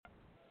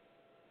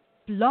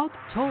Blog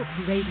Talk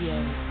Radio.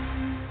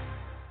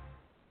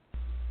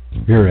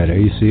 Here at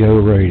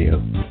ACIRRadio,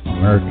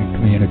 American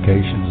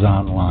Communications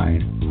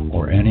Online,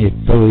 or any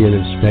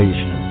affiliated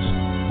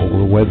stations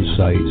or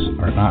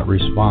websites are not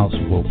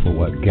responsible for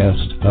what guest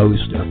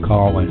hosts or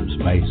call-ins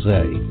may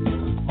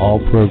say. All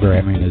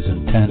programming is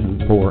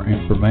intended for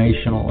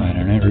informational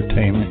and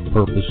entertainment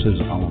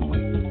purposes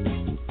only.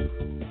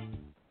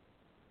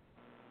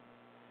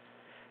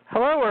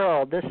 Hello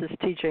world, this is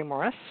TJ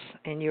Morris,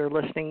 and you're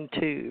listening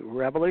to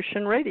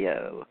Revolution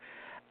Radio.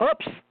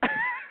 Oops.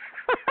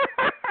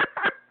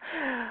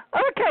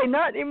 Okay,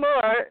 not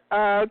anymore.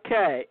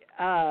 Okay,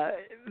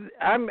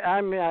 I'm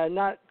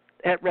not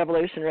at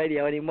Revolution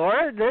Radio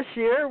anymore. This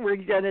year we're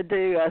going to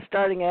do,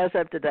 starting as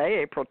of today,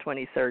 April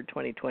 23rd,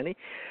 2020,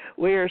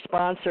 we are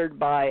sponsored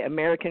by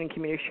American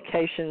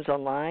Communications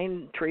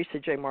Online, Theresa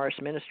J. Morris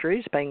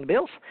Ministries, paying the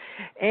bills,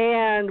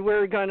 and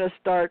we're going to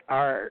start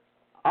our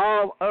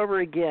all over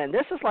again.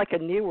 This is like a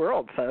new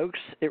world, folks.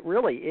 It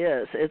really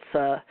is.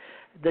 It's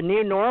the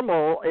new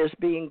normal is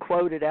being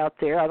quoted out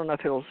there. I don't know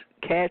if it'll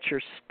catch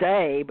or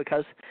stay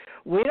because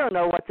we don't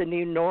know what the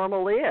new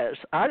normal is.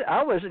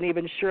 I wasn't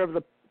even sure of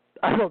the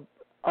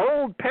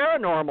old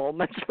paranormal,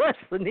 much less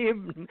the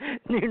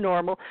new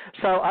normal.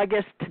 So I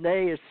guess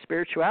today is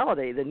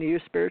spirituality, the new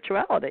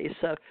spirituality.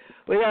 So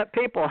we got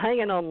people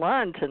hanging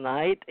online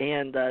tonight,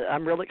 and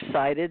I'm real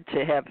excited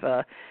to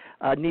have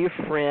a new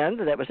friend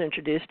that was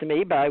introduced to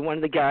me by one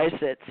of the guys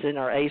that's in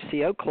our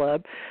ACO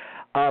club,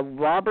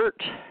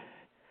 Robert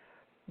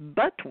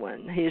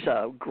Butwin. He's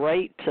a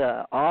great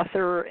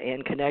author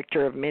and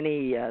connector of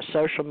many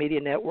social media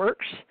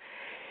networks.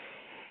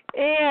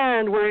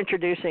 And we're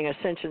introducing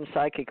Ascension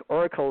Psychic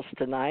Oracles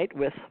tonight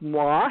with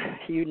moi.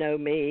 You know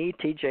me,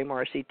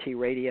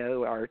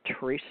 TJMorrisETRadio, or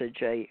Theresa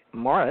J.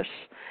 Morris.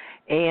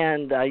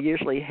 And I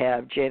usually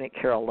have Janet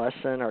Carroll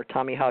Lesson or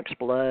Tommy Hawk's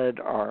Blood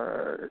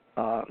or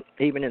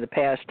even in the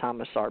past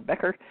Thomas R.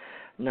 Becker,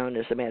 known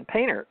as the Mad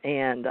Painter.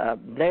 And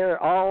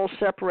they're all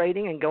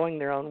separating and going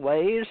their own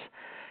ways.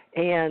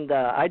 And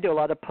I do a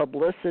lot of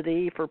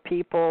publicity for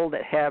people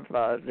that have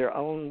their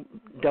own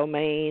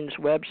domains,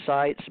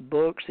 websites,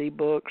 books,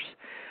 e-books,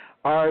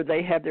 or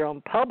they have their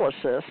own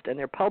publicist, and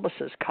their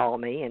publicists call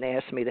me and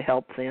ask me to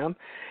help them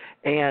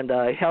and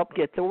help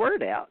get the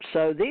word out.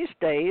 So these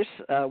days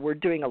we're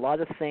doing a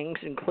lot of things,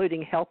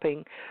 including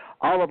helping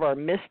all of our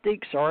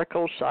mystics,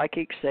 oracles,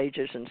 psychics,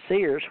 sages, and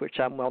seers, which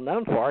I'm well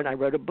known for, and I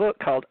wrote a book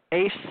called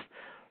Ace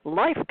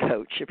Life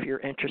Coach, if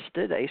you're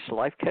interested, Ace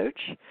Life Coach.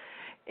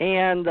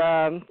 And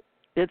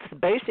it's the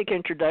basic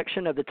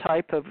introduction of the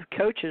type of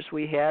coaches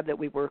we have that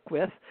we work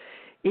with,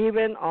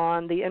 even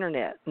on the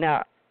Internet.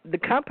 Now, the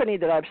company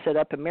that I've set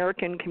up,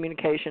 American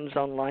Communications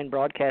Online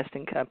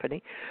Broadcasting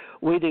Company,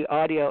 we do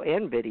audio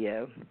and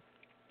video.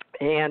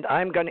 And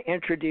I'm going to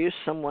introduce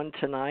someone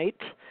tonight,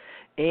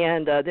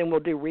 and then we'll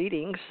do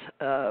readings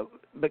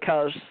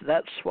because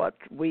that's what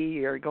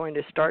we are going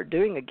to start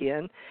doing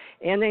again,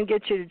 and then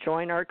get you to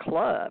join our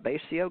club,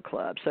 ACO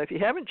Club. So if you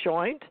haven't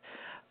joined,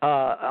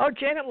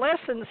 Janet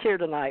Lesson's here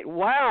tonight.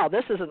 Wow,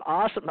 this is an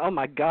awesome, oh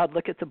my God,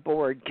 look at the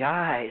board.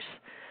 Guys,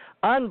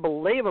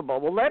 unbelievable.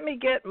 Well, let me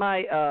get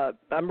my,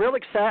 I'm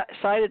really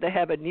excited to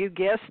have a new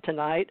guest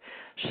tonight,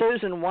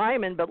 Suzanne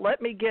Wyman, but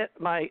let me get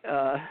my,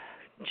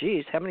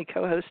 geez, how many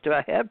co-hosts do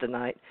I have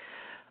tonight?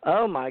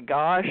 Oh my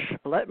gosh,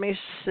 let me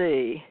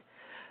see.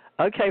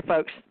 Okay,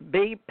 folks,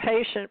 be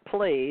patient,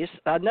 please.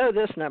 I know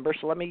this number,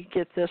 so let me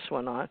get this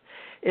one on.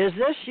 Is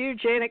this you,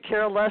 Janet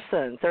Carroll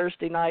Lesson,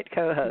 Thursday night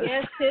co-host?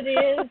 Yes, it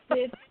is.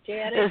 It's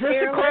Janet Is this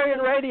Carroll Aquarian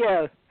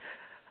Radio?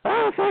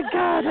 Oh, thank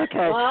God.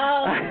 Okay.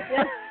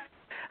 Yes.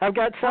 I've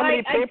got so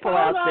many people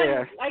out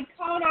there. I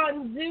called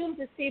on Zoom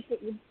to see if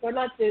it was, or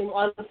not Zoom,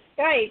 on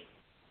Skype.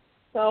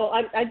 So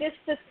I just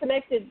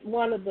disconnected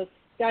one of the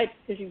Skypes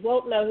because you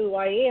won't know who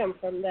I am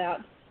from that.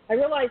 I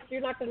realized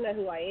you're not going to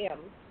know who I am.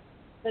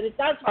 But it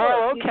does work.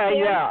 Oh, okay,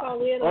 yeah.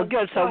 Well,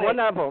 good. So one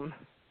of them.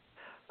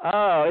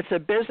 Oh, it's a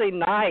busy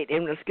night,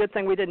 and it's a good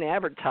thing we didn't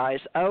advertise.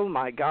 Oh,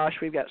 my gosh,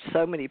 we've got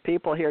so many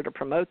people here to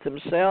promote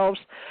themselves.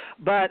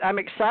 But I'm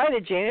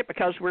excited, Janet,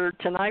 because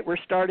tonight we're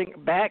starting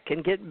back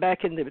and getting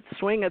back in the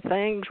swing of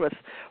things with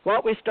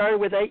what we started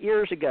with 8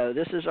 years ago.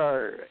 This is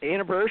our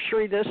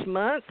anniversary this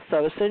month,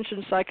 so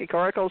Ascension Psychic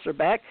Oracles are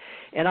back,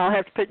 and I'll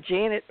have to put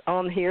Janet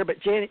on here. But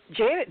Janet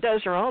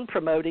does her own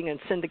promoting and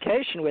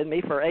syndication with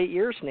me for 8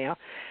 years now.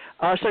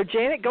 So,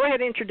 Janet, go ahead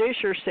and introduce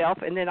yourself,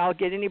 and then I'll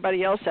get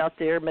anybody else out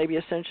there. Maybe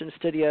Ascension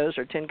Studios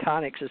or Ten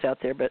Conics is out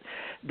there, but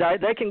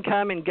they can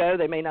come and go.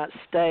 They may not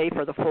stay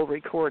for the full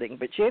recording.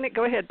 But, Janet,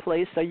 go ahead,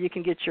 please, so you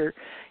can get your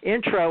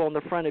intro on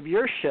the front of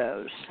your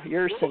shows,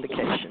 your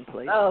syndication,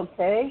 please.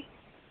 Okay.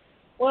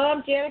 Well,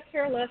 I'm Janet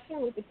Carroll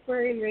Lesson with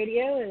Aquarian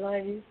Radio, and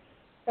I'm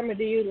coming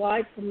to you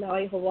live from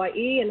Maui,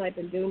 Hawaii, and I've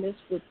been doing this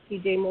with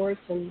TJ Morris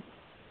and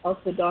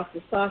also Dr.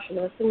 Sasha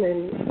Lesson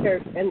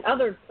and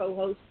other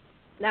co-hosts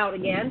now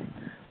and again.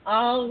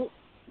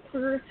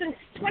 Since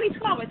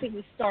 2012, I think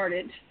we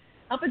started.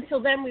 Up until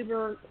then, we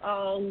were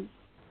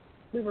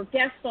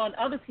guests on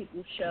other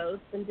people's shows.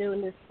 Been doing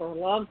this for a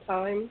long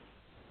time,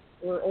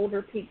 we're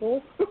older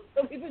people.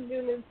 We've been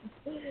doing this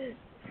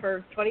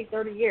for 20,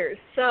 30 years.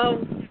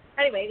 So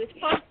anyway, it's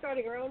fun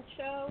starting our own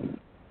show.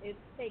 It's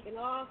taken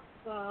off.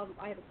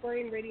 I have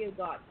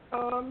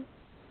AquariumRadio.com.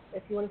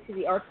 If you want to see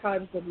the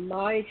archives of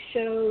my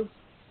shows,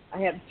 I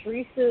have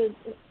Theresa.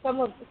 Some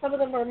of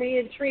them are me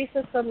and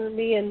Theresa. Some are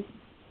me and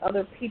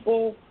other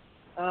people.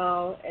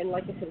 And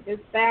like I said, it goes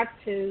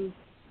back to,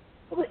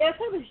 I thought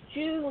it was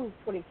June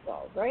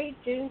 2012, right?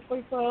 June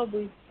 2012.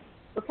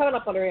 We're coming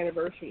up on our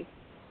anniversary.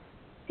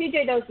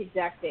 TJ knows the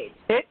exact date.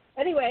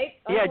 Anyway.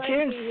 Yeah,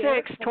 June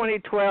 6,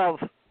 2012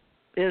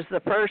 is the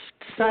first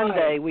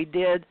Sunday we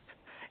did.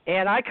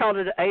 And I called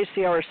it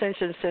ACR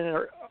Ascension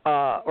Center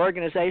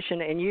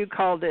organization, and you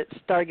called it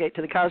Stargate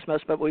to the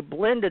Cosmos, but we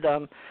blended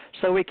them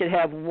so we could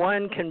have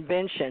one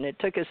convention. It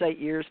took us 8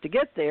 years to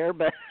get there,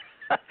 but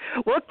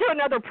we'll do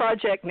another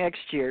project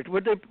next year.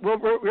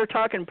 We're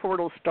talking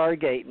Portal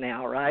Stargate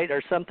now, right,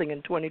 or something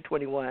in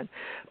 2021.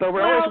 But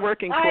we're always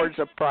working towards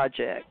a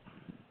project.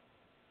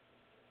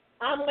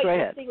 I'm waiting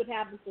to see what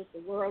happens with the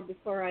world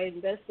before I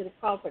invest in a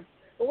conference.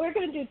 But we're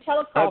going to do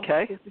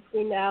teleconferences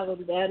between now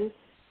and then.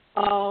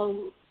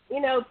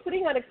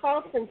 Putting on a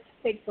conference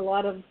takes a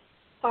lot of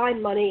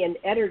time, money, and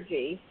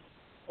energy.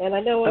 And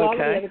I know a lot of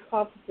the other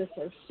conferences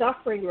are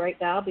suffering right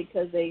now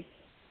because they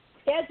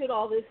scheduled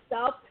all this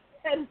stuff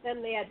and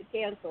then they had to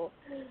cancel.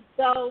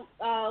 So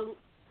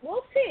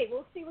we'll see.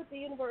 We'll see what the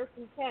universe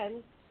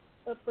intends.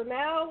 But for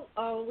now,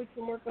 we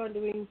can work on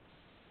doing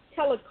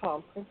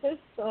teleconferences,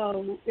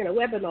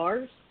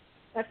 webinars,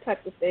 that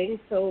type of thing.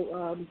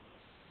 So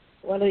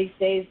one of these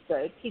days,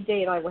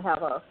 TJ and I will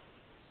have a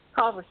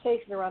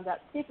conversation around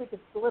that, see if we could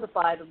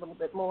solidify it a little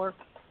bit more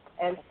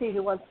and see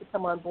who wants to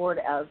come on board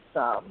as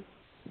so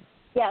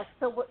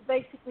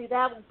basically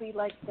that would be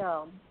like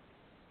PowerPoint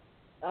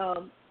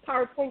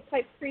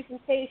type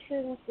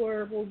presentations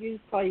where we'll use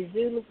probably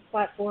Zoom as a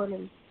platform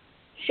and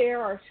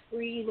share our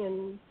screen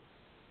and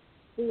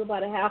do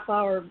about a half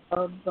hour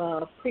of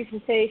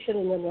presentation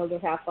and then another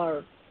half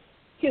hour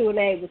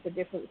Q&A with the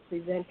different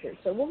presenters.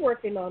 So we're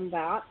working on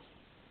that.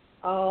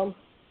 We'll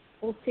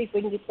see if we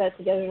can get that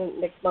together in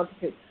the next month or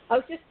two. I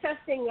was just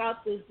testing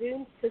out the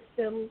Zoom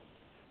system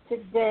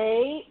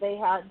today.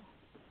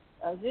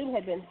 Zoom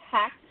had been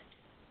hacked,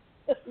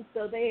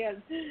 so they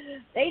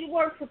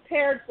weren't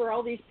prepared for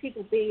all these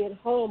people being at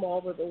home all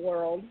over the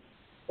world.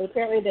 But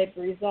apparently they've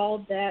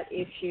resolved that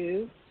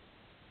issue,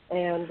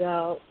 and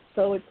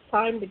so it's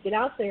time to get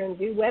out there and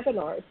do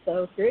webinars.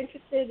 So if you're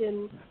interested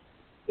in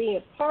being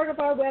a part of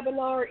our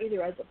webinar,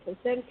 either as a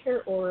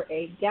presenter or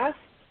a guest,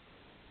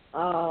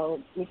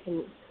 you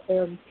can.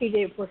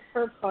 TJ put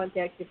her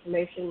contact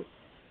information.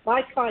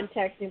 My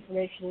contact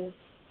information is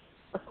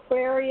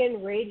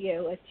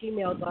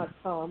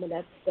aquarianradio@gmail.com, and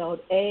that's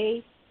spelled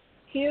AQUARIAN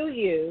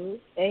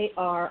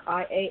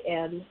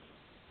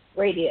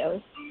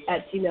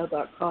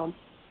radio@gmail.com.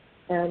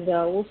 And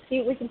we'll see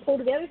what we can pull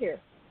together here.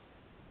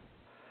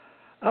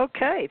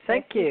 Okay,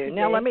 thank you.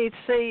 Now let me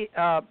see.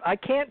 I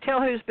can't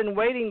tell who's been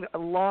waiting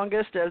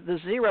longest. The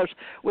zeros.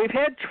 We've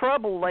had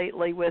trouble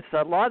lately with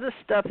a lot of the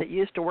stuff that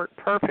used to work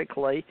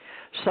perfectly.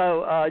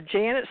 So,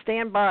 Janet,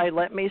 stand by.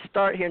 Let me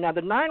start here. Now,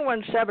 the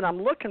 917,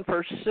 I'm looking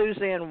for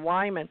Suzanne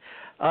Wyman.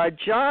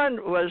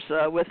 John was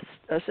with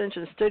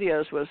Ascension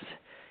Studios was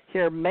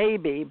here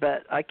maybe,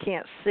 but I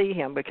can't see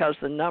him because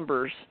the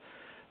numbers,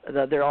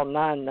 they're all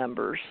 9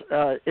 numbers.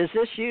 Is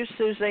this you,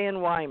 Suzanne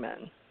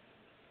Wyman?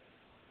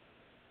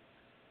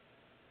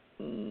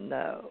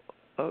 No.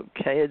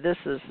 Okay, this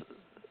is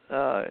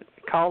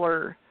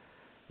caller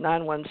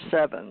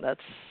 917.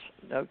 That's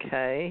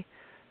okay.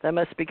 That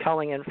must be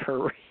calling in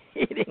for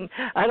reading.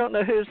 I don't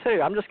know who's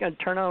who. I'm just going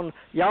to turn on.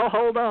 Y'all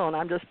hold on.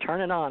 I'm just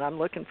turning on. I'm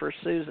looking for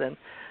Susan.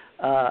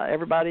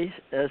 Everybody,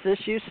 is this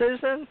you,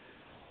 Susan?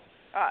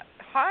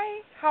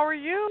 Hi, how are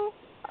you?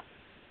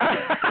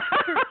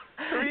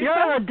 You're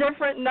on a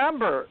different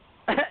number.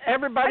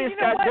 Everybody's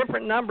got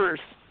different numbers.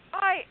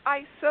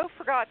 I so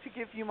forgot to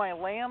give you my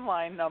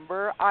landline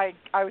number. I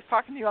was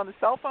talking to you on the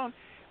cell phone,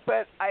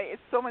 but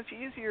it's so much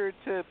easier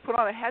to put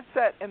on a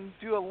headset and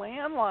do a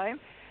landline.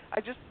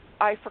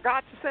 I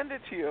forgot to send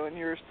it to you, and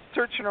you're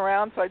searching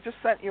around, so I just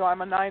sent you.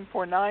 I'm a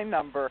 949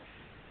 number.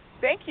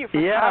 Thank you for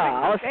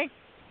having me.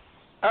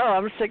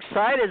 I'm so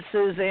excited,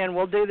 Suzanne.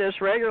 We'll do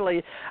this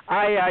regularly.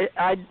 I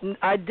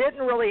didn't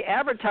really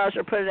advertise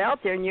or put it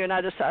out there, and you and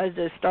I decided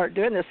to start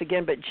doing this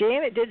again. But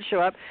Janet did show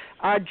up.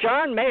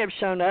 John may have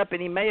shown up,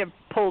 and he may have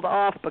pulled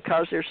off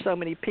because there's so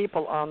many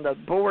people on the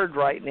board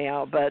right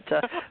now. But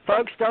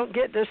folks, don't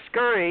get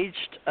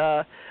discouraged.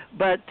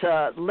 But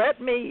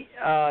let me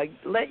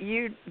let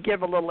you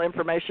give a little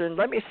information.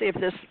 Let me see if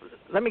this.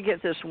 Let me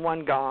get this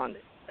one gone.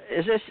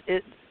 Is this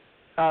it?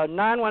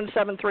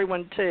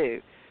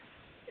 917312.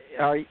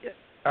 Are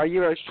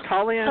you a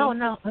call-in? Oh,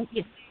 no.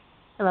 Yes.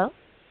 Hello?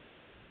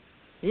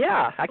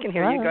 Yeah, I can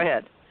hear you. Go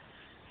ahead.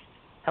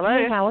 Hello?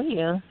 Hey, how are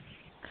you?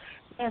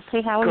 Yes,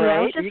 hey, how are you? I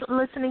was just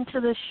listening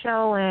to the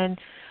show and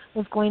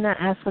was going to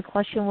ask a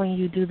question when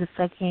you do the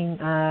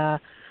second,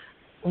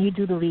 when you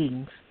do the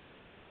readings.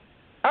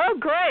 Oh,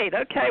 great.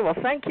 Okay, well,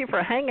 thank you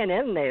for hanging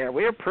in there.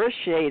 We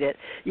appreciate it.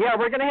 Yeah,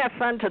 we're going to have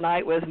fun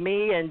tonight with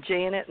me and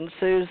Janet and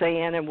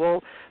Suzanne, and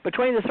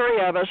between the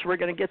three of us, we're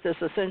going to get this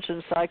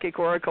Ascension Psychic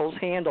Oracles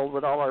handled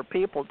with all our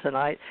people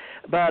tonight.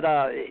 But,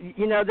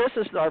 this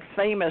is our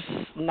famous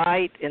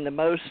night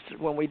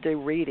when we do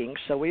readings,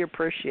 so we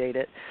appreciate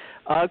it.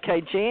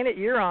 Okay, Janet,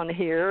 you're on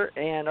here,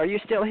 and are you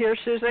still here,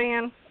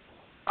 Suzanne?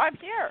 I'm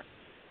here.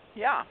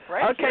 Yeah,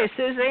 right. Okay,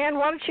 here. Suzanne,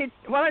 why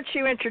don't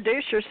you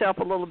introduce yourself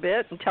a little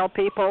bit and tell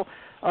people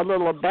a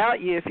little about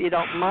you, if you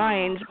don't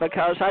mind,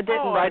 because I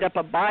didn't write up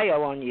a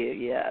bio on you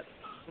yet.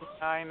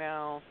 I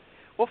know.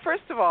 Well,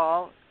 first of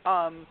all,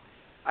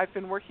 I've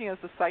been working as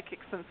a psychic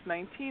since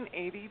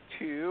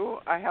 1982.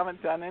 I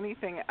haven't done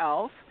anything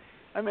else.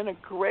 I'm in a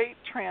great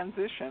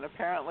transition.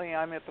 Apparently,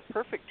 I'm at the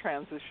perfect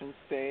transition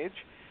stage.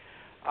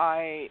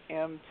 I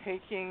am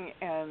taking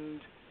and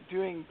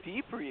doing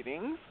deep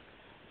readings.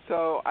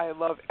 So I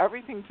love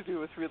everything to do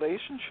with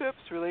relationships.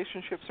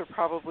 Relationships are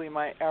probably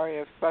my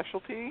area of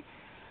specialty.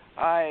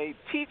 I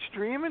teach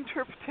dream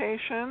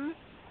interpretation.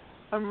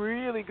 I'm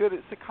really good at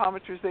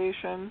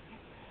psychometrization.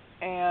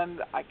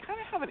 And I kind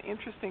of have an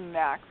interesting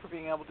knack for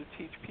being able to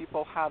teach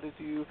people how to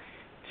do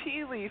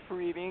tea leaf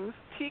readings,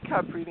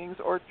 teacup readings,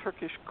 or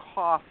Turkish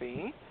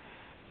coffee.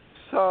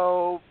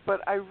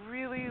 But I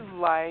really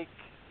like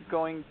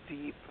going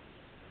deep,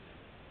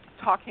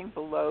 talking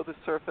below the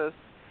surface,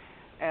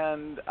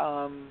 and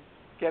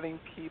getting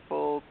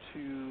people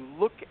to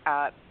look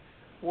at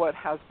what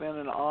has been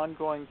an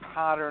ongoing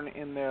pattern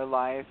in their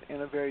life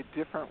in a very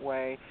different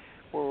way,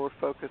 where we're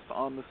focused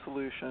on the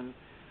solution.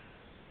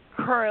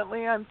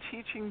 Currently, I'm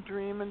teaching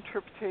dream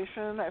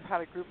interpretation. I've had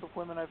a group of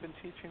women I've been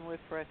teaching with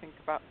for, I think,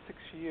 about 6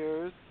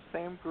 years,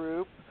 same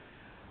group.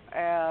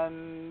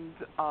 And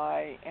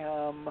I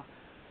am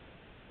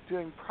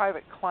doing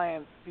private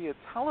clients via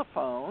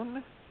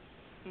telephone.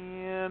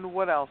 And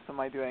what else am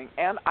I doing?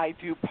 And I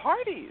do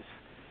parties.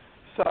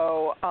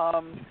 So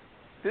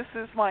this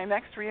is my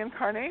next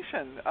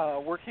reincarnation,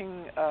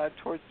 working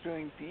towards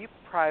doing deep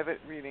private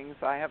readings.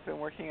 I have been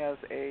working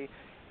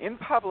in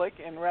public,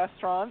 in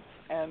restaurants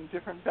and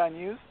different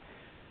venues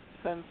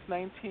since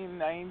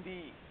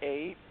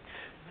 1998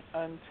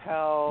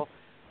 until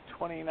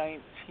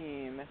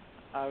 2019.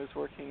 I was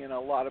working in a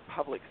lot of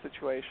public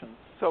situations.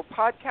 So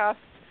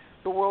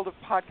the world of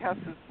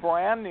podcasts is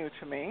brand new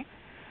to me.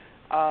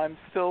 I'm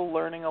still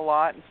learning a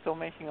lot and still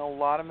making a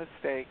lot of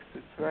mistakes.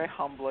 It's very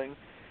humbling.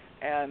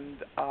 And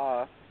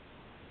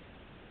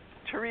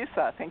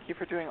Theresa, thank you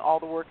for doing all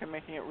the work and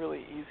making it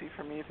really easy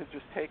for me to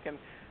just take and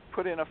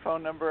put in a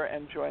phone number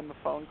and join the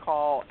phone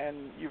call.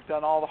 And you've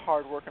done all the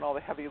hard work and all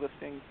the heavy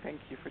lifting. Thank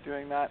you for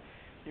doing that.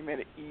 You made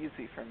it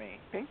easy for me.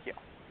 Thank you.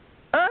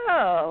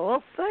 Oh,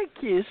 well, thank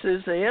you,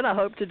 Suzanne. I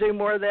hope to do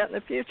more of that in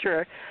the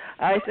future.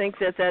 I think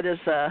that is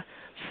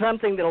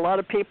something that a lot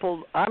of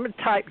people, I'm a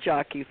type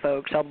jockey,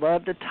 folks. I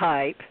love to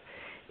type,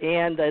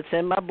 and it's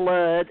in my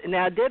blood.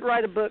 Now, I did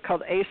write a book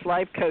called Ace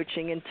Life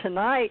Coaching, and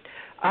tonight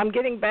I'm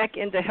getting back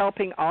into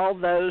helping all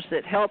those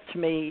that helped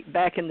me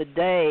back in the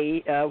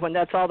day when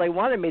that's all they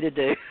wanted me to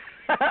do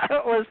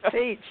was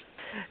teach.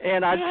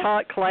 And I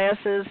taught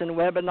classes and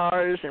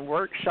webinars and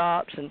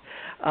workshops,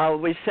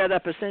 and we set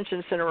up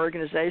Ascension Center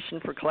organization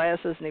for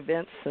classes and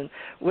events. And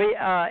we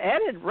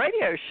added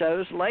radio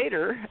shows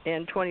later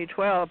in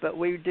 2012, but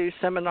we do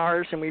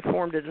seminars, and we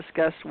formed to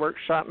discuss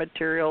workshop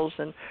materials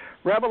and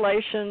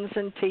revelations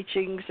and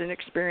teachings and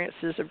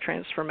experiences of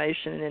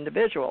transformation in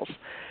individuals.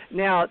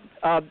 Now,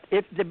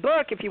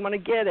 if you want to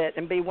get it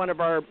and be one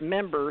of our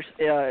members,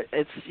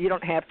 you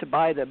don't have to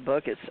buy the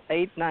book. It's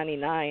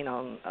 $8.99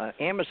 on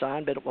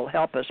Amazon, but it will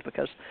help us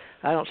because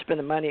I don't spend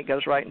the money. It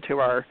goes right into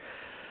our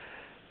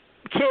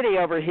kitty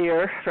over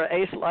here for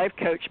Ace Life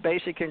Coach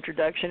Basic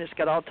Introduction. It's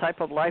got all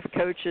type of life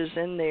coaches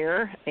in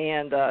there,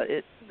 and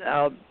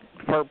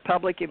for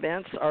public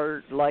events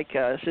or, like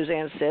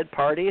Suzanne said,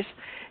 parties.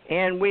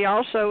 And we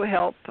also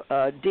help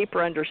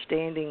deeper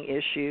understanding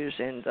issues,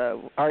 and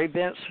our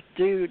events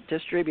do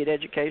distribute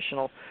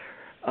educational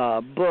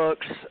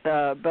books.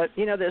 But,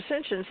 the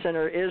Ascension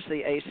Center is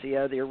the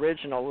ACO, the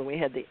original, when we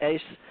had the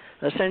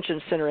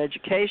Ascension Center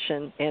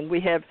Education, and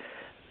we have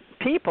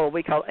people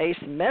we call ACE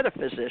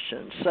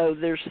metaphysicians. So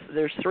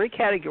there's three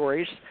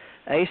categories: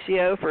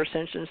 ACO for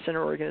Ascension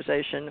Center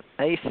Organization,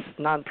 ACE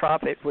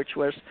Nonprofit, which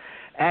was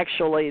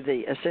actually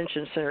the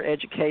Ascension Center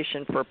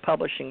Education for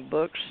publishing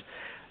books,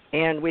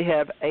 and we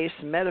have ACE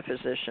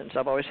Metaphysicians.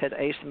 I've always had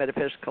ACE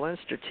Metaphysical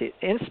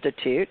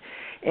Institute,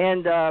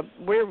 and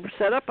we're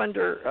set up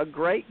under a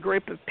great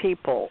group of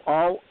people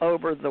all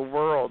over the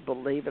world,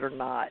 believe it or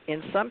not.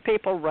 And some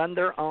people run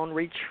their own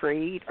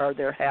retreat or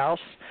their house,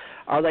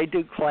 or they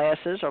do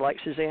classes, or like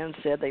Suzanne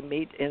said, they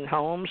meet in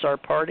homes or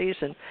parties.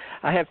 And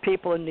I have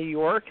people in New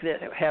York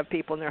that have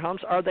people in their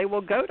homes, or they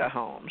will go to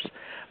homes.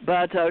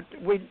 But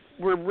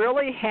we're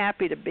really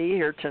happy to be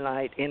here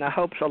tonight, and I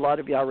hope a lot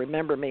of y'all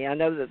remember me. I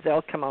know that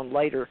they'll come on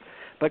later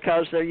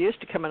because they're used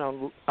to coming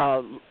on.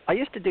 I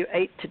used to do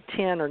 8 to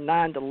 10 or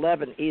 9 to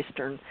 11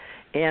 Eastern,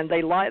 and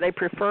they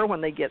prefer when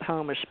they get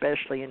home,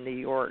 especially in New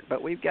York.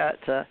 But we've got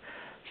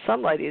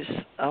some ladies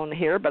on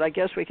here, but I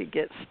guess we could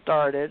get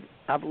started.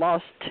 I've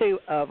lost 2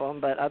 of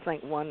them, but I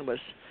think one was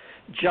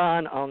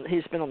John.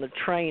 He's been on the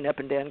train up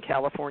and down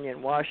California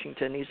and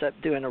Washington. He's up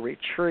doing a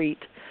retreat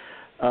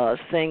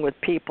thing with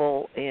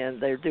people,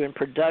 and they're doing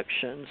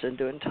productions and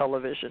doing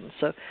television.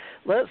 So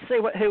let's see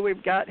who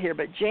we've got here.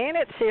 But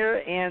Janet's here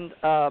and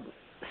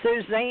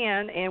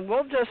Suzanne, and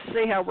we'll just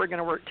see how we're going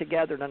to work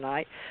together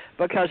tonight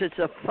because it's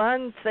a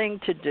fun thing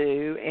to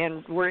do,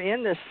 and we're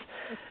in this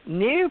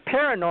new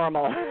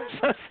paranormal.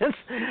 So since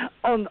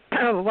on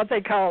what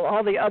they call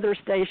all the other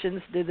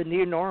stations do the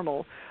new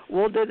normal,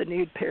 we'll do the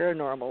new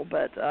paranormal.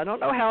 But I don't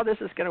know how this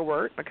is going to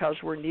work because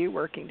we're new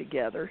working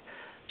together.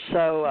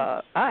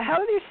 So how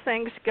do these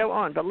things go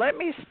on? But let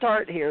me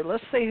start here.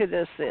 Let's see who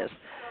this is.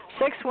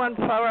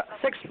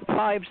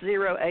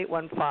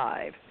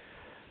 650-815.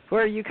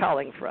 Where are you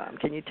calling from?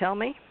 Can you tell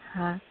me?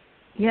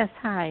 Yes,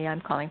 hi.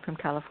 I'm calling from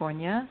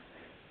California.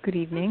 Good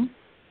evening.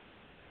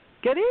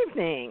 Good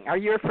evening. Are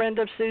you a friend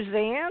of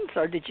Suzanne's,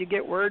 or did you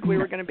get word we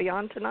were going to be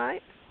on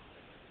tonight?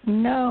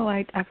 No,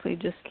 I actually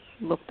just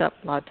looked up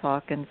Blog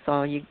Talk and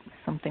saw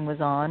something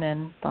was on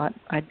and thought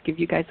I'd give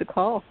you guys a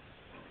call.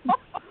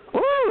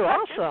 Ooh,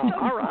 awesome.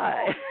 All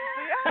right.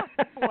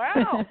 Yeah,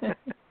 wow.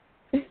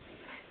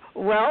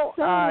 Well,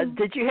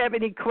 did you have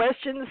any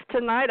questions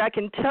tonight? I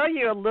can tell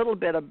you a little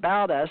bit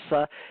about us.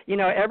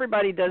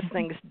 Everybody does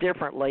things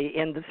differently.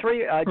 And the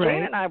three,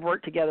 Jan and I have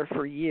worked together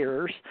for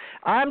years.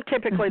 I'm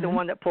typically the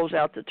one that pulls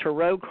out the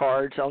tarot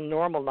cards on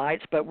normal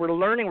nights, but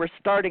we're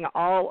starting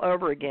all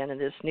over again in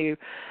this new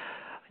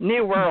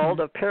world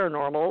of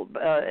paranormal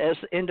as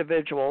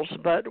individuals.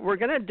 But we're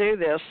going to do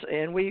this,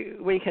 and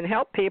we can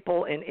help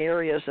people in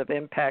areas of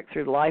impact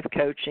through life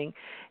coaching.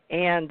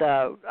 And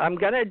I'm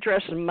going to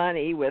address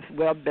money with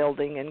web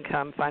building,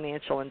 income,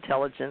 financial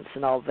intelligence,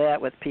 and all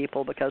that with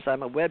people because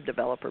I'm a web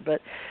developer.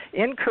 But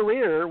in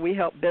career, we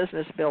help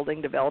business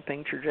building,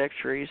 developing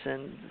trajectories,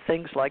 and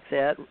things like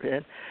that.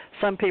 And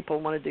some people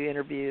want to do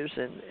interviews,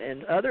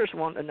 and others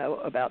want to know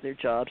about their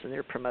jobs and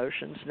their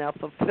promotions. Now,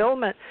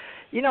 fulfillment,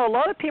 a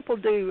lot of people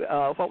do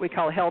what we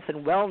call health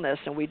and wellness,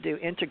 and we do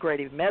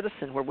integrative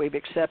medicine where we've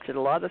accepted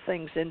a lot of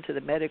things into the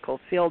medical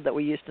field that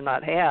we used to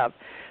not have.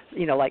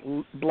 Like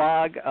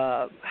blog,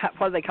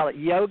 what do they call it,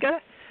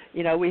 yoga?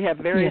 We have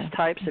various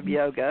types of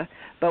yoga,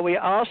 but we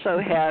also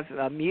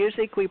have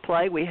music we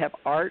play. We have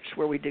arts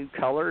where we do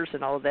colors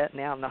and all of that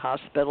now in the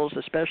hospitals,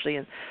 especially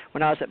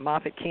when I was at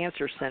Moffitt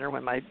Cancer Center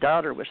when my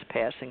daughter was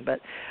passing.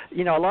 But,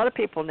 a lot of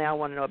people now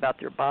want to know about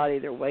their body,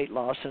 their weight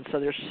loss, and so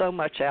there's so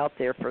much out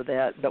there for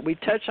that. But we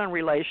touch on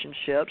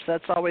relationships.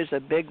 That's always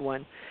a big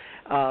one,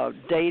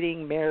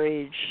 dating,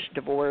 marriage,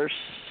 divorce,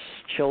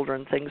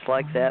 children, things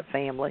like that,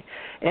 family.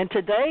 And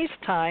today's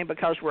time,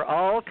 because we're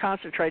all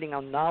concentrating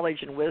on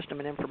knowledge and wisdom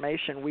and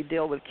information, we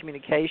deal with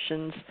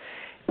communications,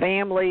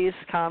 families,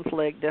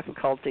 conflict,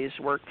 difficulties,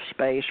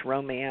 workspace,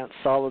 romance,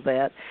 all of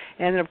that.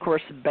 And then, of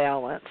course,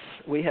 balance.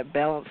 We have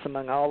balance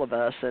among all of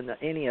us in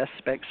any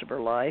aspects of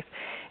our life.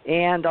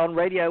 And on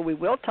radio, we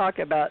will talk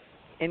about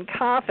in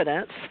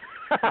confidence.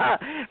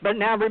 But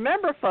now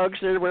remember, folks,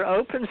 that we're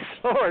open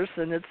source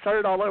and it's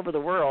heard all over the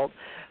world.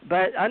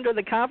 But under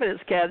the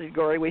confidence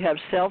category, we have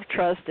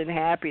self-trust and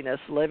happiness,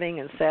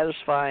 living and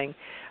satisfying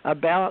a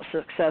balanced,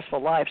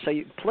 successful life. So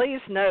please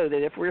know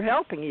that if we're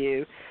helping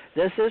you,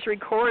 this is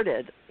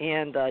recorded,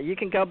 and you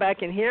can go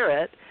back and hear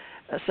it.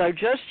 So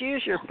just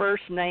use your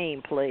first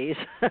name, please,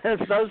 for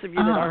those of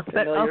you that aren't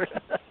familiar.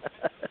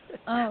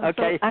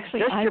 Okay, so actually,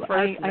 just your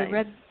first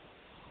name.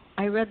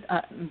 I read,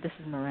 this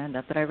is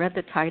Miranda, but I read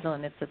the title,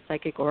 and it's a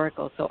psychic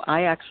oracle. So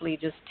I actually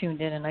just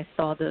tuned in, and I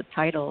saw the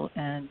title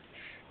and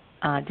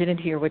didn't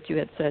hear what you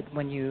had said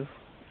when you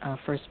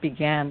first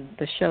began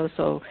the show.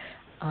 So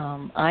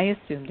I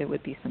assumed it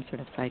would be some sort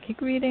of psychic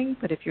reading,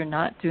 but if you're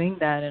not doing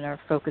that and are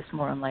focused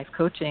more on life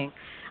coaching,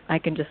 I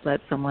can just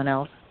let someone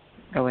else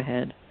go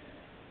ahead.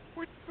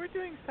 We're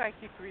doing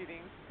psychic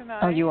readings tonight.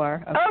 Oh, you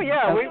are? Okay. Oh,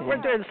 yeah, okay.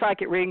 we're doing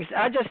psychic readings.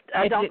 I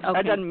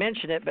didn't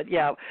mention it, but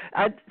yeah.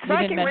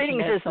 Psychic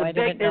readings is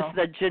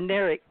the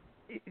generic.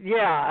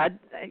 Yeah,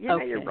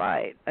 you're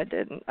right. I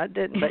didn't.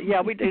 But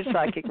yeah, we do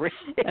psychic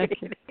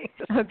readings.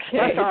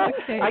 Okay.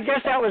 I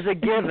guess that was a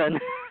given.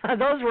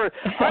 Those were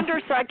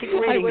under psychic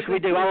readings. We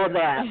do all of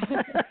that.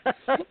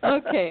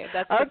 Okay.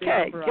 That's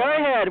okay. Go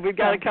ahead. We've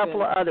got a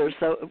couple of others,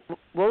 so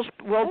we'll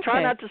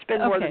try not to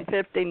spend more than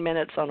 15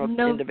 minutes on an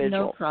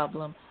individual. No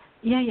problem.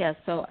 Yeah.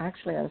 So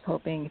actually, I was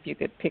hoping if you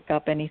could pick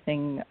up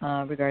anything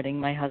regarding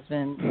my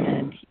husband,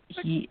 and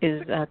he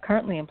is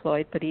currently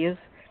employed, but he is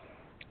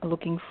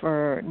looking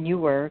for new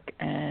work,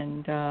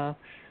 and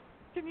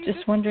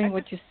just wondering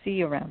what you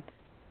see around.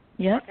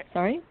 Yes, okay.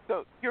 Sorry?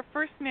 So your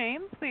first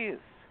name, please.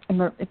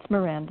 It's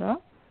Miranda.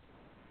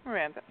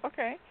 Miranda,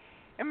 okay.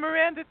 And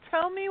Miranda,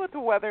 tell me what the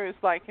weather is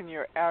like in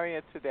your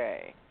area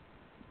today.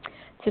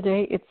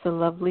 Today it's a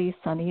lovely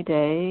sunny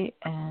day,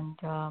 and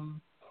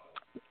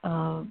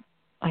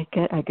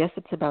I guess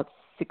it's about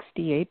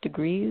 68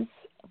 degrees.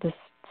 The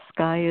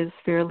sky is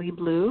fairly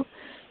blue,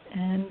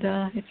 and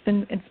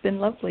it's been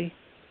lovely.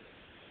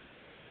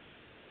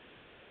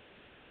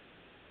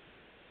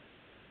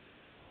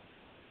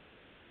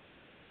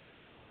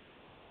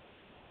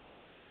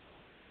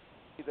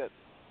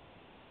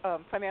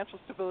 financial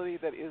stability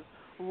that is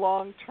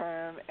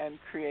long-term and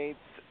creates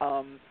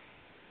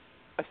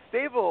a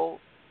stable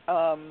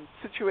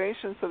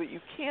situation so that you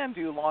can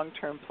do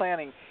long-term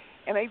planning.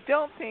 And I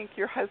don't think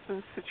your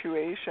husband's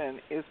situation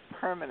is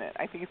permanent.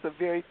 I think it's a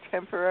very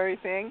temporary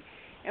thing.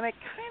 And I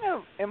kind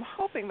of am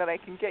hoping that I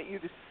can get you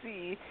to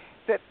see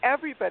that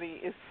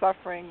everybody is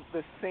suffering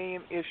the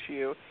same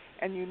issue,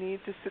 and you need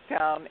to sit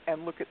down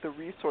and look at the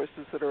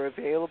resources that are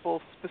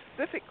available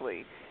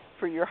specifically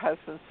for your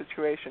husband's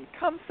situation.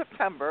 Come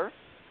September,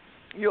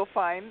 you'll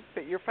find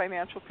that your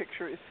financial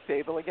picture is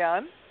stable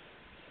again,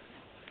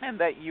 and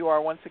that you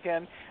are once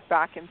again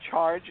back in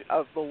charge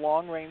of the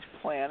long-range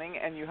planning,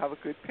 and you have a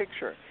good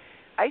picture.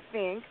 I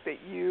think that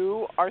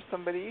you are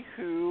somebody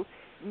who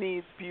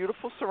needs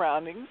beautiful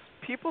surroundings,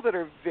 people that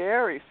are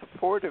very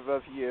supportive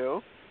of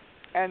you,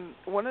 and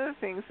one of the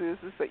things is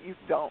that you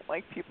don't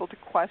like people to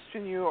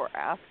question you or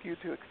ask you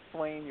to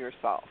explain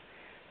yourself.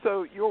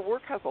 So your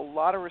work has a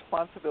lot of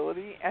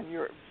responsibility, and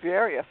you're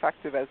very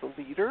effective as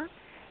a leader,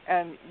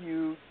 and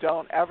you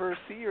don't ever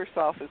see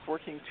yourself as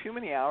working too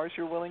many hours.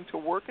 You're willing to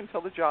work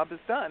until the job is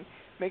done.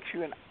 Makes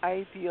you an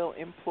ideal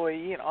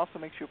employee and also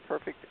makes you a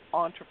perfect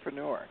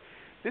entrepreneur.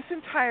 This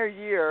entire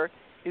year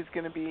is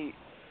going to be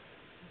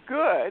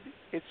good.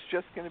 It's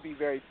just going to be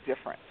very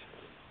different.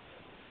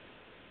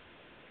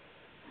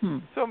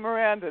 So,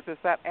 Miranda, does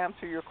that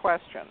answer your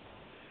question?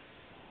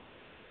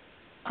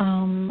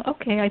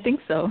 Okay, I think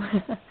so.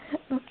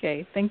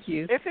 Okay, thank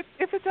you. If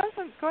it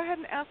doesn't, go ahead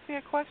and ask me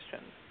a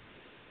question.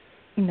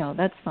 No,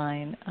 that's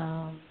fine.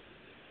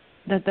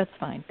 That's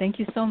fine. Thank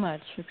you so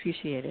much.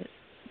 Appreciate it.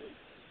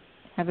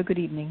 Have a good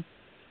evening.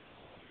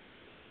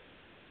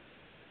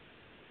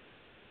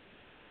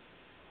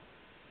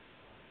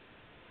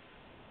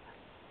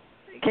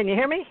 Can you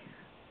hear me?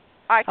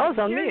 I can was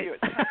on hear mute.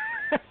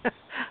 you.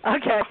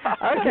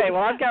 Okay.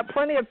 Well, I've got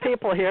plenty of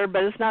people here,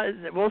 but it's not.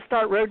 We'll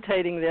start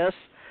rotating this.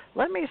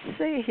 Let me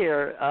see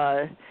here.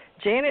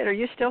 Janet, are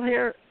you still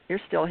here?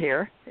 You're still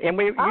here, and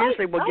we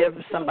usually will give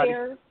somebody.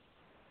 Here.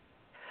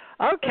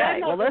 Okay.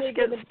 Well, let's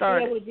get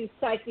started. I'm not going to be able to do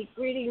psychic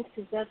readings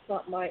because that's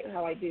not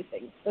how I do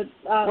things. But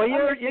well,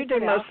 you do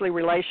mostly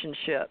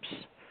relationships.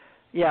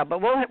 Yeah,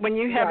 but when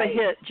you have a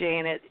hit,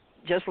 Janet,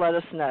 just let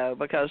us know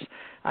because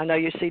I know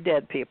you see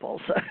dead people.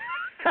 So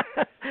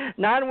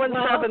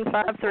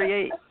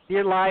 917-538.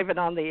 You're live and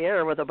on the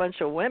air with a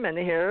bunch of women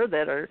here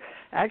that are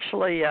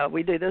actually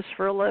we do this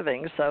for a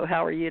living. So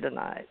how are you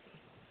tonight?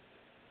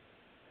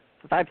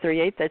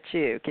 538. That's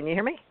you. Can you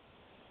hear me?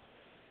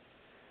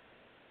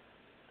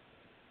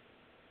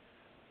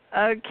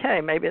 Okay,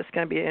 maybe it's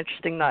going to be an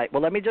interesting night.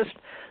 Well, let me just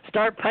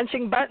start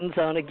punching buttons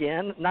on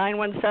again.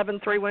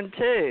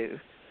 917-312.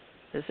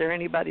 Is there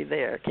anybody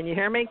there? Can you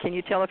hear me? Can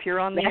you tell if you're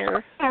on the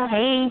air?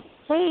 Hey,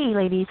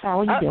 ladies. How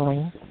are you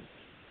doing?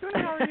 Good,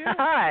 how are you?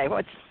 Hi.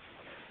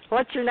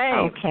 What's your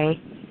name? Okay.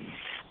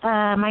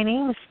 My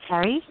name is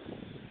Terry.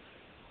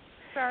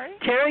 Sorry?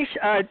 Terry.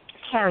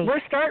 Terry.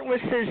 We're starting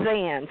with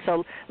Suzanne,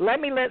 so let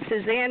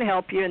Suzanne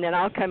help you, and then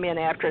I'll come in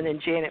after, and then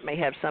Janet may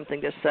have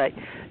something to say.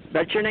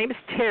 But your name is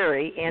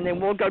Terry, and then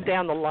we'll go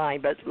down the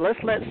line. But let's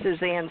let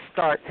Suzanne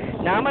start.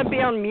 Now I'm going to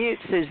be on mute,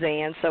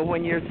 Suzanne. So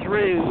when you're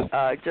through,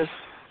 just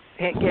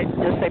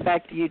say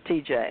back to you,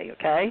 TJ.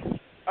 Okay?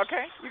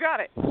 Okay, you got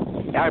it.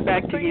 All right,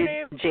 back to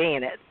you,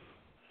 Janet.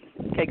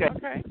 Okay, good.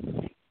 Okay.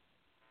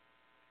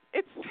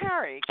 It's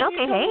Terry.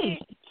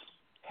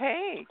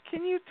 Hey,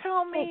 can you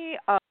tell me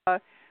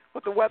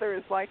what the weather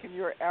is like in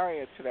your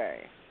area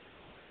today?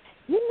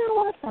 You know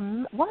what?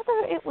 The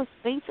weather, it was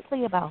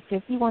basically about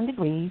 51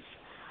 degrees,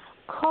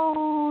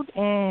 cold,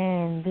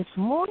 and this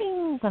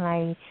morning when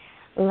I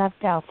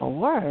left out for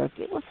work,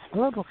 it was a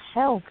little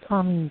hell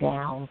coming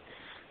down.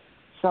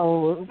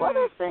 So the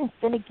weather's been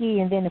finicky,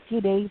 and then a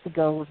few days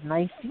ago it was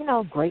nice,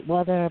 great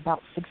weather,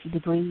 about 60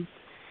 degrees.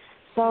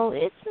 So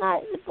it's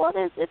not, the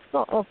weather,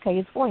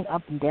 it's going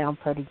up and down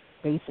pretty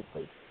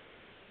basically.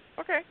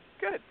 Okay,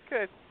 good.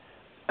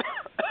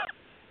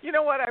 You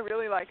know what I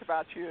really like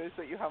about you is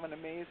that you have an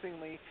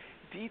amazingly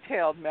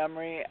detailed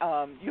memory.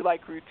 You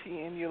like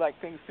routine, you like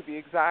things to be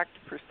exact,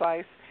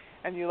 precise,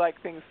 and you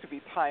like things to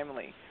be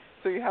timely.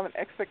 So you have an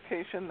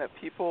expectation that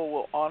people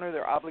will honor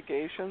their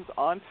obligations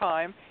on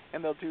time,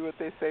 and they'll do what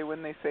they say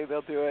when they say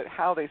they'll do it,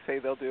 how they say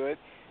they'll do it.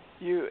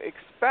 You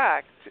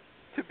expect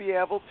to be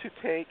able to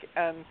take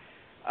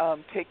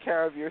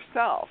care of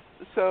yourself.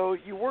 So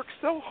you work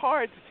so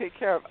hard to take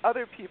care of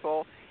other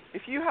people.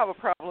 If you have a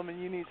problem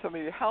and you need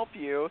somebody to help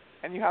you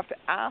and you have to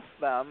ask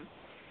them,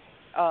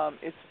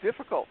 it's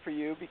difficult for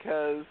you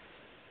because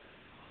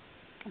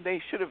they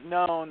should have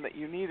known that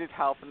you needed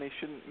help and they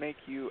shouldn't make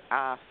you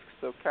ask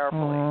so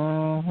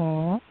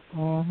carefully.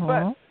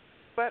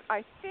 But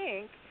I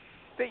think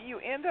that you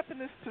end up in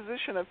this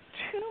position of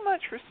too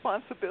much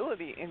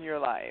responsibility in your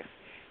life.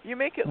 You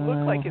make it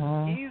look like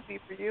it's easy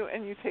for you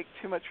and you take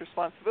too much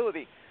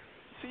responsibility.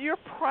 So your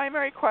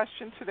primary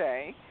question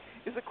today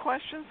is a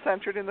question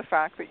centered in the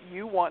fact that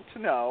you want to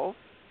know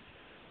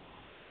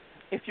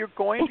if you're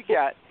going to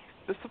get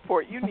the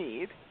support you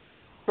need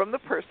from the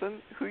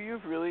person who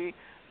you've really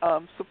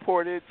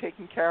supported,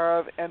 taken care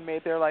of, and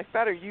made their life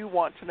better, you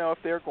want to know if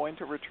they're going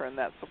to return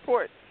that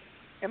support.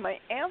 And my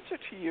answer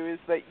to you is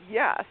that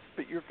yes,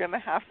 but you're going to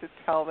have to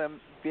tell them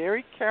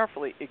very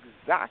carefully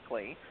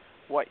exactly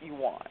what you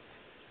want.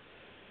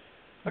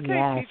 Okay,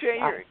 yes.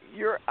 TJ,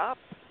 you're up.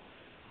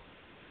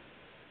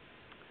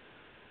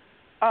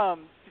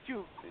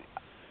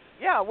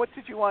 What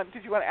did you want?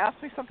 Did you want to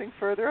ask me something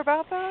further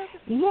about that?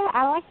 Yeah,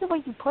 I like the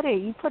way you put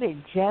it. You put it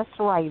just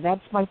right.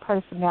 That's my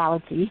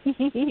personality.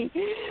 Okay.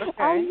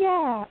 Oh,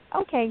 yeah.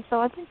 Okay, so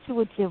I'm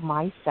intuitive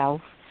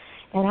myself,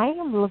 and I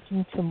am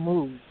looking to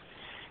move.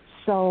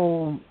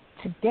 So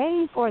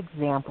today, for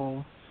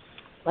example,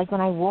 like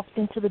when I walked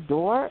into the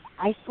door,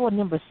 I saw a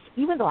number,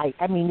 even though,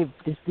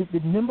 the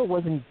number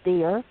wasn't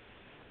there,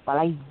 but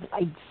I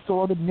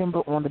saw the number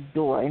on the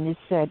door, and it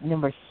said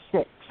number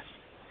 6.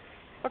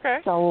 Okay.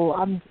 So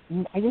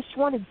I just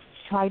wanted to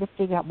try to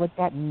figure out what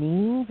that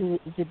means.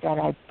 Is it that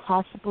I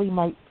possibly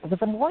might, because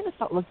I'm going to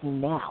start looking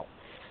now.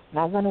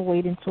 Not going to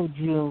wait until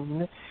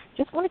June.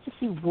 Just wanted to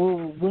see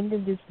when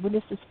is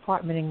this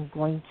apartment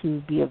going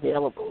to be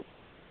available.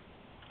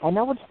 I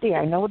know it's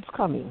there. I know it's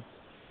coming.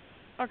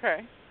 Okay.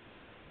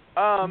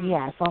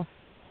 Yeah, so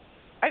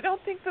I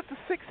don't think that the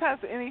 6 has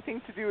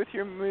anything to do with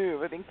your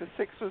move. I think the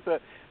 6 was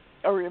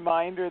a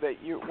reminder that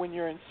when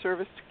you're in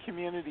service to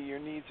community, your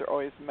needs are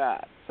always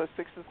met. So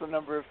 6 is the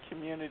number of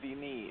community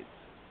needs.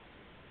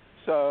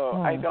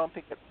 So I don't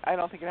think it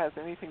has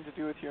anything to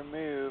do with your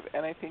move.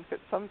 And I think that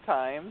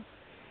sometimes,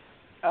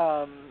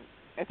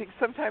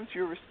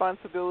 your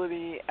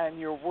responsibility and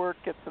your work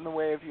gets in the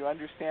way of you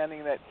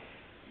understanding that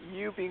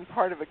you being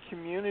part of a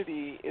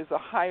community is a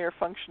higher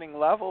functioning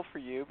level for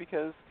you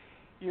because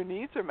your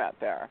needs are met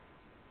there.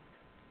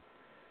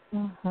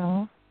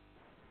 Mhm.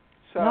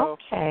 So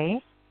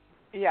okay.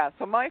 Yeah,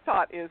 so my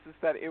thought is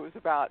that it was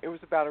about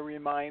a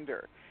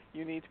reminder.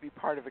 You need to be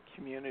part of a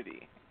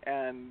community,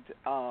 and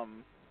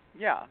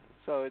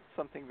so it's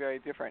something very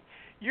different.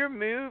 Your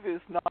move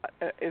is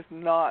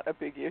not a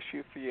big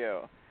issue for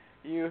you.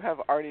 You have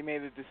already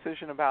made a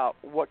decision about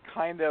what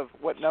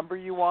number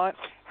you want,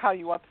 how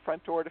you want the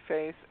front door to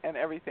face, and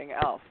everything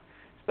else.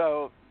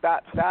 So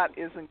that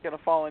isn't going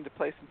to fall into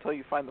place until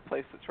you find the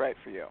place that's right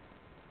for you.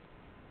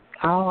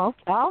 Oh,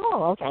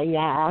 okay,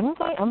 yeah. I'm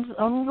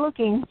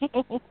looking.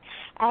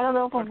 I don't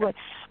know if I'm good.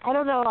 I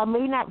don't know. I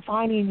may not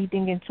find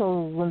anything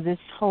until when this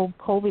whole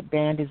COVID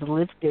ban is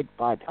lifted,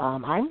 but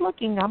I'm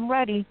looking. I'm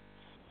ready.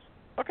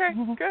 Okay,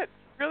 good,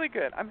 really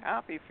good. I'm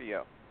happy for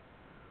you,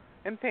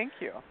 and thank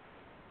you.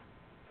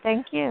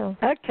 Thank you.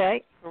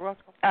 Okay. You're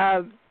welcome.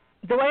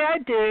 The way I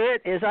do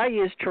it is I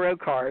use tarot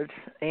cards,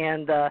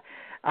 and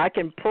I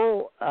can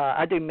pull.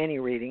 I do many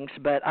readings,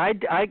 but I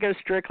go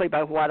strictly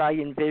by what I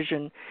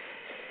envision.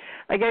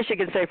 I guess you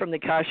could say from the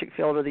Akashic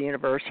field of the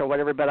universe or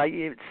whatever, but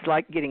it's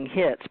like getting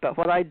hits. But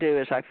what I do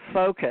is I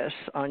focus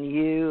on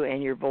you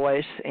and your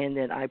voice, and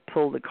then I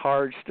pull the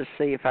cards to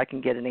see if I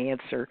can get an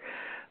answer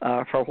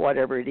for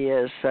whatever it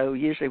is. So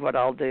usually what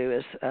I'll do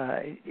is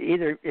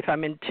either if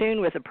I'm in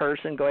tune with a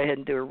person, go ahead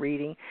and do a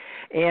reading,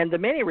 and the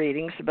mini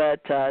readings.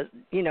 But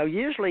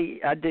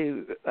usually I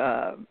do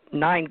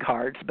 9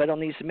 cards. But on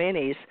these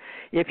minis,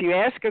 if you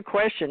ask a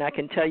question, I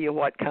can tell you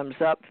what comes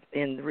up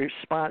in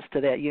response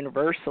to that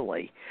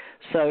universally.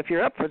 So if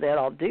you're up for that,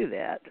 I'll do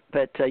that.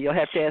 But you'll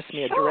have to ask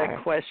me a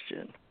direct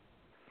question.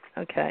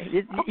 Okay.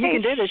 You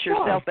can do this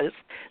yourself, but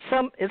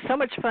it's so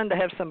much fun to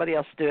have somebody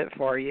else do it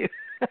for you.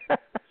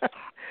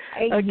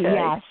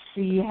 Okay.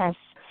 Yes.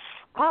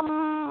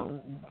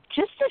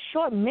 Just a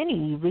short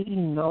mini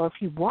reading, or if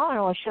you want,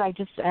 or should I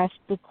just ask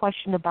the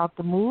question about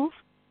the move?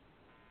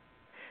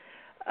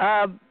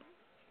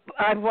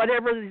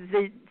 Whatever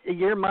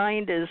your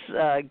mind is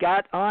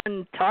got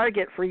on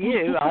target for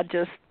you,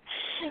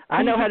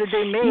 I know how to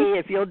do me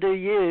if you'll do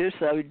you.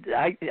 So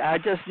I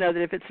just know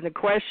that if it's in a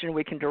question,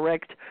 we can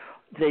direct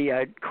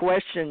the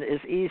question is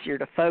easier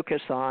to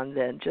focus on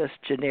than just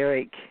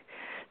generic.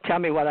 Tell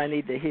me what I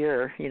need to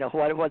hear.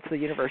 What's the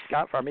universe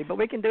got for me? But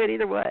we can do it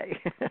either way.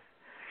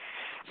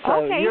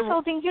 So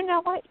then you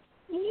know what?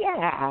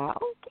 Yeah.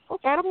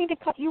 Okay. I don't mean to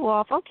cut you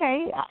off.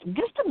 Okay.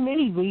 Just a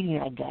mini reading,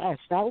 I guess.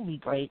 That would be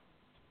great.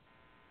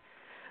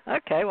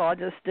 Okay. Well, I'll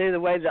just do the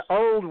way the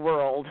old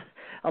world.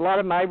 A lot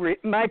of my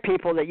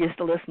people that used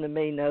to listen to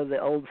me know the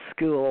old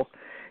school,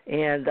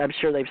 and I'm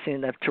sure they've seen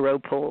enough tarot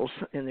pulls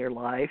in their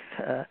life.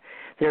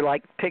 They're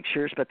like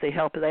pictures, but they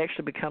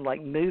actually become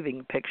like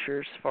moving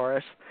pictures for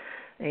us.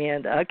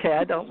 And okay,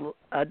 I don't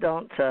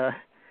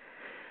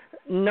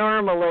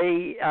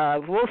normally.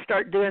 We'll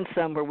start doing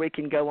some where we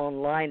can go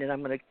online, and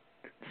I'm going to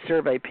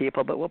survey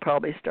people, but we'll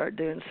probably start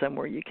doing some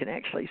where you can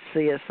actually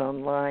see us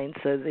online.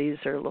 So these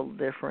are a little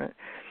different.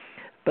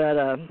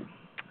 But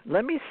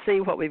let me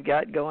see what we've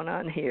got going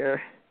on here.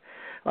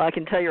 Well, I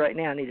can tell you right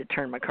now I need to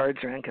turn my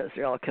cards around because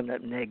they're all coming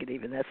up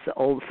negative, and that's the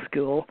old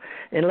school.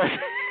 Unless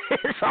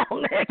it's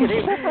all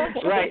negative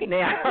right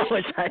now,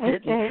 which I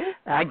didn't.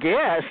 I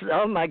guess.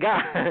 Oh my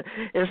God,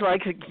 it's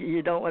like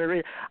you don't want to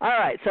read. All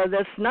right, so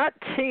that's not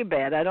too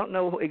bad. I don't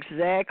know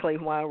exactly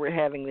why we're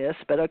having this,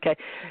 but okay.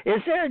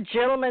 Is there a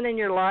gentleman in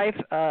your life?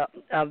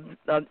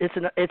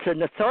 It's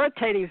an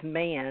authoritative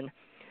man.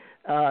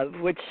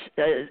 Which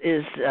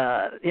is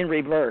in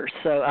reverse.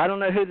 So I don't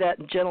know who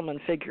that gentleman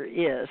figure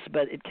is,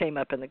 but it came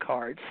up in the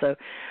cards. So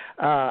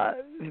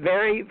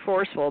very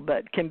forceful,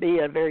 but can be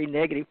a very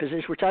negative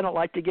position, which I don't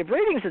like to give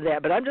readings of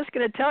that. But I'm just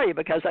going to tell you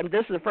because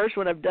this is the first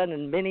one I've done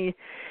in many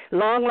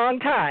long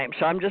time.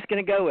 So I'm just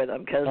going to go with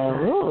them because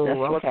that's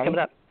what's coming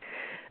up.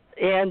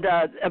 And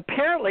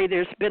apparently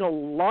there's been a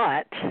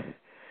lot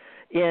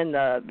in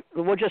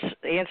we'll just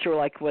answer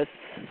like with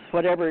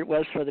whatever it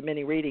was for the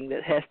mini reading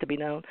that has to be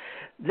known.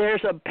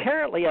 There's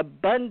apparently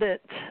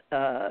abundant,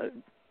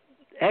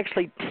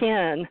 actually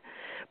 10,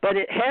 but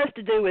it has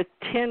to do with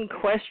 10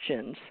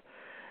 questions.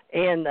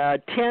 And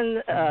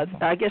 10,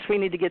 I guess we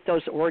need to get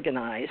those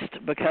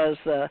organized because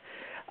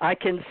I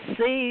can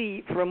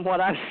see from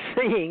what I'm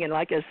seeing, and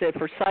like I said,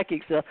 for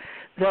psychics,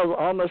 they'll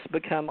almost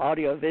become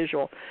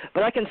audio-visual.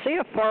 But I can see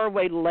a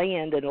faraway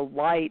land and a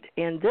light,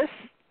 and this,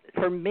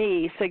 for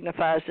me,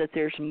 signifies that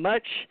there's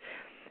much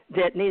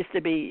that needs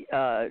to be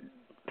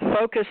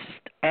focused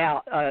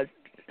out,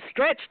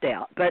 stretched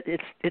out, but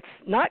it's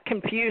not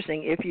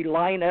confusing if you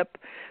line up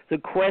the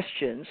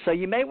questions. So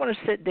you may want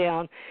to sit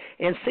down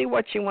and see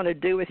what you want to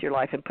do with your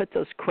life and put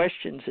those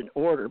questions in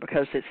order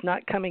because it's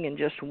not coming in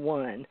just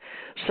one.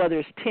 So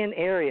there's 10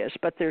 areas,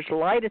 but there's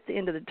light at the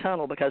end of the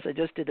tunnel because I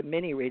just did a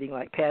mini reading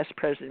like past,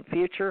 present,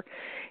 future,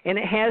 and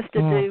it has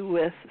to do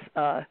with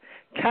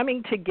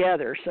coming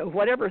together. So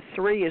whatever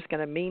 3 is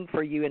going to mean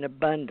for you in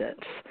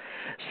abundance.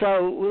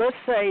 So let's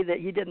say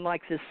that you didn't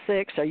like the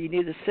 6 or you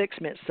knew the 6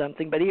 meant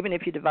something, but even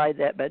if you divide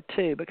that by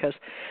 2, because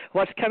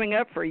what's coming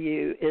up for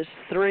you is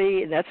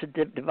 3, and that's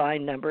a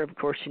divine number, of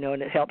course, you know,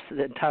 and it helps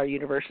the entire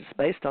universe is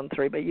based on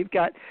 3, but you've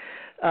got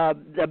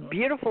the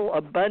beautiful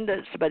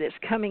abundance, but it's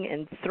coming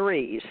in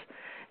 3s.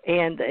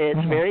 And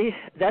it's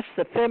that's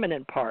the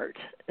feminine part.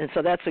 And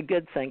so that's a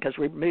good thing because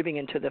we're moving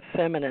into the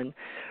feminine,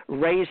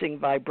 raising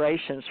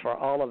vibrations for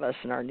all of us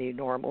in our new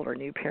normal or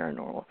new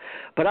paranormal.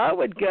 But I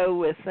would go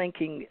with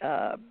thinking,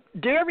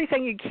 do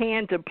everything you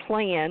can to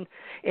plan.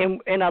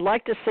 And I'd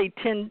like to see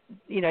 10,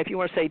 you know, if you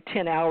want to say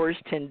 10 hours,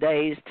 10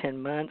 days,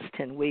 10 months,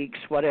 10 weeks,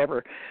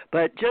 whatever.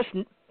 But just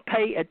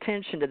pay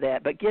attention to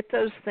that, but get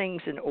those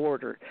things in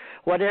order,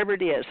 whatever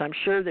it is. I'm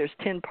sure there's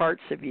 10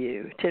 parts of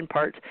you, 10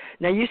 parts.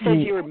 Now, you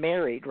said you were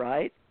married,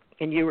 right?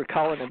 And you were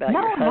calling about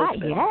your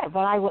husband.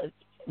 No,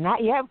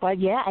 not yet, but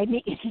yeah, I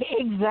mean,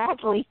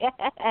 exactly.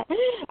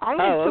 I'm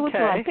into it, so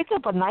I picked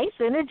up a nice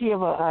energy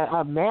of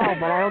a male,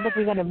 but I don't think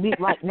we're going to meet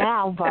right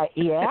now, but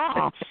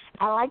yeah,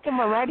 I like him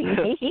already.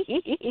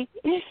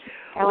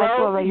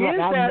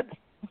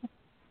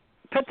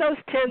 Put those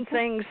 10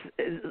 things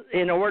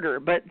in order,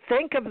 but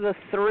think of the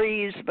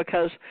 3s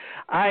because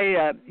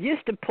I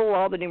used to pull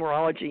all the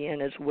numerology in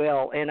as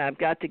well, and I've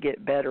got to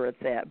get better at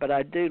that. But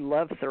I do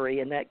love 3,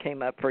 and that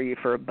came up for you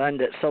for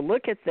abundance. So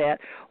look at that.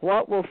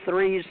 What will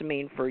 3s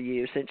mean for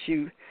you since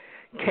you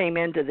came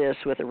into this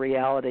with a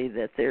reality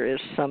that there is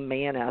some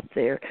man out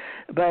there?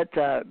 But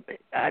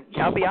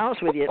I'll be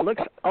honest with you, it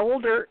looks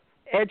older,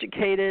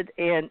 educated,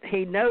 and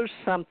he knows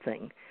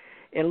something.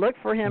 And look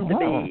for him to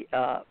be...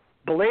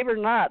 believe it or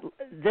not,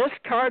 this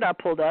card I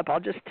pulled up, I'll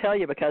just tell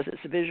you because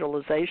it's a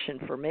visualization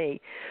for me,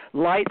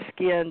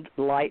 light-skinned,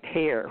 light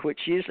hair, which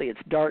usually it's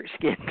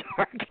dark-skinned,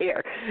 dark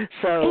hair.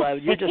 So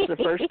you're just the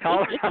first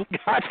caller I've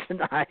got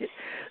tonight.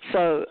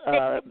 So,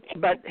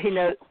 but he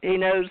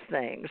knows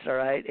things, all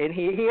right? And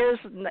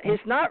he's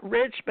not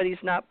rich, but he's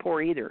not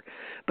poor either.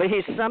 But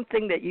he's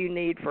something that you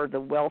need for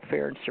the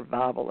welfare and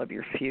survival of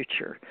your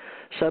future.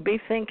 So be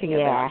thinking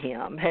about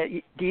him.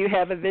 Do you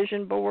have a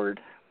vision board?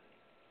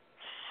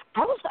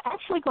 I was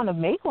actually going to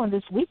make one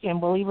this weekend,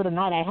 believe it or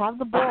not. I have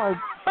the board,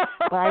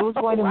 but I was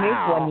going to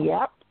make one.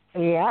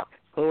 Yep.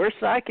 Well, we're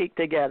psychic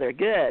together.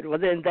 Good. Well,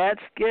 then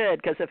that's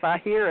good because if I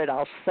hear it,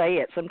 I'll say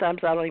it. Sometimes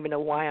I don't even know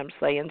why I'm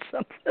saying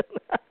something.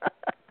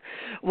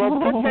 Well,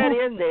 put that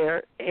in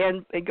there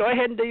and go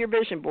ahead and do your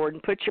vision board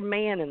and put your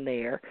man in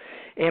there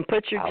and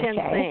put your 10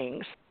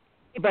 things.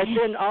 But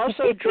then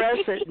also dress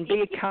it and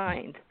be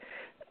kind.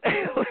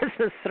 With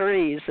the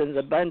 3s and the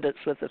abundance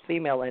with the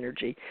female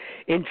energy,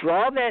 and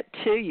draw that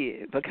to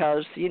you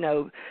because, you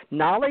know,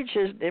 knowledge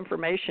is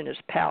information is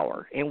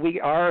power, and we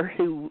are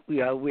who,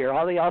 you know, we are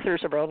all the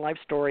authors of our own life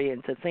story,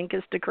 and to think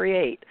is to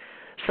create.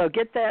 So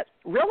get that.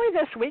 Really,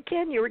 this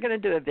weekend you were going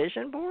to do a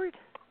vision board?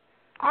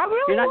 I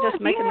really You're not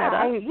just making that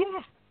up?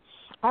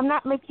 I'm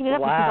not making it up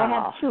because I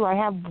have 2. I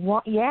have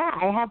one. Yeah,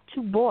 I have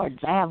 2 boards.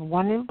 I have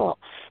one in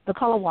the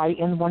color white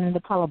and one in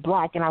the color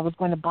black, and I was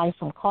going to buy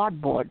some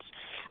cardboards.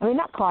 I mean,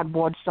 not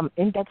cardboard, some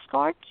index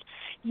cards.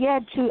 Yeah,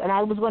 2. And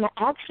I was going to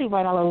actually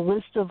write out a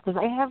list of, because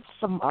I have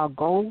some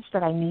goals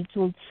that I need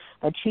to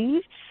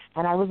achieve,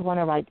 and I was going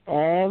to write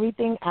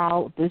everything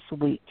out this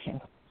week.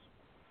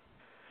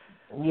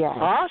 Yes.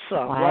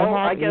 Awesome. Well,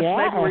 I guess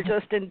maybe we're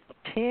just in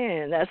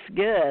 10. That's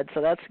good.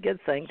 So that's a good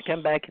thing to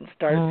come back and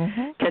start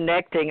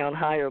connecting on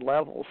higher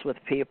levels with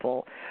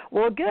people.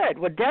 Well, good.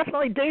 Well,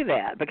 definitely do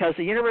that because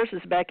the universe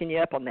is backing you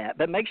up on that.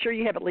 But make sure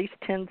you have at least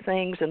 10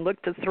 things and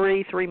look to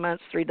 3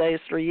 months, 3 days,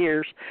 3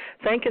 years.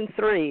 Think in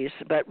threes,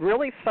 but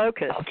really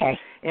focus. Okay.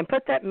 And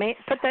put that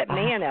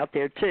man out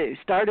there too.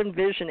 Start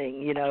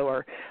envisioning,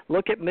 or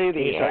look at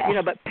movies,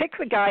 or, but pick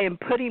the guy and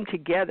put him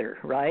together,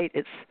 right?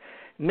 It's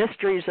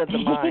mysteries of the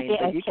mind,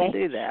 but you can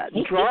do that.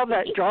 Draw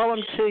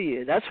them to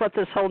you. That's what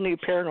this whole new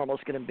paranormal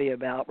is going to be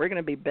about. We're going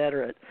to be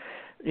better at,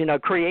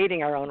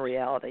 creating our own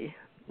reality.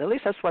 At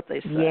least that's what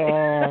they say.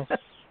 Yes.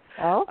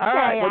 Okay, all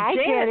right. Well, I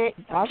get it.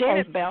 Okay.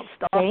 Janet bounced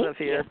off of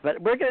here,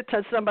 but we're going to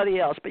touch somebody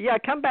else. But,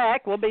 come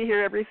back. We'll be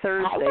here every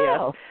Thursday,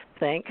 I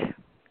think. Okay.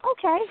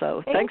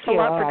 So thanks a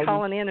lot for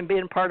calling in and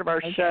being part of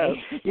our show.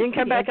 You can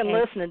come back and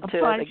listen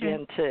to it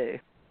again, too.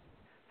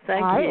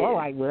 Thank you. Oh,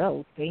 I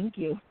will. Thank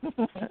you.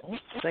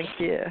 Thank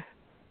you.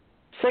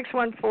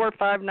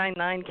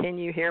 614-599, can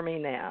you hear me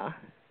now?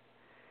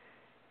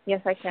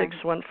 Yes, I can.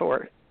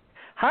 614.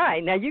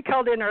 Hi. Now, you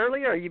called in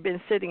earlier or you've been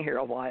sitting here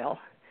a while?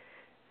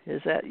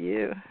 Is that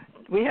you?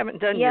 We haven't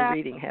done your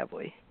reading, have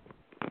we?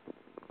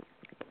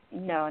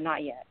 No,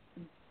 not yet.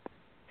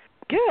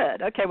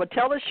 Good. Okay, well,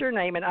 tell us your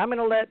name, and I'm going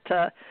to let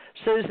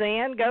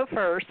Suzanne go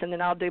first, and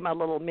then I'll do my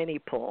little mini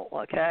pull,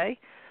 okay?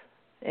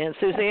 And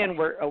Suzanne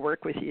will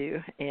work with you,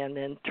 and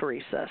then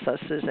Theresa. So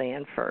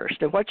Suzanne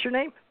first. And what's your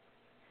name?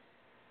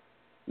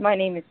 My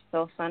name is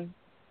Philson.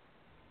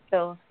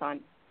 Okay.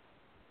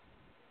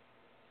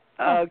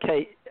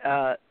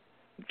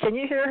 Can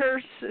you hear her,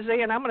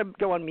 Suzanne? I'm going to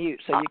go on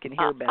mute so you can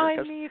hear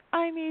better.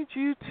 I need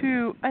you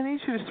to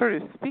sort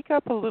of speak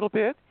up a little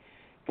bit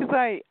because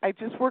I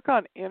just work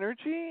on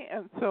energy,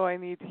 and so I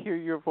need to hear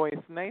your voice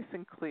nice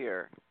and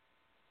clear.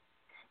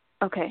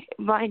 Okay,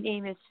 my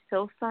name is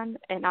Philson,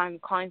 and I'm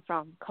calling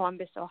from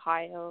Columbus,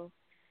 Ohio.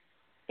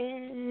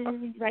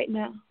 Right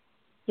now,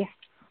 yeah.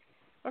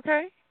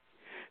 Okay,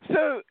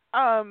 so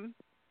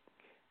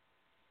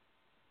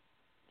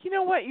you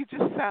know what? You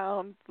just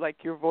sound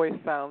like your voice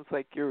sounds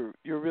like you're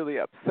really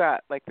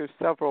upset. Like there's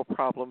several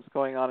problems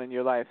going on in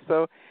your life.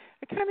 So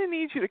I kind of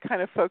need you to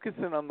kind of focus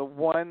in on the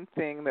one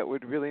thing that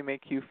would really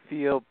make you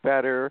feel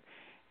better,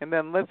 and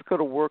then let's go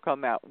to work on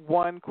that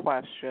one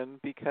question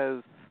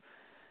because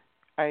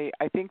I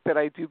think that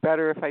I do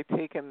better if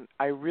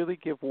I really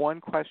give one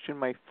question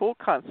my full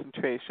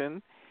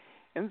concentration.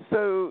 And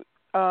so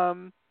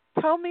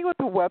tell me what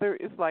the weather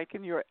is like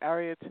in your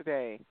area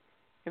today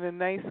in a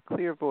nice,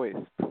 clear voice,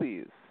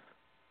 please.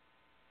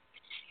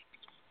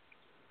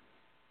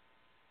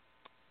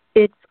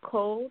 It's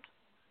cold.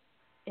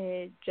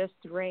 It just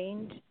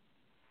rained.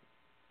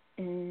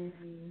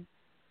 And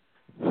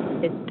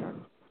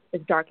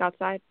it's dark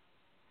outside.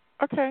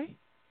 Okay.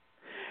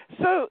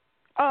 So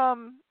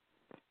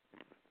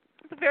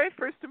the very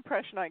first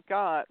impression I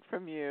got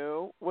from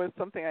you was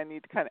something I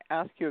need to kind of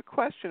ask you a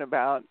question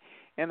about,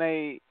 and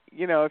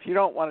if you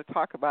don't want to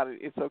talk about it,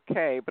 it's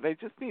okay, but I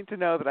just need to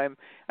know that I'm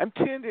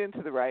tuned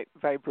into the right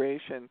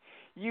vibration.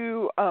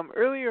 You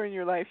earlier in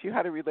your life you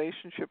had a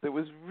relationship that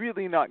was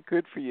really not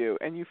good for you,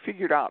 and you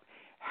figured out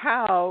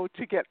how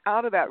to get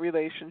out of that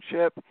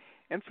relationship,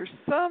 and for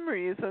some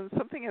reason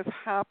something has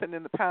happened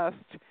in the past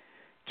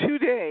 2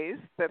 days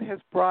that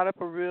has brought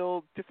up a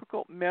real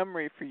difficult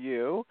memory for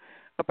you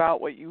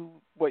about what you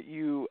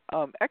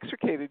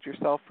extricated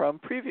yourself from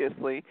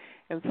previously,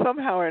 and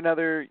somehow or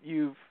another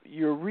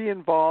you're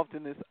re-involved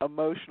in this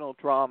emotional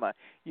drama.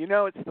 You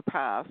know it's the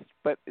past,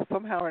 but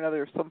somehow or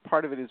another some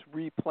part of it is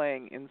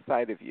replaying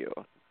inside of you.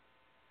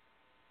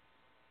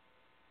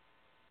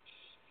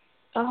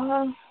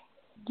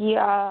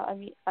 Yeah, I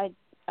mean, I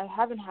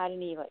haven't had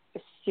any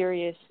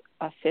serious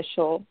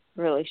official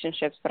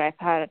relationships, but I've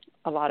had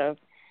a lot of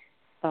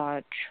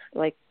I've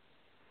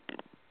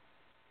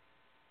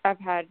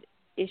had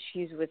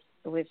issues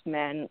with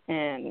men,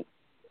 and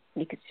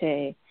you could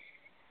say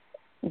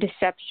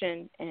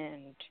deception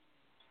and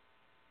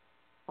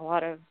a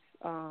lot of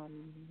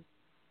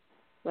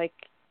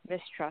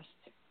mistrust.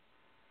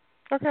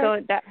 Okay.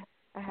 So that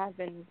I have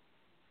been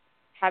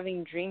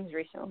having dreams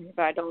recently,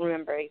 but I don't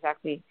remember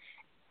exactly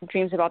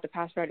dreams about the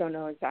past, but I don't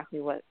remember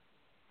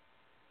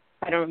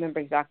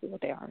exactly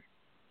what they are.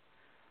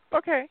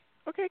 Okay,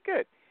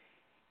 good.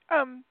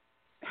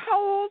 How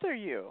old are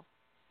you?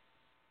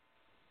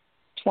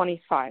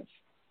 25.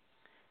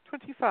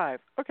 25.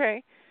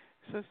 Okay.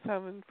 So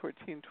 7,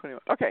 14,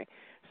 21. Okay.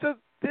 So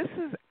this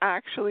is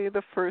actually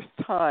the first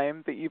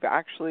time that you've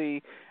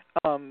actually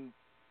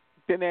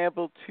been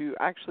able to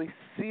actually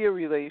see a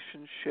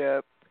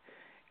relationship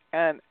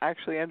and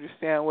actually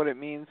understand what it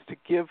means to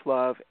give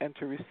love and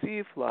to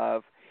receive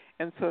love.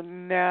 And so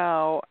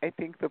now I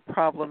think the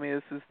problem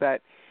is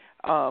that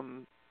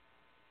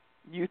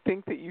you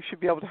think that you should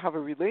be able to have a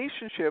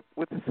relationship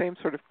with the same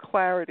sort of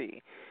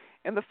clarity.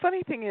 And the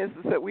funny thing is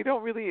that we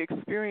don't really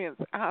experience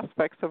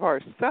aspects of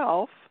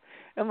ourself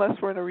unless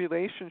we're in a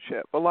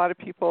relationship. A lot of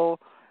people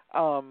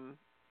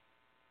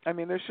I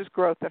mean, there's just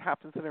growth that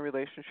happens in a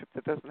relationship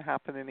that doesn't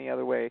happen any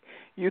other way.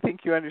 You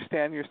think you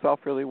understand yourself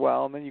really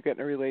well, and then you get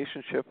in a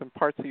relationship, and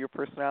parts of your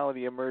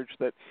personality emerge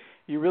that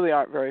you really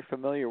aren't very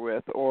familiar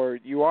with, or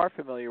you are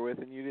familiar with,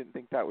 and you didn't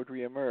think that would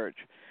reemerge.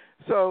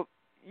 So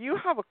you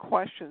have a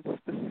question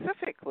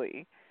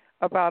specifically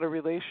about a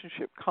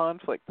relationship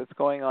conflict that's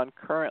going on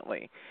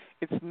currently.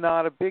 It's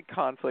not a big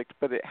conflict,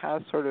 but it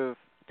has sort of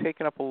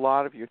taken up a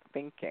lot of your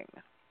thinking.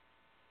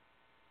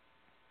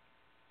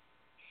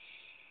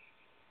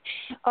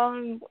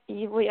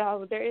 Yeah,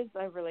 there is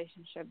a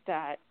relationship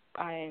that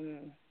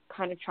I'm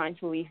kind of trying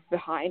to leave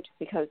behind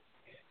because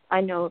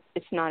I know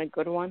it's not a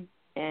good one.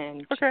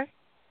 And okay.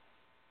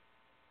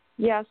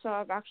 Yeah, so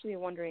I'm actually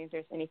wondering if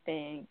there's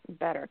anything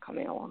better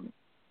coming along,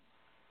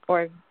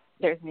 or if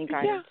there's any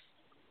guidance.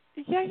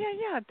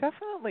 Yeah,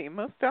 definitely,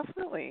 most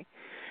definitely.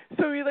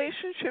 So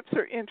relationships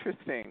are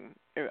interesting.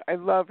 I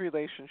love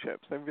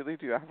relationships. I really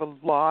do. I have a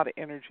lot of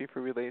energy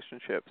for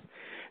relationships.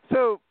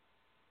 So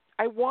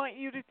I want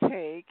you to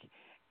take,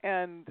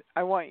 and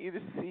I want you to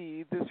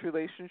see this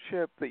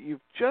relationship that you've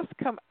just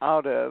come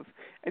out of.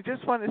 I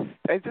just want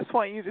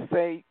you to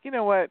say, you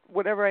know what,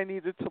 whatever I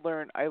needed to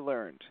learn, I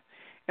learned.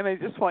 And I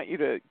just want you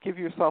to give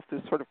yourself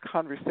this sort of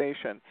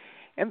conversation.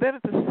 And then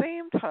at the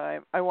same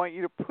time, I want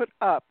you to put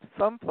up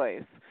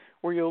someplace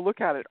where you'll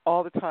look at it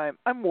all the time.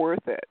 I'm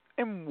worth it.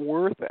 I'm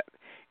worth it.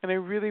 And I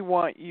really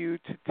want you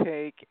to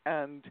take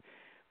and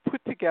put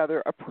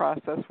together a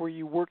process where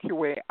you work your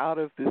way out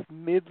of this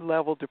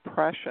mid-level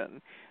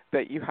depression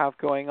that you have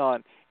going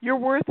on. You're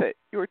worth it.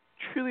 You're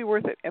truly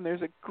worth it. And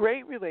there's a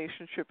great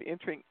relationship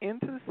entering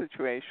into the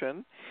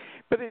situation,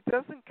 but it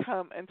doesn't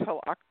come until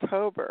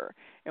October.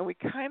 And we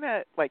kind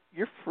of, like,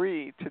 you're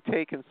free to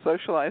take and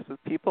socialize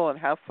with people and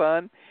have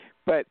fun.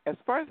 But as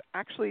far as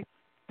actually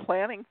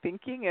planning,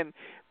 thinking, and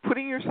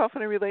putting yourself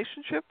in a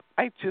relationship,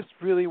 I just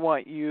really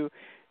want you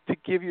to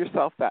give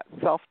yourself that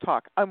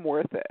self-talk. I'm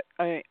worth it.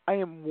 I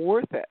am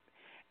worth it.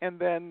 And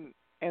then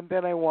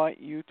I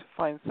want you to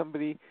find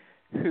somebody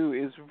who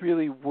is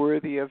really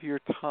worthy of your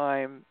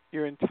time,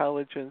 your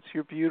intelligence,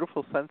 your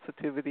beautiful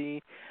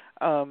sensitivity,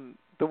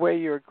 the way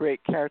you're a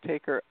great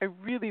caretaker. I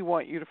really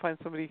want you to find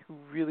somebody who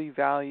really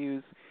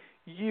values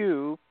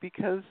you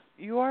because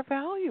you are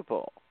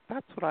valuable.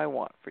 That's what I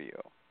want for you.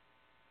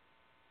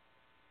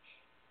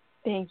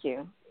 Thank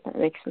you. That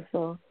makes me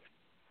feel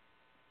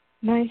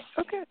nice.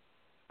 Okay.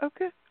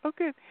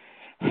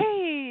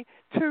 Hey,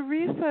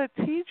 Theresa,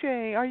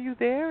 TJ, are you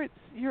there?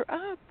 You're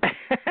up.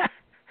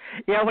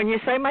 Yeah, when you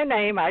say my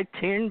name, I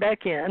tune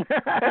back in.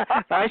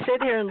 I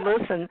sit here and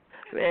listen.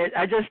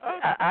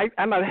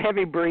 I'm a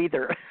heavy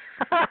breather.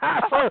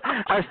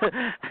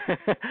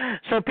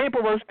 So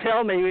people will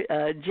tell me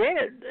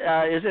Janet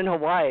is in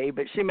Hawaii,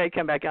 but she may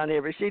come back on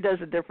here, but she does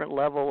a different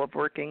level of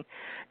working,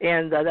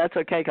 and that's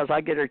okay because I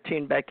get her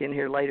tuned back in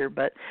here later.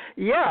 But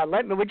yeah,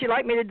 would you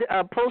like me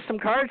to pull some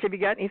cards? Have you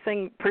got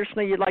anything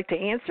personally you'd like to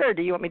answer, or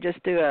do you want me to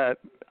just do a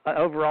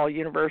overall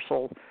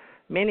universal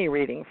mini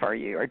reading for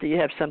you, or do you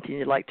have something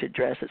you'd like to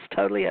address? It's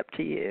totally up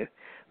to you.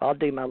 I'll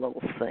do my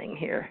little thing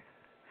here.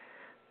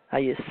 I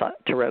use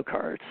tarot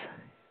cards.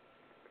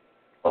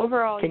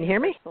 Overall, can you hear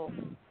me?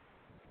 Universal.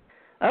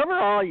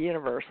 Overall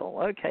universal.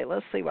 Okay,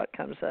 let's see what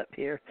comes up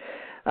here.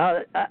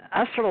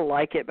 I sort of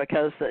like it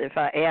because if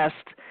I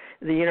asked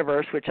the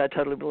universe, which I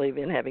totally believe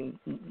in, having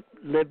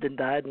lived and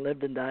died and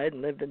lived and died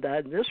and lived and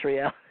died in this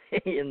reality,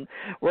 and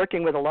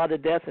working with a lot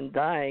of death and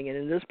dying, and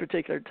in this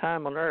particular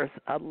time on Earth,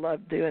 I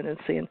love doing and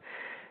seeing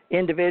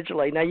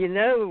individually. Now, you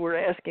know we're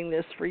asking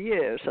this for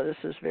you, so this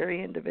is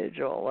very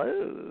individual.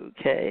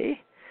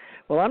 Okay.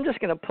 Well, I'm just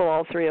going to pull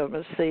all three of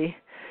them and see.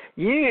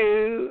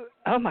 You,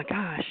 oh my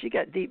gosh, you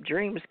got deep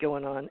dreams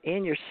going on,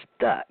 and you're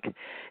stuck.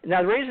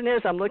 Now, the reason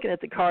is I'm looking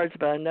at the cards,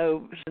 but I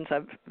know since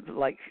I've,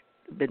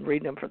 been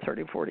reading them for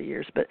 30, 40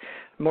 years, but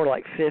more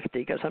like 50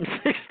 because I'm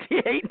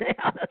 68 now.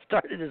 I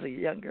started as a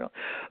young girl.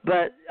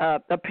 But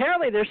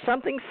apparently there's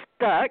something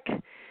stuck,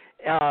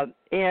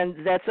 and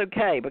that's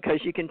okay because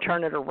you can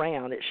turn it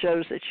around. It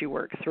shows that you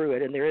work through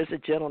it, and there is a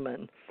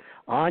gentleman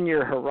on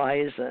your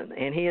horizon,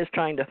 and he is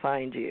trying to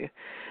find you.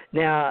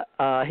 Now,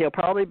 he'll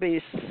probably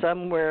be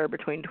somewhere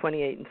between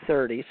 28 and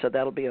 30, so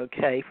that'll be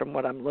okay from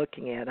what I'm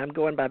looking at. I'm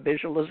going by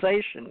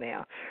visualization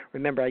now.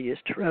 Remember, I use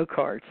tarot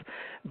cards.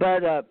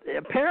 But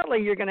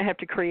apparently you're going to have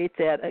to create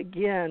that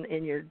again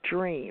in your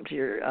dreams,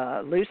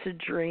 your lucid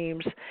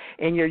dreams,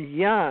 and you're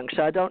young,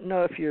 so I don't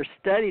know if you're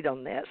studied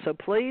on that. So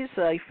please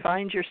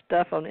find your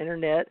stuff on the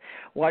Internet,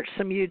 watch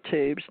some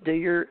YouTubes, do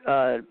your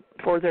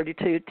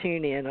 432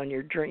 tune in on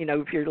your dream.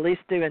 If you're at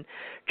least doing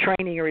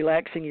training or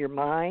relaxing your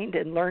mind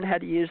and learn how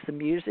to use the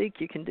music,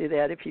 you can do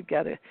that if you've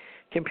got a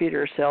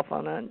computer or cell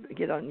phone and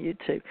get on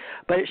YouTube.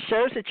 But it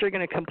shows that you're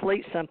going to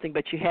complete something,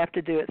 but you have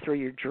to do it through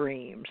your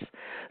dreams.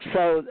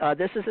 So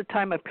this is a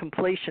time of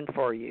completion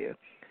for you.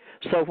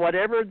 So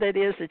whatever that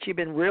is that you've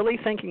been really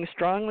thinking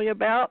strongly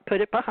about,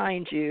 put it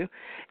behind you.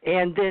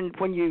 And then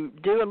when you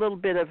do a little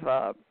bit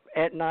of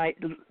at night,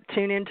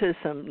 tune into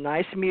some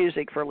nice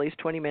music for at least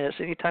 20 minutes,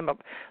 any time of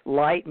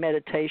light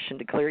meditation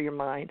to clear your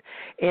mind,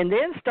 and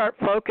then start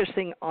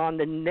focusing on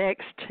the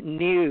next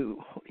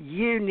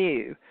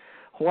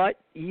what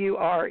you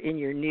are in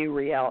your new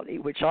reality,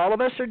 which all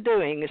of us are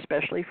doing,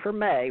 especially for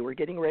May. We're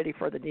getting ready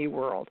for the new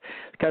world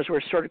because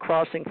we're sort of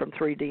crossing from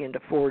 3D into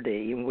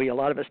 4D, and a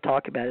lot of us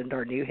talk about it in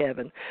our new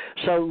heaven.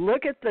 So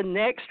look at the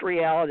next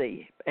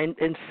reality and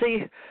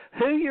see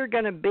who you're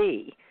going to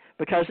be,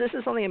 because this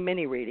is only a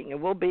mini reading,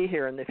 and we'll be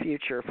here in the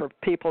future for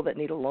people that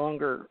need a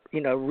longer,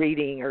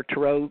 reading or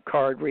tarot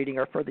card reading,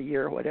 or for the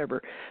year or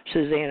whatever.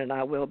 Suzanne and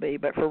I will be.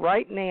 But for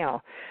right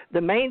now,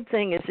 the main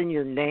thing is in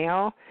your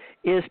now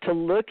is to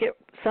look at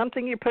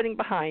something you're putting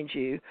behind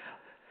you.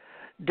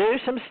 Do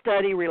some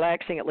study,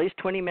 relaxing at least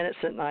 20 minutes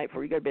at night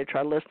before you go to bed.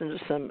 Try to listen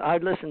to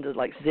I'd listen to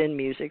like Zen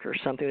music or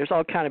something. There's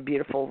all kind of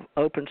beautiful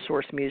open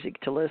source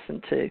music to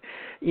listen to.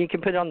 You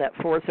can put it on that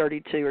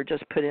 432 or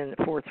just put in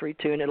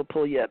 432 and it'll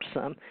pull you up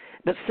some.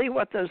 But see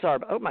what those are.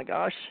 Oh my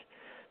gosh.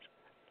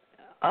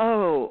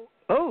 Oh,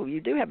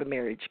 you do have a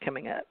marriage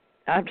coming up.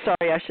 I'm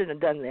sorry, I shouldn't have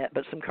done that,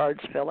 but some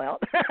cards fell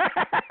out.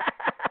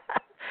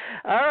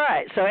 All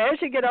right, so as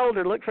you get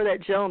older, look for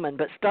that gentleman,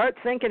 but start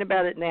thinking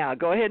about it now.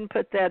 Go ahead and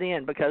put that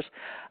in, because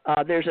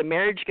there's a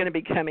marriage going to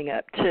be coming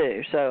up,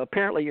 too. So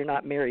apparently you're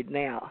not married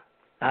now.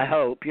 I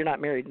hope. You're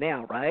not married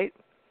now, right?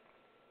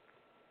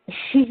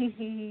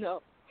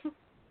 No.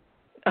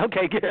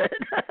 Okay, good,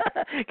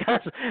 because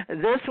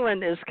this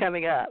one is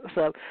coming up.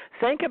 So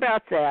think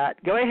about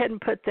that. Go ahead and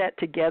put that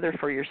together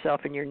for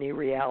yourself in your new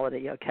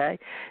reality, okay?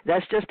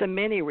 That's just a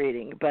mini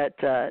reading, but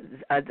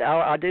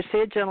I do see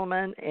a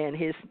gentleman, and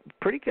he's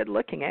pretty good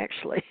looking,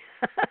 actually.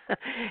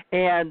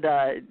 And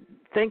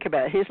think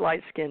about it. He's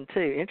light-skinned,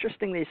 too.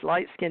 Interesting, these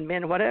light-skinned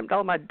men. What happened to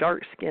all my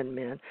dark-skinned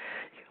men?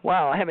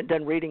 Wow, I haven't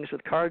done readings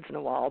with cards in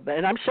a while,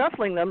 and I'm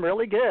shuffling them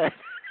really good.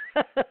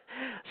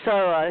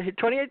 So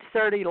 28 to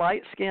 30,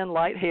 light skin,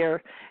 light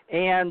hair,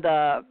 and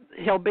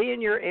he'll be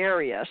in your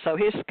area. So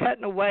he's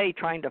cutting away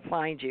trying to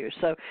find you.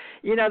 So,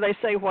 they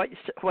say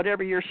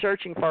whatever you're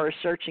searching for is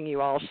searching you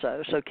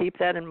also. So keep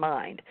that in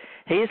mind.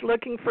 He's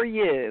looking for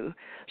you,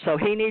 so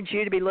he needs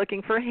you to be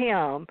looking for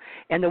him.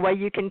 And the way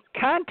you can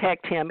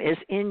contact him is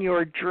in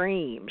your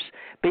dreams.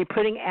 Be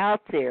putting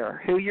out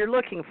there who you're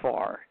looking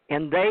for,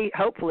 and they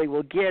hopefully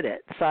will get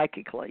it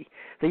psychically.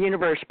 The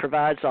universe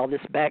provides all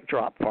this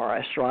backdrop for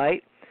us,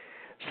 right?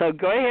 So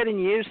go ahead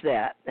and use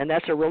that, and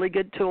that's a really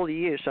good tool to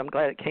use, so I'm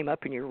glad it came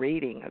up in your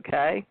reading,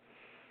 okay?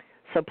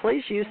 So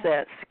please use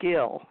that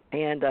skill,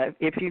 and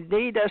if you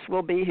need us,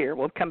 we'll be here.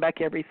 We'll come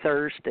back every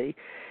Thursday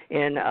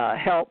and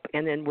help,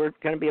 and then we're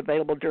going to be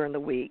available during the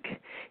week.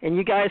 And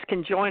you guys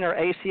can join our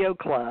ACO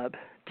club,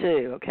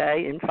 too,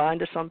 okay, and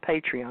find us on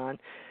Patreon,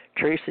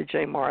 Theresa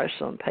J. Morris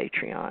on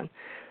Patreon.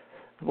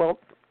 Well,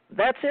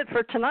 that's it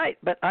for tonight,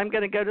 but I'm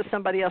going to go to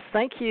somebody else.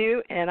 Thank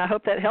you, and I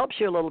hope that helps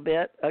you a little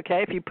bit,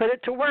 okay? If you put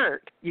it to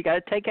work, you got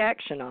to take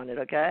action on it,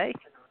 okay?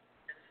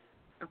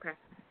 Okay.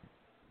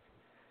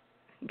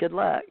 Good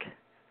luck.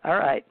 All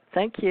right.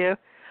 Thank you.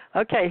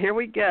 Okay, here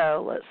we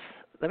go.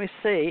 Let me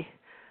see.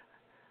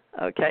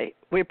 Okay.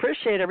 We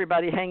appreciate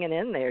everybody hanging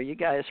in there. You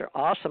guys are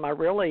awesome. I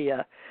really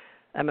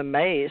am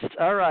amazed.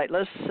 All right,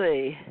 let's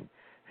see.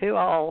 Who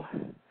all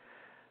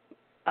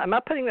 – am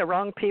I putting the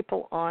wrong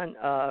people on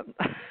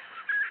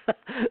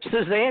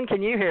Suzanne,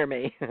 can you hear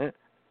me? I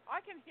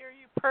can hear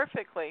you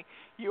perfectly.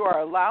 You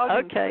are loud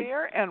and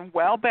clear and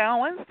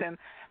well-balanced and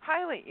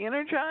highly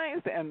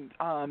energized and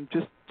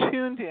just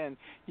tuned in.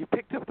 You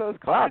picked up those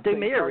cards. Wow, do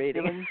me a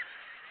reading.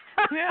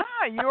 Yeah,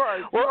 you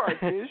are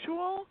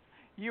visual.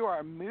 You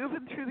are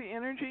moving through the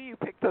energy. You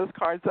picked those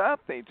cards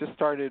up. They just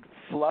started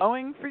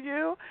flowing for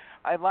you.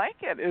 I like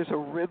it. There's a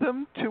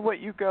rhythm to what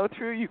you go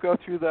through. You go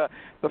through the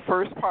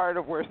first part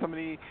of where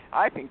somebody,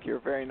 I think you're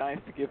very nice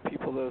to give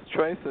people those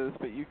choices,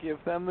 but you give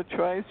them the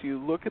choice,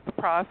 you look at the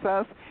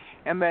process,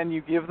 and then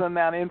you give them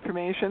that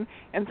information.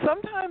 And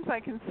sometimes I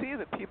can see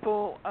that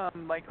people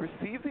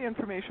receive the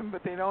information,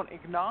 but they don't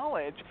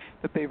acknowledge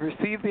that they've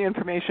received the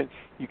information.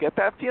 You get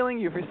that feeling,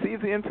 you've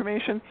received the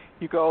information,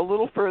 you go a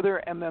little further,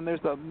 and then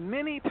there's a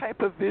mini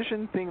type of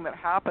vision thing that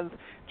happens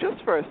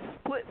just for a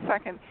split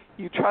second.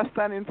 You trust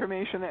that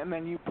information, and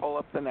then you pull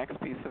up the next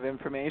piece of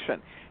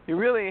information. You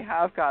really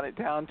have got it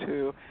down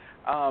to,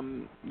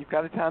 you've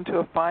got it down to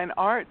a fine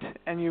art,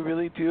 and you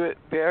really do it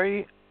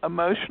very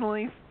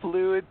emotionally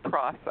fluid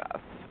process.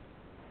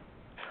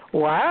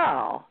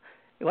 Wow.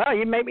 Well,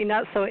 you make me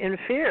not so in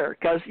fear,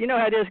 because you know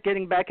how it is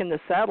getting back in the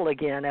saddle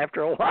again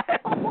after a while.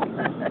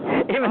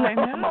 Even though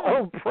I'm an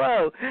old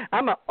pro,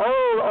 I'm an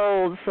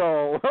old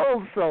soul.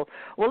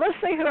 Well, let's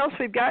see who else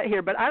we've got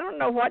here, but I don't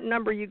know what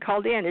number you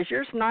called in. Is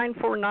yours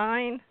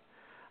 949?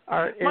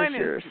 Or is mine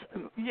yours?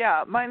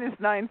 Mine is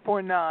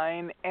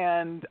 949,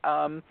 and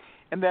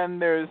then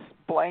there's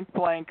blank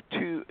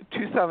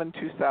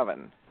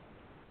 2727.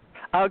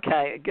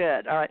 Okay,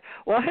 good. All right.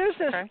 Well, who's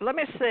this? Okay. Let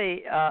me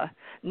see.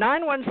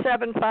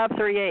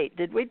 917538.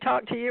 Did we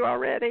talk to you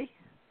already?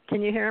 Can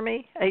you hear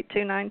me?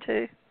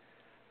 8292.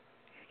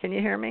 Can you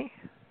hear me?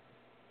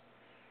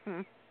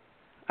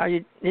 Are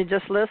you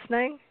just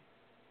listening?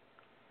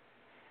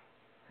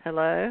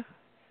 Hello?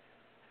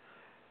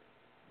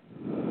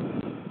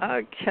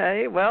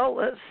 Okay, well,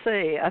 let's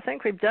see. I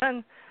think we've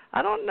done,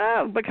 I don't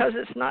know, because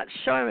it's not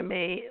showing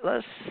me.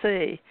 Let's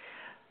see.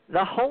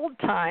 The hold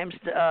times,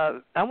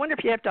 I wonder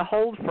if you have to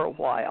hold for a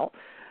while,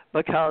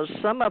 because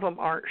some of them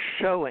aren't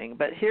showing.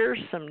 But here's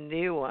some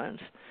new ones.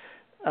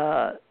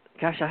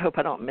 Gosh, I hope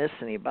I don't miss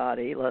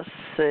anybody. Let's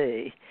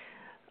see.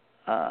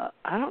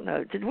 I don't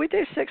know. Did we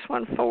do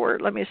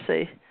 614? Let me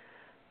see.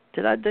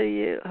 Did I do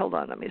you? Hold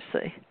on, let me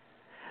see.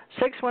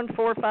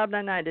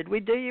 614-599. Did we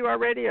do you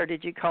already, or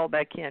did you call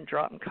back in,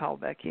 drop and call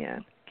back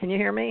in? Can you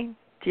hear me?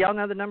 Do y'all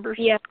know the numbers?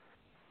 Yes.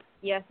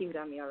 Yes, you've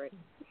done me already.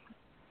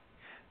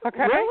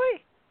 Okay.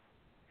 Really?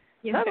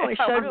 Yes. That only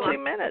showed 2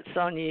 minutes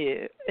on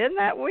you. Isn't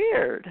that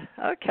weird?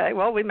 Okay,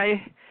 well, we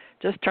may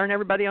just turn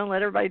everybody on and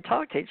let everybody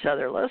talk to each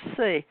other. Let's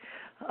see.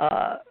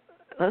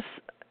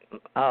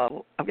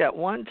 I've got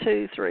 1,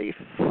 2, 3,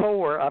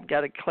 4 I've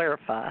got to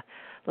clarify.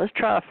 Let's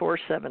try a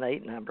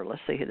 478 number. Let's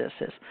see who this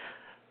is.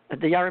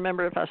 Do y'all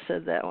remember if I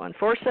said that one?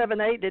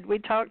 478, did we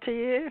talk to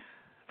you?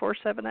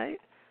 478?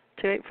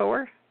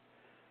 284?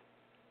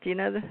 Do you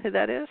know who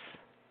that is?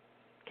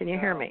 Can you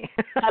hear me?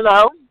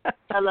 Hello?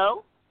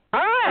 Hello?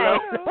 Hi.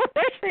 Hello?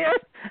 There she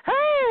is.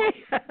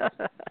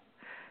 Hey.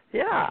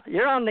 Yeah,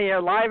 you're on the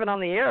air, live and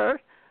on the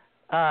air.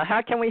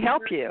 How can we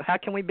help you? How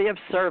can we be of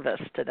service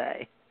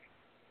today?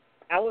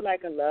 I would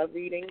like a love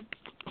reading.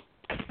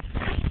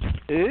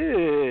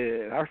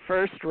 Ooh, our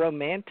first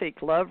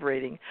romantic love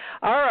reading.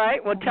 All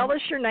right, well, tell us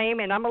your name,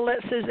 and I'm going to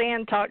let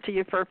Suzanne talk to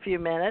you for a few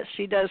minutes.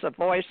 She does a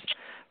voice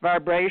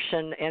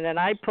vibration, and then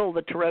I pull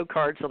the tarot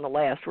cards on the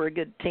last. We're a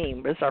good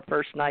team. This is our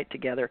first night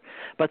together.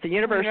 But the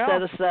universe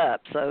set us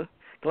up, so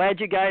glad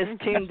you guys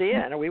tuned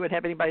in, or we wouldn't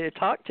have anybody to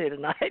talk to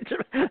tonight to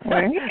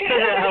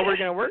figure out how we're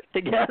going to work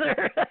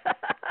together.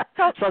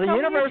 So the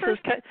universe is...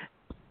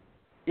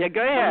 Yeah,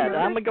 go ahead.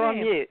 I'm going to go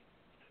on mute.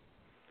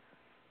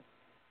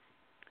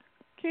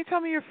 Can you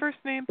tell me your first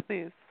name,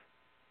 please?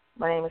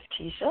 My name is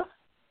Keisha.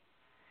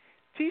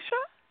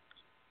 Tisha?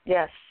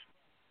 Yes.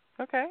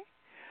 Okay.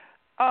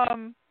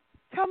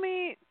 Tell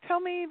me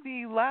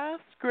the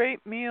last great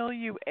meal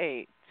you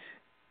ate.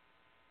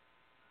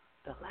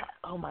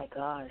 Oh my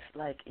gosh,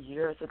 like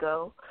years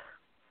ago.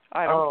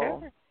 I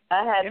don't care.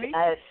 I think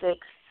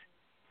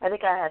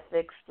I had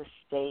fixed the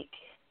steak.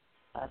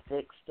 I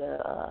fixed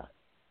a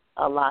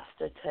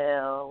lobster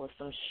tail with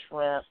some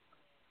shrimp.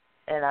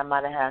 And I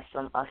might have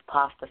had a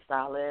pasta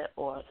salad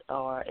or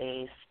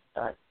a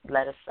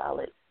lettuce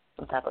salad,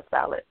 some type of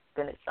salad,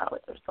 spinach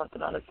salad or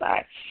something on the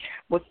side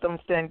with some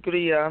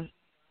sangria.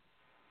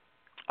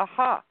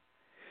 Aha.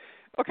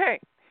 Okay.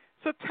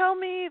 So tell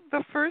me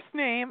the first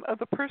name of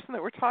the person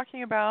that we're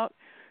talking about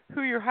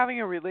who you're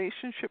having a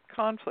relationship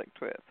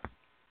conflict with.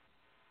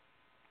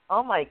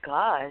 Oh my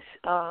gosh.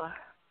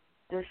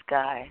 This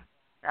guy.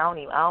 I don't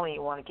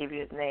even want to give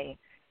you his name.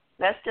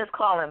 Let's just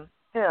call him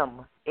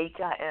Him.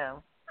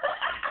 Him.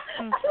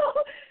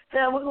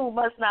 Him who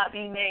must not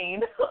be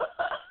named.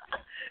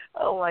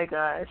 Oh my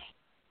gosh.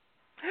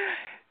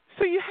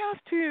 So you have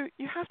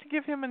to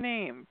give him a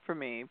name for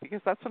me,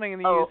 because that's what I'm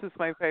going to use as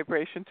my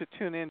vibration to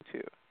tune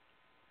into.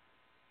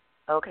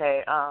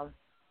 Okay,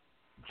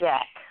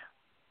 Jack.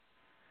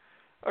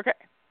 Okay.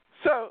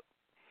 So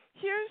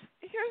here's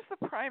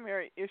the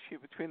primary issue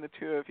between the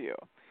two of you.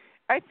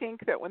 I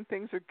think that when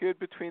things are good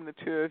between the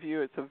two of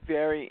you, it's a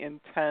very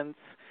intense,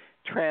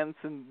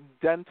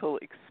 transcendental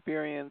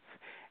experience,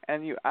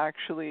 and you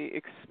actually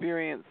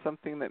experience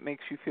something that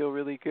makes you feel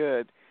really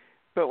good.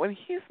 But when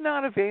he's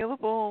not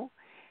available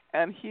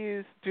and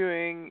he's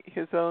doing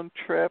his own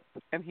trip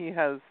and he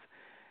has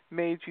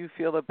made you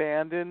feel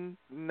abandoned,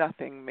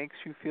 nothing makes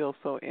you feel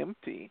so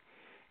empty.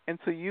 And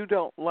so you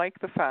don't like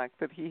the fact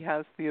that he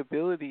has the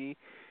ability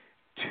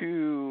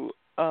to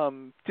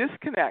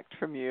disconnect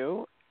from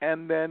you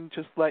and then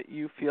just let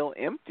you feel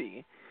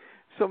empty.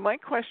 So my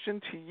question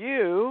to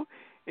you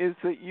is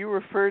that you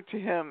referred to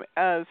him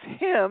as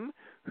him,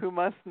 who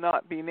must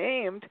not be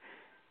named.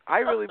 I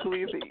really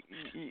believe that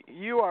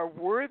you are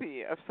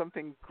worthy of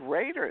something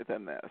greater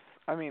than this.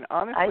 I mean,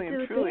 honestly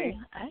and truly.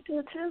 I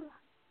do too.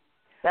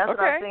 That's what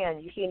I'm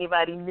saying. You see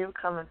anybody new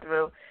coming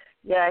through?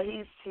 Yeah,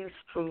 he's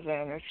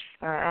proven.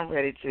 I'm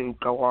ready to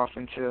go off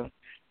into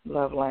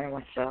love land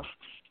myself.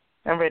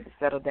 I'm ready to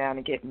settle down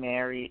and get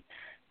married.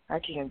 I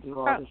can't do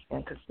all this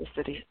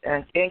inconsistencies.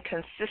 I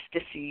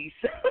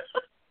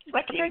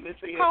can't even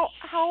see it. How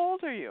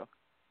old are you?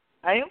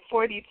 I am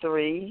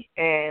 43,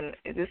 and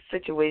this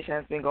situation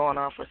has been going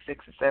on for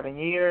 6 or 7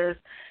 years,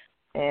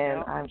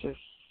 and I'm just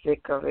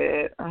sick of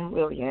it. I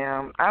really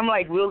am. I'm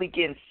like really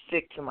getting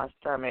sick to my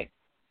stomach.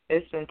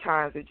 It's been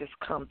times it just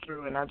come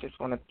through, and I just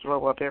want to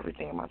throw up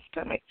everything in my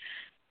stomach.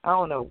 I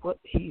don't know what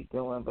he's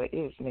doing, but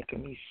it's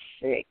making me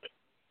sick,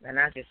 and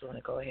I just want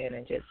to go ahead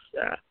and just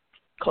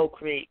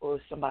co-create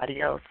with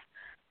somebody else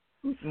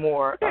who's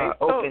more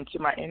open to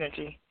my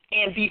energy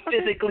and be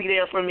physically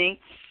there for me.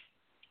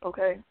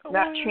 Okay,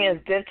 not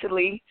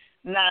transcendentally,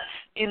 not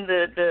in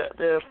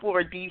the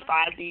 4D,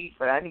 5D,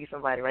 but I need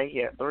somebody right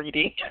here,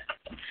 3D.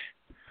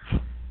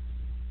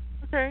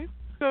 Okay,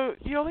 so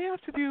you only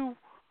have to do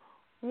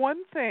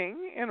one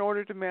thing in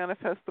order to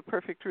manifest the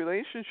perfect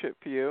relationship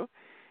for you,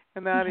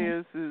 and that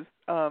is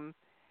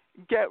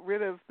get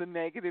rid of the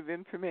negative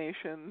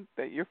information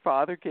that your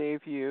father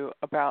gave you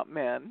about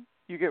men.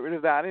 You get rid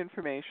of that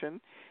information,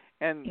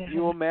 and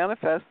you will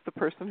manifest the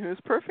person who is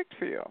perfect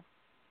for you.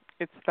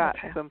 It's that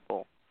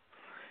simple.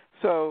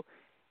 So,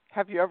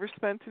 have you ever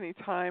spent any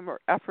time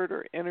or effort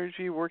or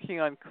energy working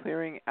on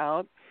clearing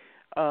out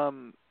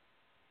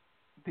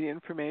the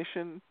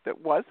information that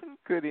wasn't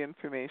good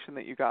information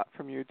that you got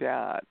from your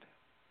dad?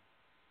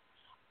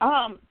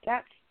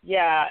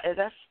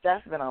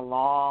 That's been a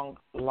long,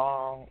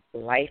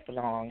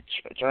 lifelong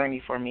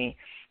journey for me,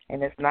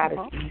 and it's not as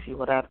easy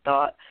what I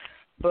thought.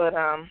 But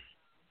I'm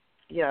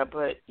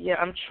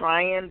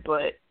trying.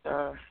 But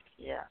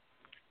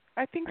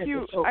I think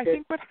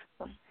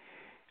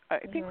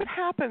what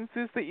happens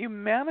is that you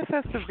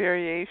manifest a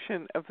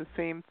variation of the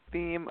same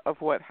theme of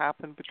what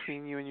happened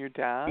between you and your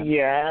dad.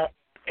 Yeah,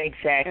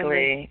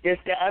 exactly. This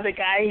the other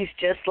guy, he's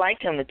just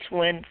like him, a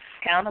twin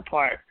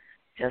counterpart,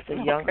 just a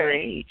younger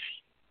age.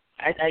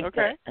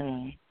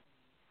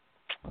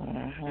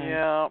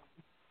 Yeah.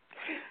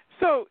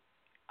 So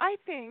I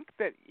think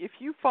that if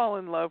you fall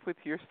in love with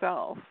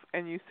yourself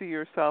and you see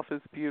yourself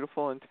as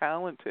beautiful and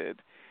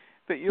talented,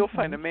 that you'll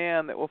find a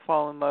man that will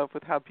fall in love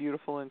with how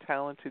beautiful and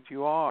talented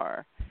you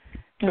are.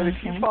 But if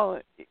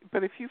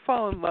you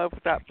fall in love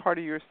with that part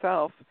of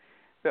yourself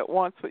that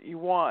wants what you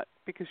want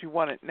because you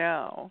want it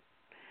now,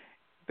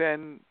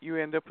 then you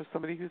end up with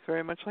somebody who's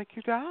very much like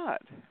your dad.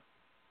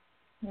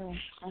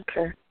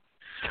 Okay.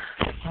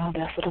 Well,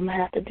 that's what I'm gonna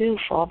have to do.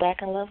 Fall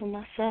back in love with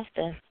myself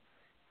then.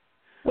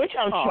 Which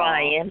I'm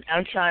trying.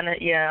 I'm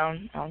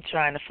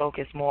trying to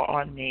focus more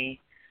on me.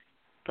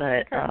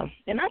 But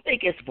and I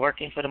think it's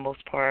working for the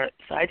most part.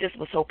 So I just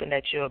was hoping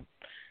that you'll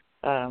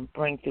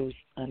bring through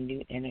a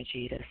new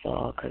energy. That's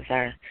all, because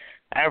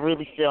I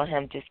really feel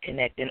him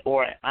disconnecting,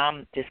 or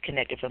I'm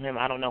disconnected from him.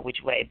 I don't know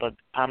which way, but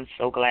I'm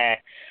so glad.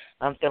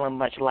 I'm feeling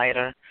much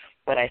lighter,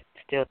 but I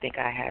still think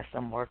I have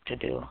some work to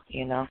do.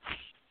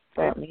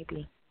 But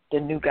maybe the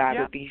new guy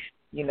would be,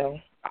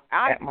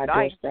 at my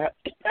doorstep.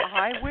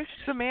 I wish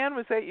the man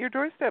was at your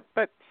doorstep,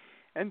 but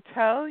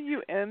until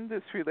you end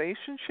this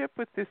relationship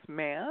with this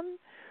man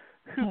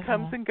who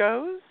comes and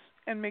goes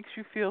and makes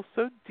you feel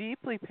so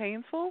deeply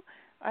painful,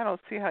 I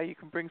don't see how you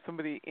can bring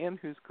somebody in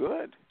who's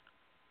good.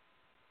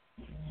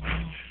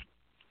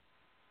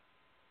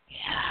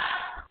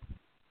 Yeah.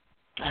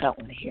 I don't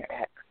want to hear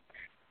that.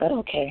 But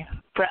okay.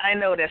 But I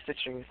know that's the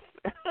truth.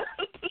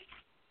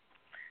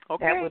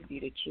 Okay. That would be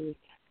the truth.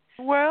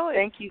 Well,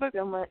 thank you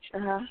so much.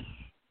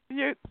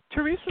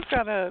 Teresa's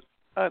got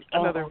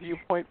another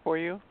viewpoint for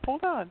you.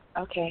 Hold on.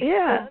 Okay.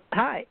 Yeah.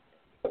 Hi.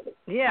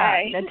 Yeah.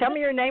 Hi. Now tell me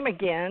your name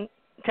again.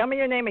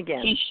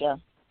 Keisha.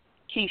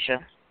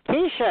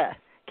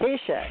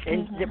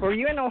 And were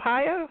you in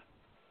Ohio?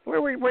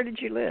 Where did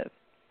you live?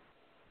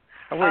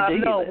 Or where do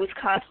you live?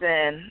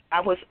 Wisconsin.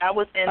 I was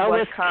in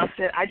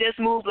Wisconsin. I just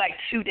moved like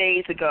 2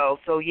 days ago.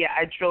 So yeah,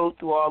 I drove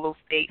through all those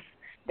states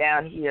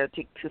down here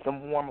to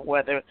some warmer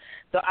weather.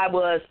 So I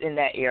was in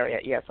that area.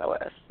 Yes, I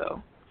was.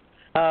 So.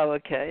 Oh,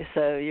 okay.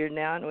 So you're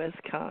now in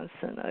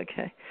Wisconsin.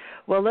 Okay.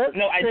 Well, let's see.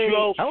 No, I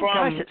drove from.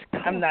 Gosh, it's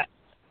cold.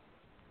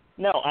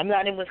 I'm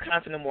not in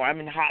Wisconsin anymore. I'm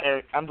in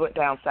hotter. I went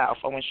down south.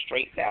 I went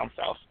straight down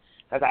south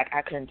because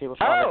I couldn't deal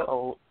with all the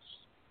cold.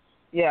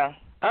 Yeah.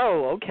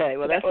 Oh, okay.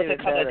 Well, that was a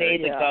couple better. of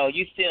days ago.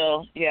 You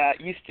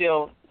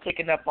still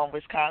picking up on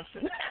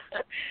Wisconsin?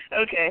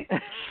 Okay.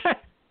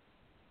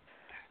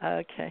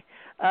 Okay.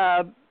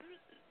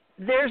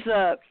 There's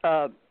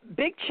a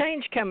big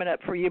change coming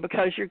up for you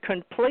because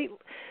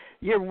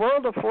your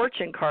World of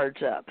Fortune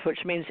card's up, which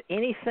means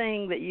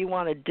anything that you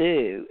want to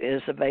do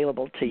is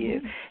available to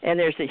you. And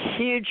there's a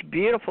huge,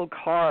 beautiful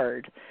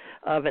card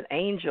of an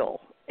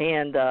angel,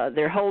 and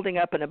they're holding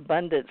up an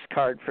abundance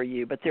card for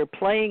you, but they're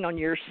playing on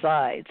your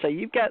side. So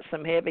you've got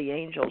some heavy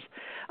angels.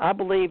 I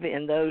believe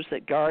in those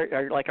that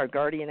are like our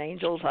guardian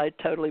angels. I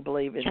totally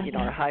believe in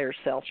our higher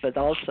self, but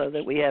also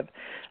that we have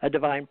a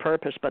divine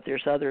purpose, but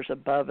there's others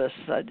above us,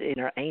 in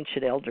our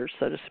ancient elders,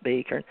 so to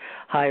speak, or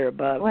higher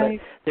above. Right.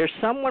 But there's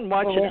someone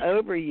watching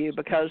over you,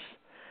 because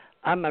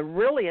I'm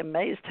really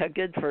amazed how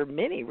good for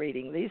mini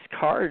reading these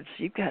cards.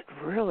 You've got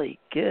really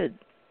good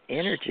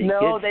energy. No,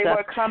 good they stuff.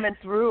 were coming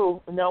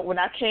through. No, when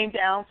I came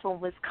down from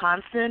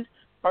Wisconsin,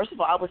 first of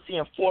all, I was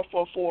seeing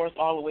 444s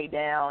all the way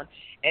down,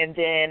 and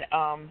then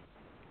all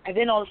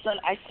of a sudden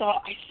I saw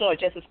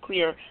just as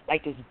clear,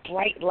 like this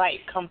bright light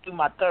come through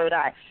my third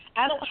eye.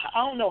 I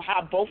don't know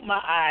how both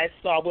my eyes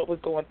saw what was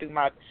going through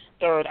my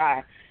third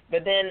eye,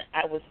 but then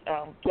I was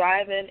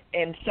driving,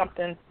 and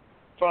something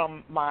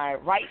from my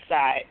right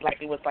side, like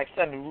it was like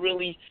something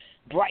really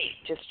bright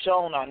just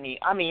shone on me.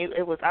 I mean,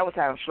 I was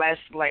having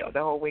flashlight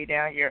the whole way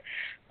down here.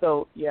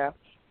 So yeah,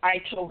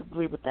 I totally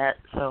agree with that.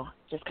 So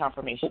just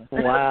confirmation.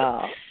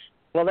 Wow.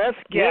 Well, that's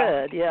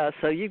good. Yeah.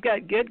 So you've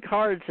got good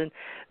cards, and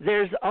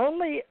there's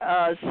only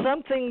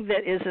something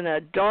that is in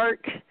a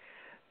dark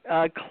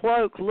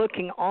cloak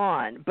looking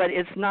on, but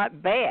it's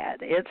not bad.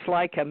 It's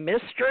like a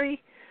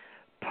mystery,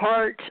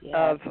 part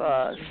of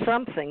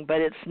something,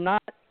 but it's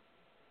not.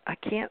 I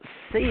can't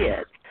see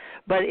it,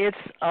 but it's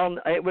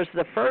it was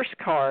the first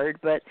card,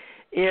 but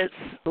it's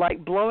like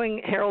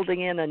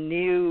heralding in a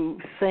new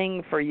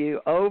thing for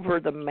you over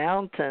the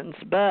mountains,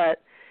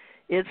 but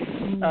it's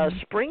a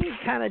springy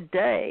kind of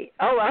day.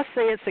 Oh, I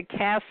see, it's a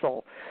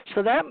castle.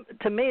 So that,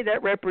 to me,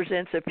 that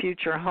represents a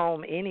future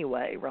home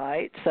anyway,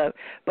 right? So,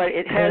 but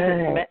it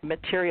hasn't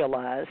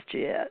materialized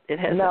yet. It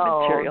hasn't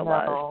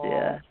materialized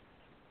yet.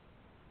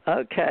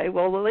 Okay,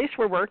 well, at least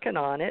we're working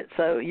on it.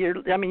 So you're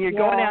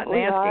going out and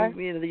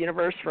asking the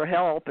universe for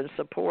help and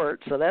support.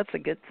 So that's a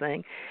good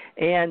thing.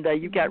 And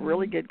you've got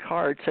really good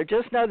cards. So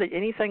just know that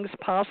anything's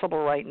possible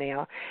right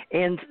now,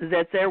 and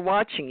that they're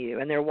watching you,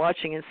 and they're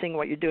watching and seeing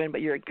what you're doing.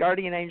 But your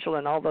guardian angel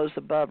and all those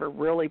above are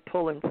really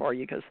pulling for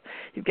you because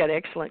you've got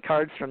excellent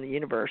cards from the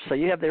universe. So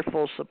you have their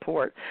full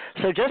support.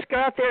 So just go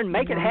out there and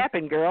make it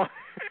happen, girl.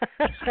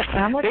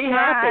 I'm Be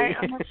happy.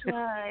 I'm gonna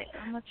try.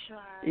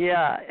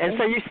 Yeah, and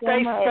so you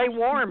stay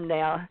warm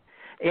now.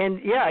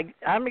 And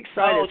I'm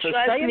excited. So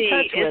trust stay in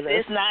touch with us.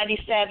 It's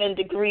 97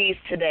 degrees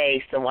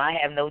today, so I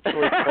have no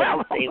choice but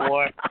to stay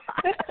warm.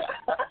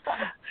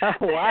 Oh,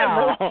 wow. I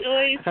have no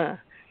choice.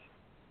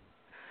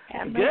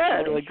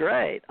 Good. Well,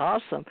 great.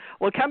 Awesome.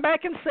 Well, come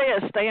back and see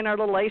us. Stay in our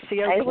little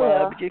ACO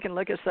club. Will. You can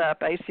look us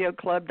up,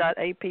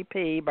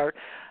 ACOclub.app,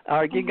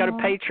 or you can go to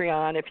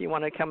Patreon if you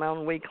want to come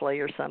on weekly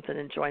or something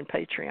and join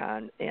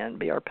Patreon and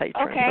be our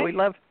patron. Okay. So we'd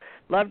love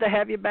to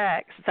have you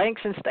back.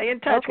 Thanks, and stay in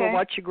touch. Okay. We'll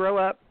watch you grow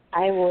up.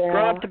 I will.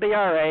 Grow up to be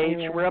our age.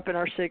 We're up in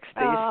our 60s.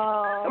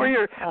 Oh. We're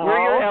your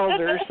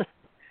elders.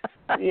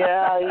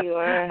 Yeah, you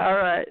are. All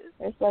right.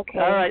 It's okay.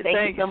 All right.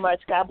 Thank you so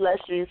much. God bless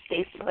you.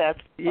 Stay safe.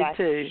 You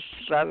too.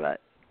 Bye-bye.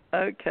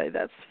 Okay,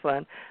 that's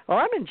fun. Well,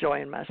 I'm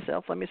enjoying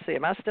myself. Let me see.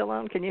 Am I still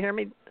on? Can you hear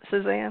me,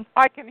 Suzanne?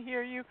 I can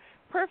hear you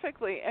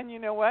perfectly. And you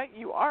know what?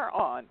 You are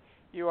on.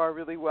 You are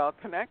really well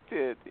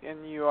connected,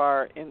 and you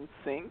are in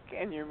sync,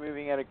 and you're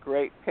moving at a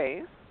great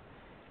pace.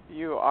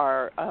 You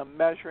are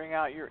measuring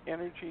out your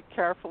energy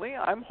carefully.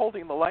 I'm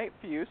holding the light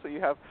for you so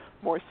you have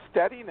more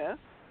steadiness,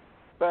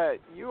 but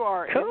you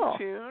are in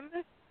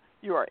tune.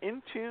 You are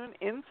in tune,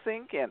 in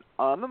sync, and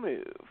on the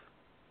move.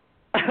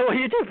 Well,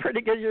 you do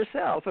pretty good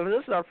yourself. I mean,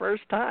 this is our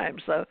first time,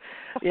 so,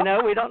 we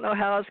don't know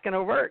how it's going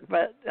to work,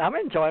 but I'm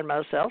enjoying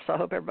myself, so I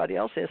hope everybody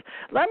else is.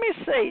 Let me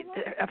see,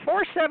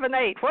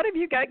 478, what have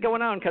you got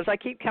going on? Because I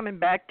keep coming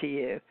back to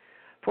you.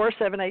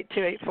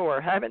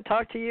 478-284. I haven't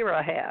talked to you, or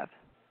I have?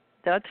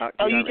 Did I talk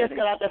to you you just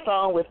got off the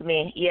phone with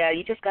me. Yeah,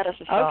 you just got off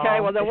the phone.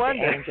 Okay, well, no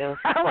wonder.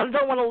 I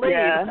don't want to leave.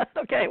 Yeah.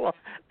 Okay, well,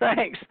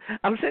 thanks.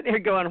 I'm sitting here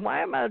going,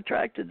 why am I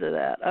attracted to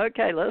that?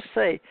 Okay, let's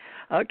see.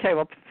 Okay,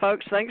 well,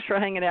 folks, thanks for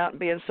hanging out and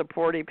being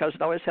supportive, because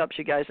it always helps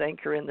you guys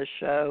anchor in the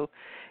show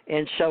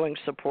and showing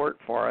support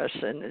for us,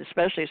 and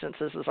especially since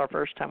this is our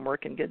first time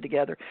working good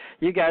together.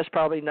 You guys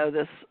probably know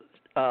this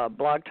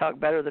blog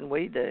talk better than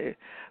we do.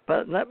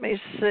 But let me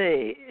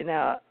see.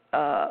 Now,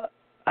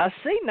 I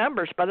see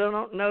numbers, but I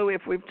don't know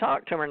if we've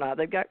talked to them or not.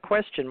 They've got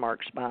question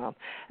marks by them.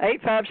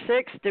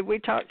 856, did we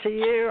talk to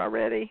you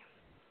already?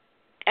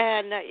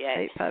 Not yet.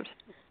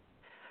 856.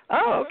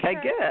 Oh, okay,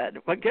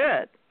 good. Well,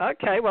 good.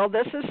 Okay, well,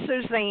 this is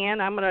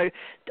Suzanne. I'm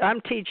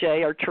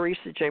TJ, or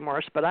Theresa J.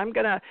 Morris, but I'm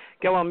going to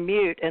go on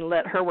mute and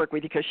let her work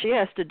with you, because she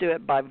has to do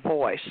it by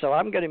voice. So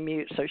I'm going to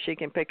mute so she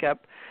can pick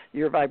up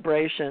your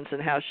vibrations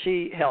and how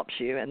she helps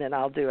you, and then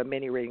I'll do a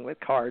mini reading with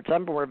cards.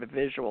 I'm more of a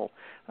visual.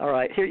 All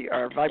right, here you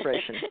are,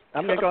 vibration.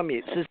 I'm going to go on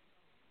mute.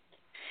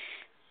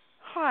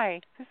 Hi,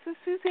 this is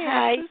Suzanne.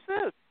 Hi. Who's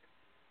this?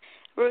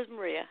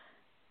 Rosemaria.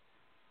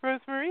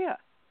 Rosemaria.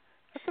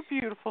 That's a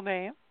beautiful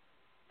name.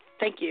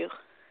 Thank you.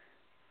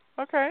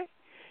 Okay.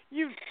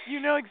 You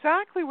know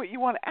exactly what you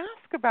want to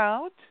ask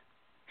about.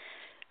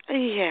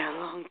 Yeah,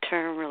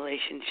 long-term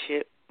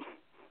relationship.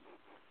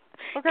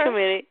 Okay.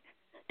 Committed.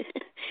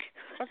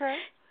 Okay.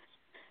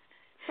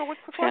 So what's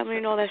the question? Family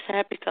and all that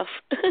happy stuff.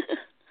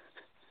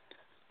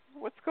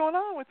 What's going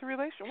on with the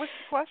relation? What's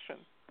the question?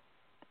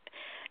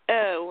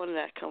 When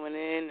that coming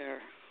in, or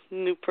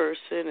new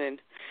person, and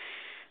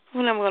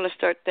when I'm going to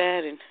start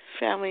that, and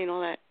family and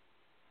all that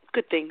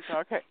good things.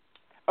 Okay.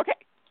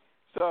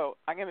 So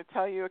I'm going to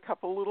tell you a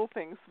couple little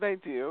things that I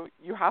do.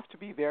 You have to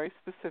be very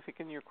specific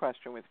in your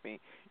question with me.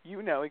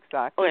 You know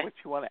exactly what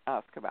you want to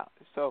ask about.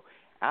 So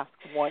ask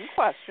one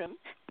question.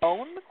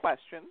 Own the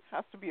question.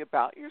 Has to be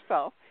about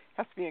yourself.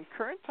 Has to be in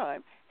current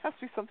time. Has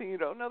to be something you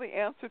don't know the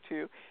answer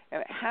to.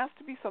 And it has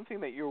to be something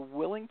that you're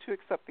willing to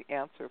accept the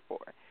answer for.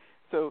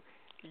 So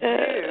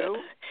you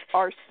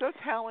are so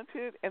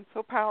talented and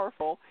so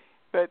powerful,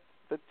 but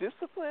the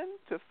discipline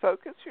to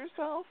focus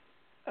yourself,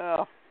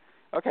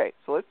 okay,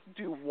 so let's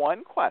do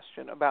one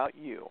question about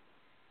you.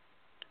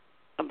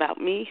 About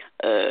me?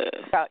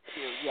 About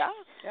you,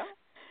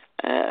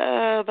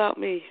 yeah. About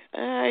me.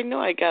 I know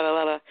I got a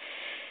lot of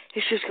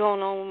issues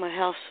going on with my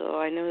health, so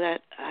I know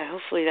that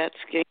hopefully that's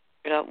getting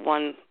cleared up.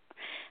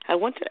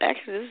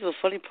 Actually, this is the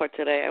funny part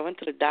today. I went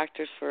to the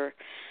doctor's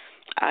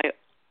I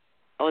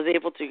was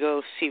able to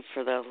go see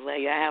for the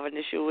leg I have an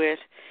issue with,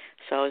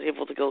 so I was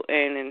able to go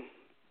in and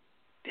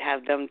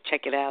have them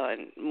check it out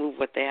and move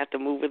what they have to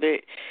move with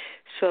it.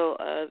 So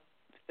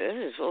this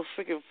is so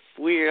freaking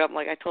weird. I'm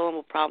like, I told them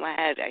what problem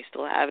I had. I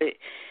still have it.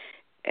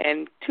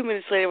 And 2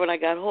 minutes later, when I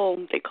got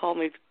home, they called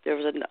me. There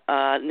was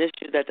an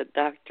issue that the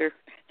doctor.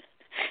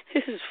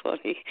 This is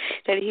funny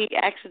that he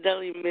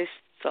accidentally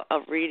missed a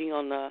reading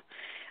on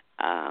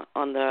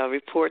the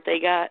report they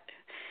got,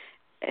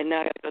 and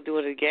now I got to go do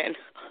it again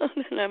on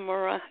an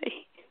MRI.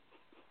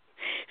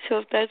 So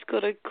if that's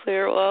going to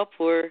clear up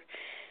or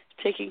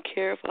taken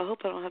care of, I hope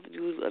I don't have to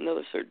do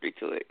another surgery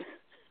to it.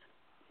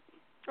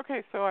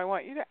 Okay, so I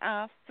want you to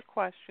ask the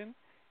question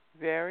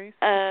very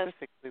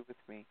specifically with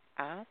me.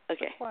 Ask the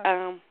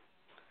question.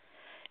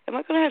 Am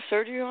I going to have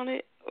surgery on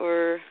it,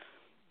 or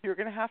You're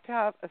going to have to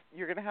have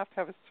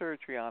a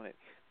surgery on it.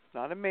 It's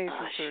not a major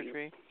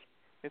surgery.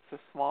 It's a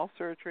small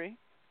surgery,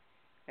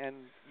 and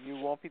you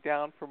won't be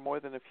down for more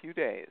than a few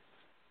days.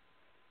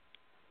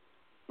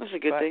 That's a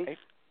good thing.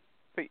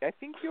 But I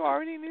think you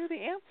already knew the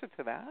answer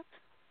to that.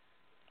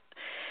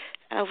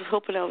 I was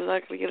hoping I was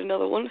not going to get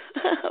another one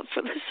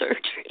for the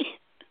surgery.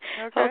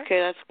 Okay,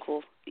 that's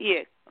cool.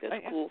 Yeah,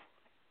 that's cool.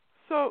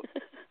 So,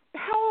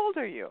 how old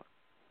are you?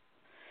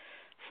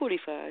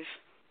 45.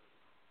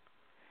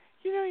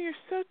 You know, you're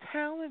so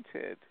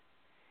talented.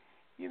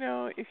 You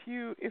know,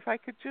 if I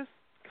could just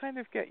kind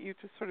of get you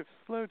to sort of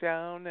slow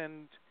down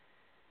and,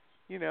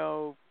 you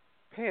know,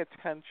 pay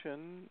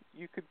attention,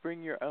 you could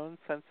bring your own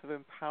sense of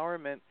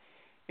empowerment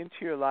into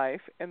your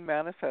life and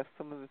manifest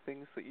some of the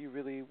things that you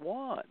really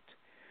want.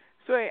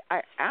 So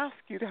I ask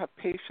you to have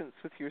patience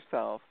with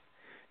yourself,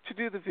 to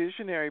do the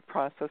visionary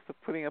process of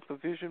putting up a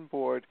vision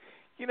board,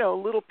 you know,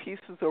 little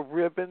pieces of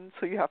ribbon,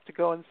 so you have to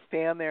go and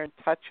stand there and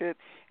touch it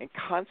and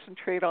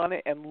concentrate on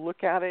it and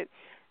look at it.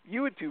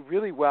 You would do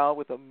really well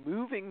with a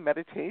moving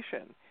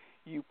meditation.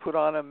 You put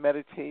on a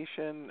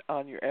meditation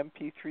on your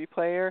MP3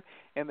 player,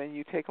 and then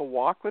you take a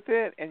walk with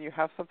it, and you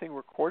have something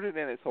recorded,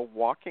 and it's a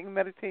walking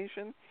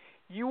meditation.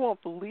 You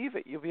won't believe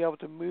it. You'll be able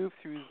to move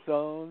through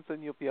zones,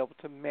 and you'll be able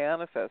to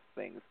manifest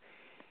things.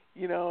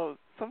 You know,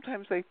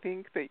 sometimes I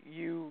think that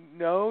you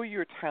know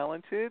you're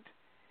talented,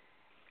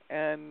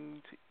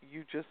 and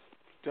you just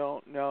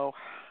don't know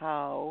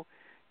how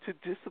to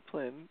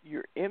discipline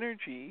your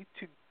energy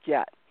to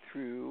get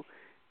through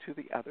to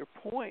the other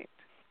point.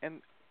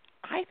 And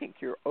I think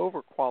you're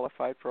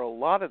overqualified for a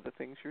lot of the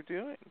things you're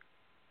doing.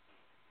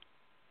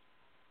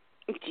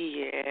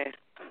 Yeah.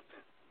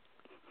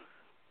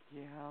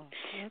 Yeah.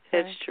 Okay.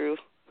 That's true.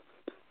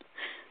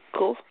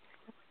 Cool.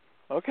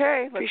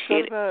 Okay,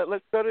 Appreciate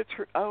let's go to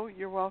oh,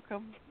 you're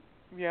welcome.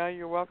 Yeah,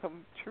 you're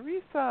welcome.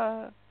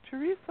 Teresa.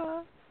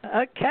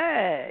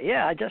 Okay,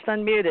 yeah, I just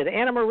unmuted.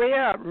 Anna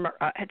Maria,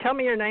 tell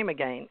me your name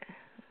again.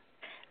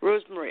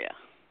 Rose Maria.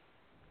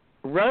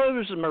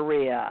 Rose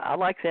Maria, I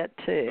like that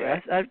too.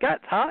 Right. I've got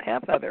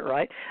half of it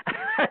right.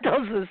 I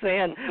told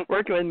Suzanne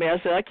working with me, I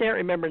said I can't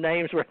remember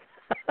names.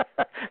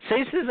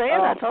 See,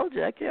 Suzanne, I told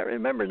you I can't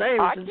remember names,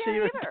 and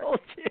she told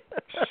you.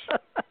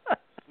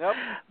 Nope.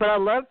 But I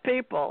love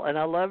people, and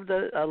I love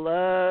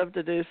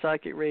to do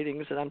psychic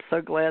readings, and I'm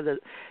so glad that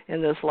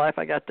in this life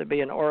I got to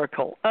be an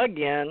oracle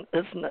again.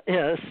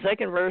 It's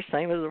second verse,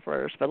 same as the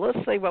first. But let's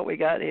see what we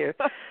got here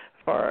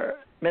for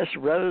Miss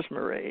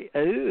Rosemary.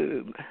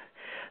 Ooh,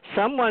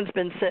 someone's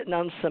been sitting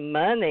on some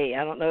money.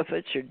 I don't know if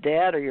it's your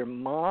dad or your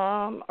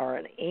mom or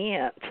an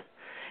aunt,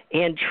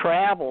 and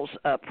travel's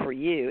up for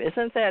you.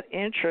 Isn't that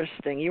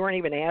interesting? You weren't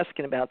even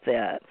asking about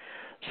that.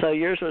 So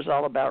yours was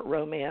all about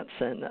romance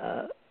and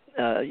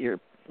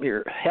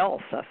your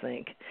health, I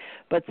think.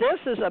 But this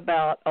is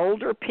about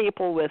older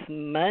people with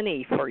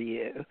money for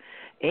you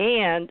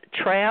and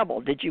travel.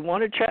 Did you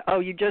want to travel? Oh,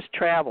 you just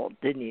traveled,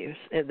 didn't you?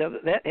 Isn't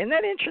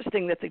that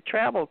interesting that the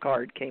travel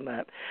card came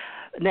up?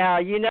 Now,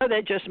 you know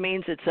that just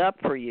means it's up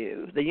for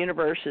you. The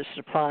universe is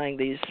supplying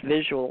these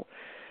visual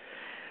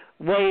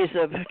ways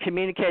of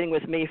communicating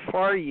with me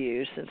for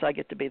you, since I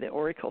get to be the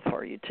oracle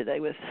for you today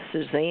with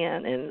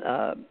Suzanne.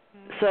 And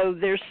so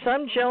there's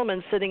some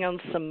gentleman sitting on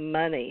some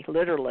money,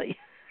 literally.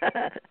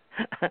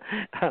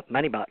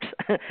 Money box.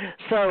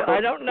 So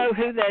I don't know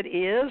who that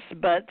is,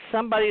 but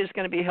somebody is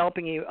going to be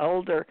helping you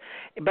older.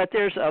 But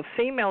there's a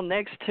female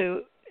next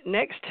to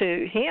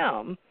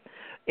him,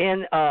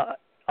 and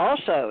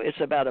also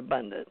it's about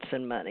abundance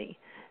and money,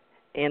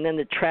 and then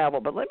the travel.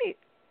 But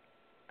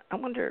I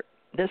wonder,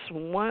 this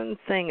one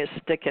thing is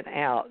sticking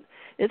out.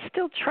 It's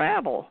still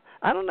travel.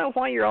 I don't know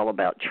why you're all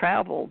about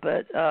travel,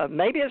 but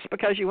maybe it's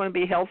because you want to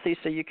be healthy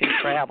so you can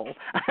travel.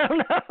 I don't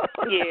know.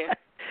 Yeah.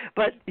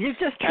 But you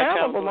just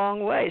traveled a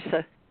long way,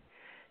 so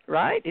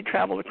right? You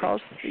traveled across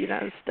the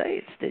United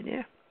States, didn't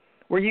you?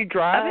 Were you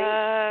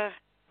driving?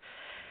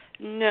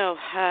 No.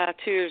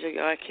 2 years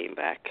ago, I came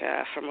back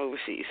from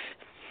overseas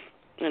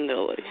in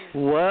Italy.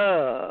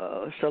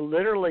 Whoa! So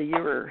literally, you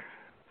were.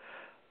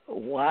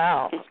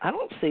 Wow! I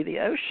don't see the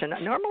ocean.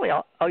 Normally,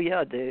 oh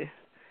yeah, I do.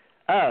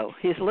 Oh,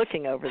 he's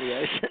looking over the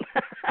ocean.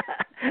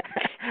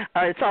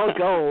 It's all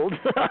gold.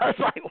 I was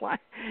like, why?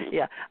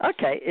 Yeah.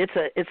 Okay.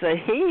 It's a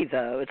he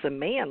though. It's a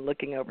man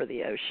looking over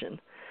the ocean.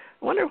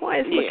 I wonder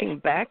why he's looking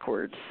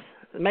backwards.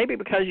 maybe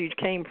because you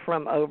came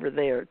from over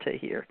there to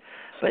here.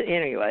 But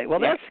anyway, well,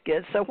 that's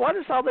good. So what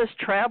is all this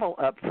travel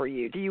up for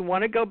you? Do you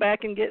want to go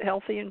back and get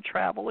healthy and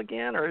travel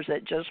again, or is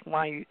that just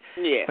why you?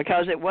 Yeah.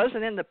 Because it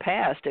wasn't in the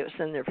past; it was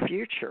in the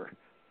future.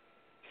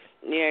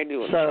 Yeah, I do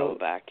want to travel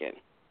back and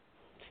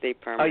stay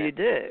permanent. Oh, you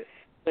do?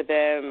 With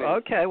them.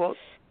 Okay, well.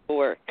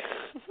 Work.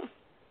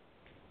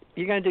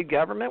 You going to do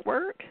government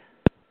work?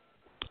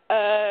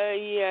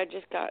 Yeah, I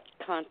just got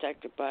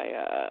contacted by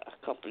a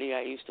company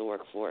I used to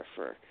work for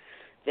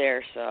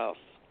there, so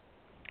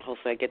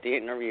hopefully I get the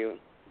interview and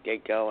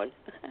get going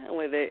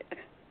with it.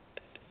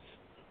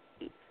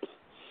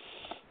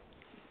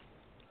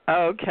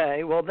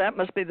 Okay, well, that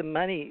must be the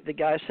money. The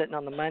guy sitting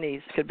on the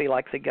money could be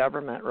like the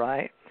government,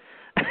 right?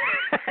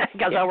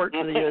 Because I work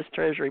for the U.S.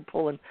 Treasury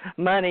pulling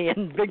money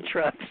in big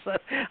trucks. So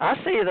I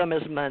see them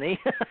as money.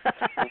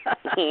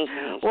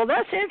 Well,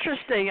 that's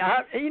interesting.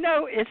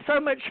 It's so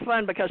much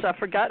fun because I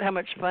forgot how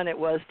much fun it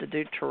was to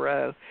do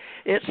tarot.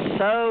 It's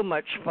so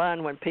much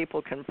fun when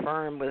people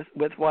confirm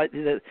with what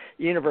the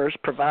universe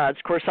provides.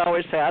 Of course, I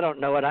always say I don't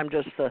know it. I'm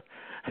just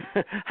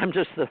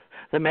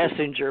the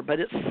messenger, but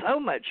it's so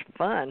much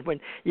fun when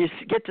you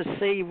get to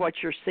see what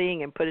you're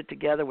seeing and put it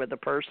together with the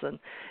person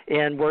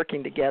and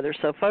working together.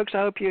 So, folks,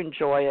 I hope you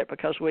enjoy it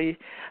because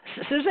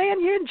Suzanne,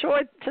 you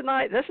enjoyed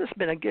tonight. This has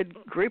been a good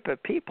group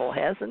of people,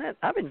 hasn't it?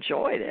 I've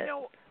enjoyed it.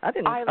 I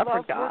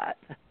forgot.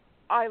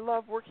 I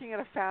love working at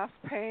a fast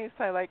pace.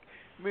 I like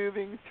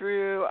moving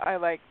through. I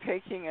like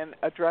taking and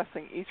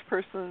addressing each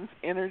person's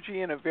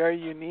energy in a very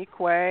unique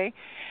way.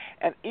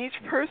 And each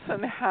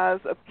person has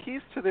a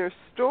piece to their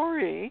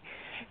story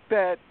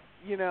that,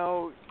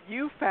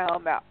 you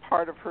found that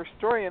part of her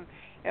story.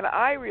 And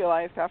I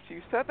realized after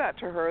you said that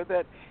to her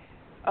that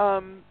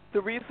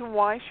the reason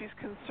why she's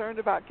concerned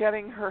about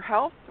getting her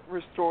health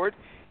restored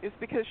is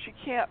because she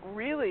can't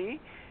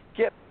really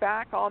get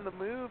back on the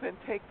move and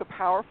take the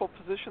powerful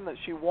position that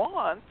she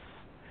wants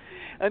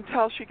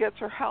until she gets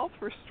her health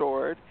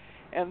restored.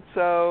 And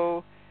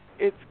so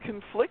it's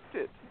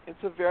conflicted. It's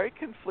a very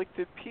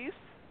conflicted piece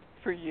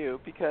for you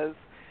because,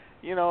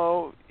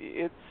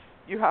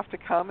 you have to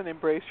come and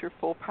embrace your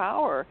full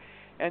power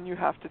and you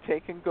have to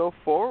take and go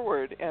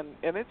forward. And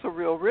it's a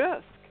real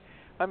risk.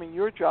 I mean,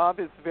 your job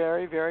is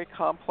very, very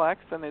complex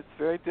and it's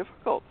very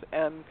difficult.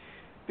 And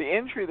the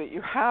injury that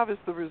you have is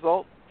the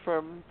result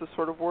from the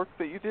sort of work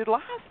that you did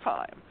last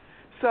time.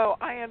 So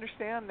I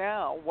understand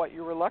now what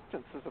your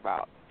reluctance is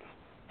about.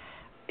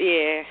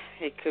 Yeah,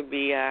 it could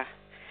be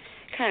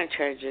kind of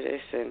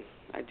prejudice, and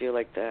I do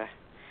like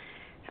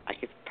I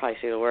could probably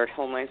say the word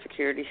Homeland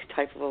Security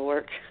type of a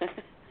work.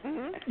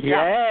 Mm-hmm.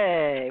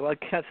 Yay! Well,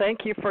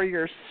 thank you for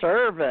your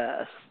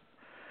service.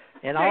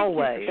 And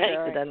always,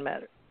 it doesn't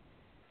matter.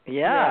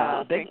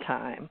 Yeah, big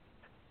time.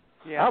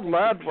 Yeah, I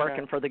loved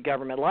working for the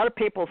government. A lot of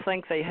people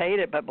think they hate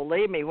it, but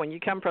believe me, when you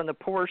come from the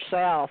poor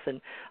South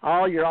and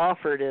all you're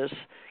offered is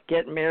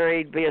get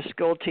married, be a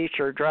school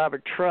teacher, or drive a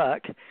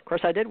truck. Of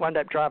course, I did wind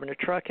up driving a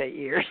truck 8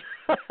 years.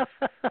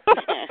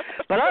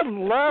 But I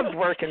loved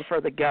working for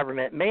the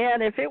government.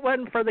 Man, if it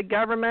wasn't for the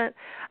government,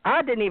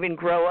 I didn't even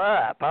grow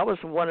up. I was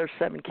one of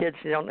 7 kids.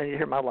 You don't need to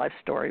hear my life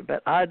story.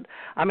 But I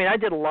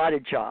did a lot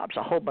of jobs,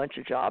 a whole bunch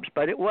of jobs.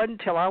 But it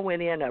wasn't until I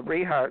went in at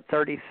rehire at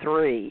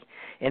 33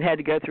 and had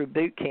to go through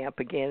boot camp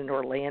again in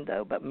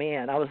Orlando. But,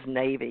 man, I was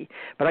Navy.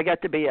 But I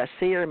got to be a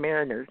Sea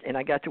Mariner, and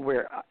I got to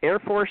wear Air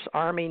Force,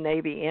 Army,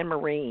 Navy, and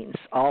Marines,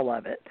 all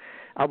of it.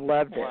 I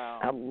loved it. Wow.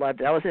 I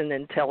loved it. I was in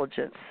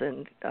intelligence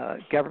and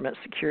government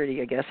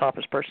security, I guess,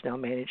 office personnel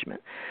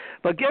management.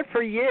 But good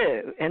for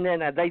you. And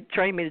then they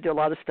trained me to do a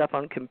lot of stuff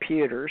on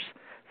computers,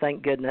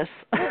 thank goodness.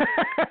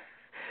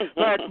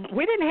 But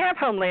we didn't have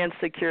Homeland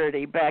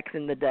Security back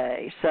in the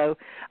day. So,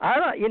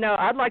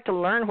 I'd like to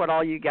learn what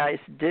all you guys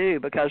do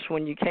because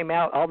when you came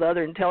out, all the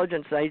other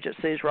intelligence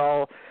agencies were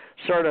all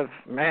sort of,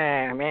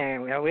 man,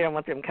 we don't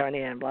want them coming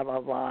in, blah,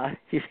 blah, blah.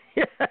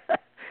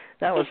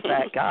 That was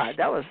back, God,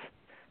 that was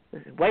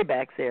way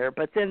back there.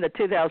 But then the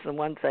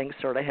 2001 thing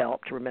sort of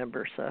helped,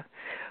 remember. So,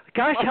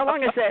 gosh, how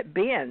long has that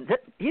been? This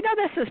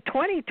is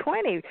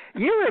 2020.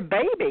 You were a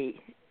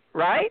baby,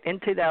 right, in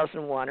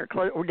 2001?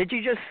 Or did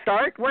you just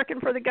start working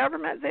for the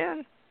government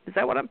then? Is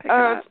that what I'm picking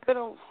up? It's been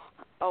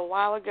a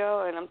while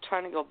ago, and I'm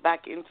trying to go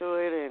back into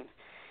it, and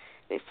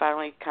they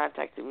finally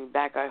contacted me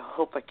back. I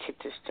hope I get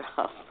this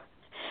job.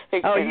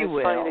 Oh, you will.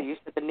 It's funny that you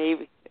said the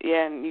Navy.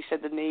 Yeah, and you said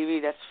the Navy.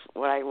 That's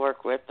what I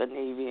work with, the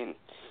Navy and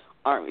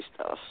Army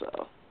stuff.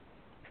 So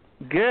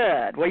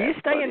good. Well, you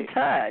stay in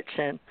touch,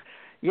 and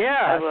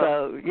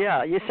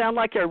you sound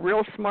like you're a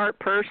real smart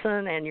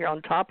person, and you're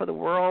on top of the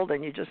world,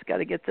 and you just got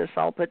to get this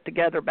all put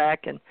together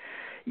back. And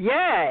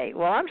yay!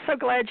 Well, I'm so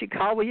glad you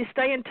called. Will you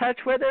stay in touch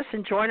with us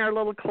and join our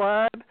little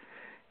club?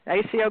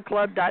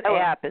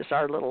 ACOclub.app is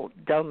our little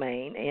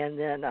domain. And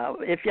then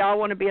if y'all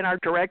want to be in our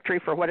directory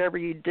for whatever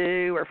you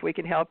do or if we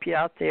can help you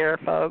out there,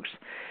 folks,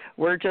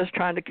 we're just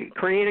trying to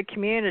create a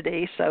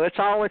community. So it's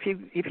all, if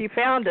you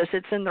found us,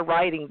 it's in the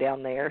writing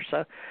down there.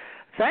 So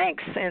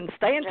thanks, and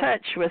stay in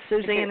touch with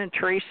Suzanne and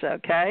Theresa,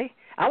 okay?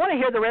 I want to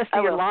hear the rest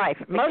of your life.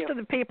 Thank Most you. of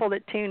the people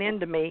that tune in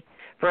to me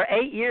for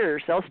 8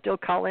 years, they'll still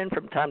call in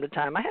from time to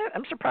time.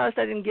 I'm surprised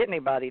I didn't get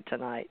anybody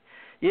tonight.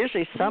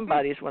 Usually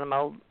somebody's one of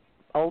my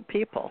old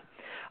people.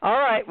 All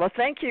right. Well,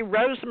 thank you,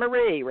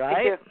 Rosemarie, right?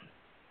 Thank you.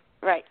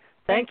 Right.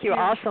 Thank you,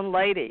 awesome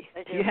lady.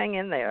 Thank you hang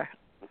in there.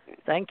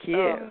 Thank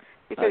you.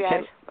 You too,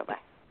 guys. Bye-bye.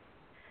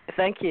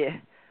 Thank you.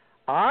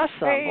 Awesome.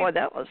 Hey. Boy,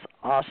 that was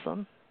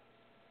awesome.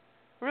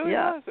 It really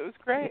was. It was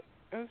great.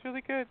 It was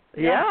really good.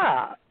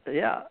 Yeah.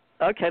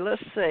 Okay,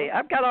 let's see.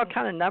 I've got all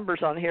kind of numbers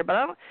on here,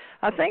 but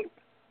I think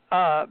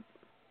I've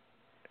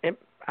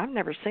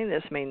never seen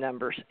this many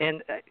numbers.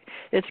 And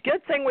it's a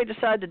good thing we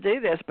decided to do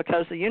this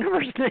because the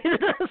universe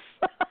needed us.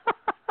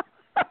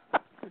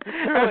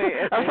 Really,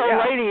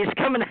 ladies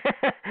coming.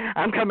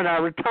 I'm coming out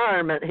of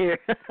retirement here.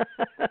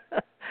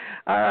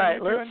 All right,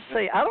 let's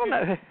see. I don't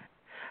know.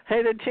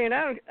 Hey, to tune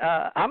out.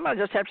 I'm gonna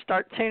just have to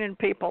start tuning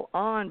people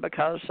on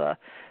because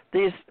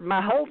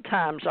my hold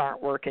times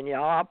aren't working,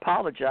 y'all. I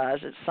apologize.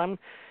 It's some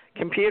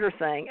computer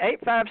thing.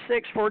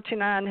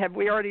 856-429. Have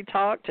we already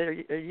talked? Are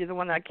you the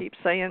one that I keep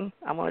saying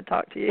I want to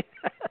talk to you?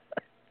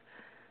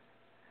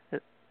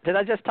 Did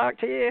I just talk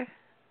to you?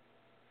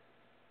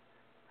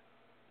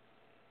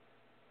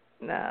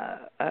 No.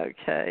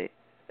 Okay.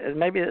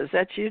 Maybe is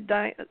that you,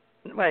 Diane?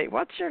 Wait,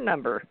 what's your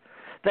number?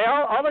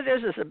 All it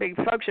is a big,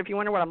 folks, if you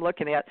wonder what I'm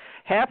looking at,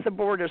 half the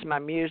board is my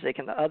music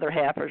and the other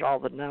half is all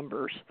the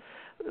numbers.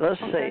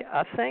 Let's see.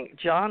 I think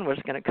John was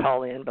going to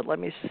call in, but let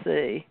me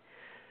see.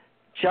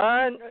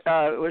 John,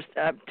 was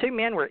two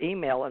men were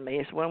emailing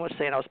me. One was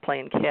saying I was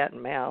playing cat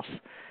and mouse.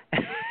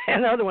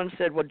 And the other one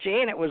said, well,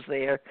 Janet was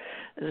there.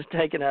 It was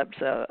taken up.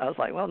 So I was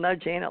like, well, no,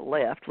 Janet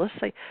left. Let's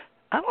see.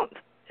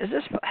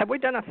 Have we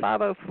done a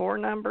 504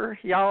 number?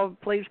 Y'all,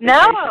 please be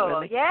patient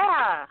with me.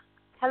 Yeah.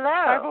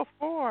 Hello.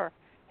 504.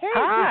 Hey,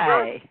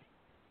 hi.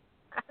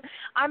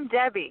 I'm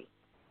Debbie.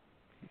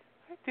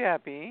 Hi,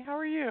 Debbie. How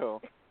are you?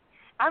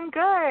 I'm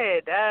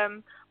good.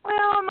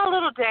 Well, I'm a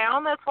little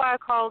down. That's why I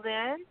called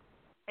in.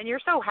 And you're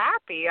so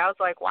happy. I was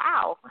like,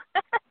 wow.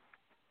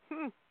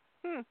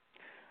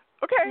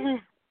 Okay.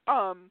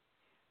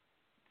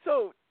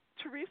 So,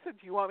 Theresa,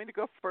 do you want me to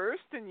go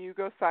first and you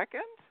go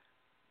second?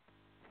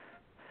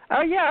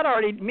 Oh, yeah, I'd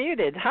already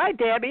muted. Hi,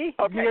 Debbie.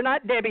 Okay. You're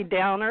not Debbie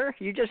Downer.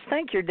 You just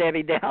think you're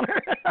Debbie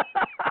Downer.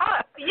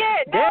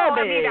 Yeah, no,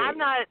 Debbie. I mean, I'm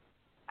not.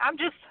 I'm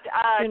just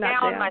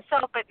down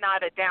myself, but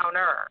not a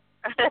downer.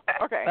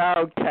 Okay.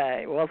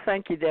 Okay. Well,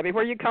 thank you, Debbie.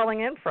 Where are you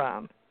calling in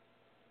from?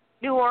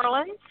 New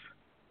Orleans.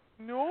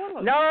 New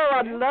Orleans. No,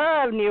 I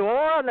love New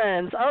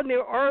Orleans. Oh,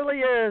 New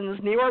Orleans,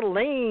 New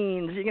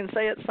Orleans. You can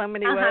say it so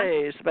many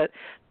ways. But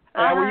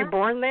were you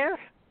born there?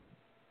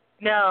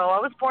 No, I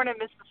was born in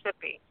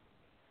Mississippi.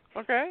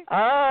 Okay.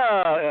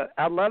 Oh,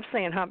 I love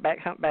saying humpback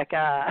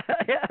eye.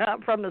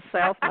 I'm from the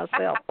South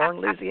myself, born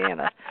in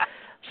Louisiana.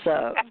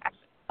 So,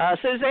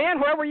 Suzanne,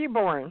 where were you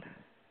born?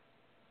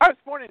 I was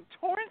born in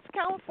Torrance,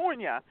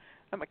 California.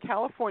 I'm a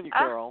California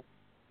girl.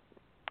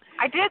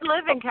 I did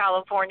live in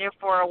California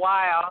for a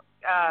while,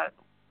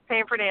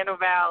 San Fernando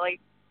Valley.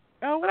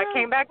 Oh, wow. But I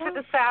came back to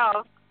the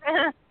South.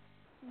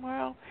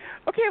 Wow.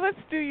 Okay, let's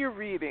do your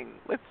reading.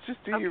 Let's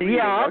just do your reading.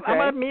 Yeah, okay? I'm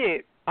going to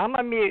mute. I'm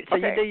going to mute, so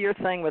Okay. you do your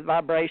thing with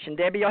vibration.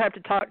 Debbie, you'll have to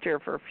talk to her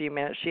for a few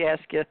minutes. She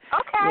asked you,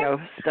 stuff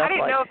I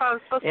didn't know if I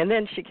was supposed and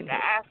then she can to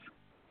ask.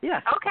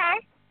 Yeah.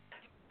 Okay.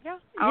 Yeah.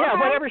 Yeah,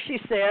 whatever she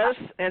says,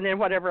 and then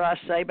whatever I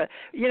say. But,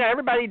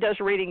 everybody does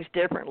readings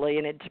differently,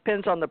 and it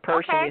depends on the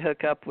person you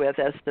hook up with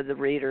as to the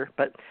reader.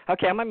 But,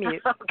 okay, I'm going to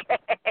mute.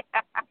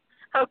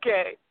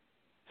 Okay.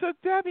 So,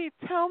 Debbie,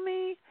 tell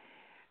me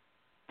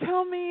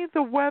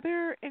the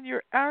weather in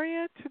your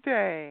area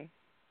today.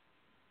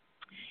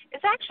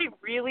 It's actually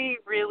really,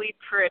 really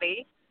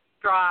pretty,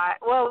 dry.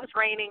 Well, it was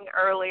raining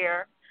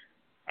earlier,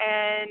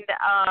 and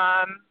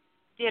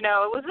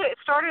it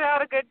started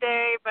out a good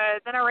day,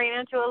 but then I ran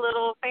into a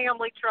little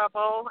family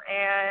trouble,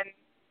 and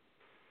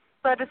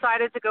so I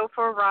decided to go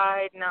for a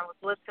ride, and I was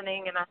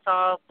listening, and I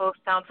saw both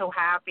sound so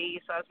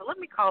happy, so I said, let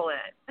me call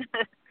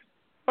in.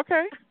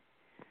 Okay.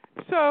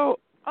 So,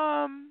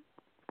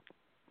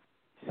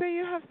 say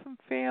you have some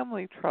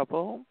family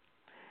trouble,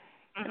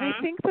 and I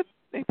think the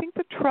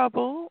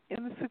trouble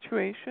in the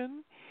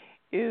situation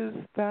is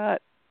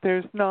that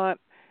there's not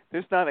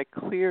a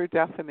clear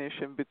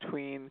definition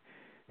between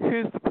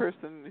who's the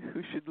person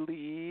who should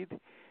lead,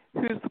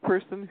 who's the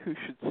person who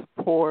should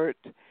support,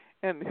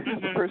 and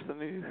who's the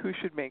person who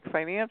should make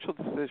financial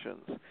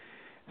decisions.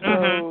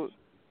 So,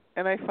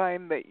 and I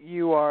find that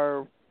you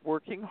are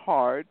working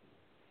hard,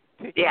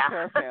 taking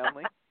care of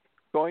family,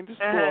 going to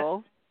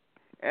school,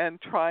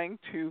 and trying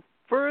to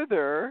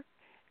further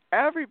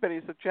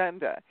everybody's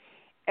agenda.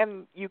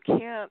 And you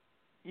can't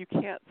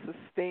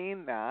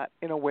sustain that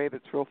in a way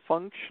that's real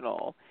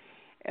functional.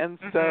 And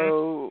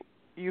so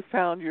you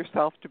found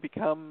yourself to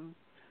become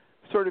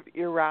sort of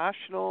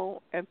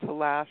irrational and to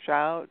lash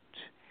out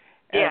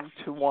and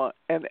to want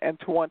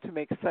to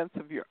make sense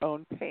of your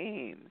own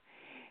pain.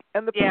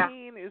 And the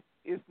pain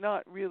is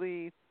not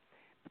really,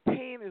 the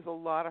pain is a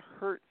lot of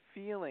hurt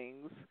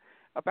feelings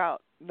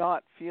about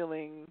not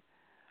feeling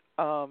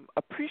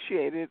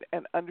appreciated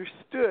and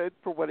understood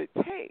for what it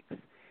takes.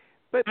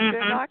 But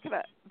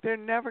they're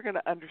never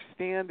gonna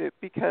understand it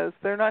because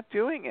they're not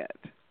doing it.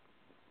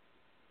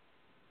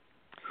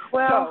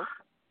 Well, so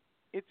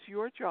it's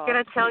your job. Can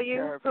I tell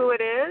you who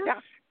it is? Yeah.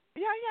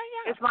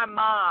 It's my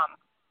mom,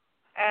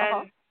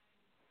 and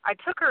I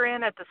took her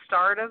in at the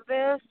start of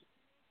this,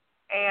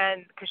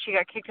 and because she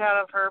got kicked out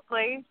of her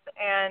place,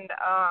 and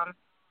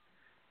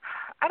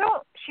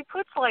she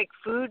puts like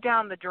food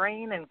down the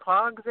drain and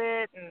clogs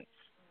it, and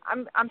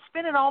I'm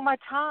spending all my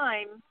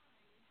time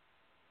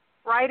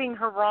righting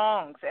her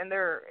wrongs, and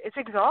it's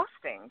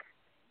exhausting.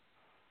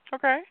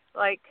 Okay.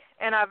 Like,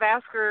 and I've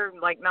asked her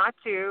like not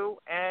to,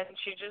 and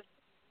she just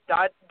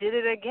did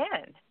it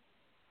again.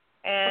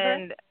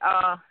 And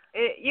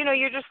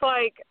you're just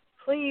like,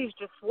 please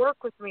just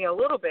work with me a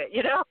little bit,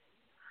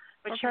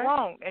 But she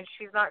won't, and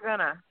she's not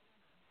gonna.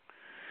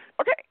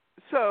 Okay,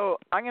 so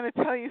I'm going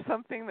to tell you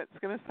something that's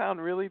going to sound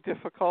really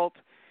difficult,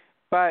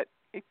 but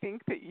I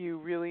think that you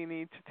really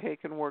need to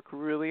take and work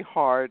really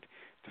hard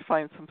to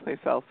find someplace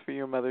else for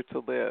your mother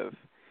to live.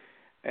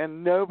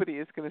 And nobody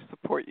is going to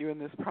support you in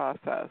this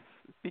process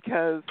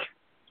because...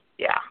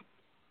 Yeah.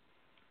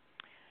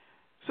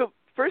 So,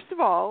 first of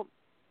all,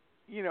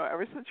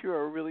 ever since you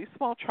were a really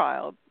small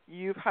child,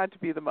 you've had to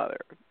be the mother,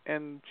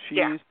 and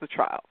she's the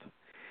child.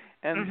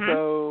 And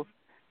so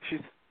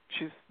she's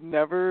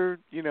never,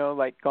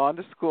 gone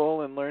to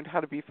school and learned how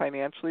to be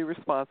financially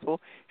responsible.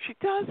 She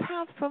does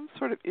have some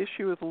sort of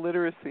issue with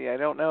literacy. I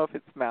don't know if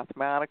it's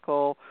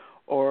mathematical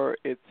or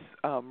it's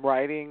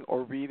writing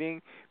or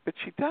reading, but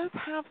she does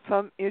have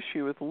some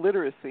issue with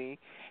literacy,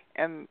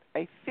 and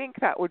I think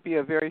that would be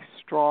a very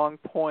strong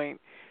point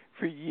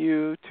for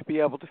you to be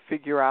able to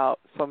figure out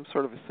some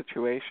sort of a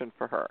situation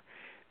for her.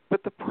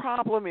 But the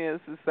problem is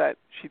that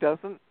she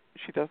doesn't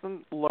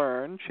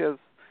learn. She has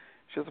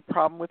a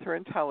problem with her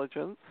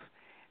intelligence,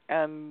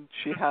 and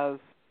she has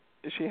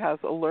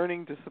a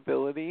learning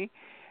disability,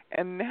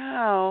 and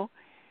now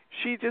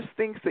she just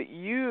thinks that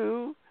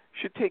you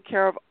should take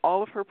care of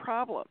all of her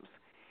problems.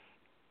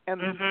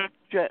 And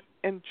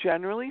and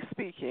generally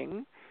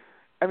speaking,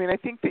 I mean, I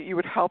think that you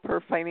would help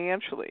her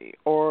financially,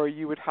 or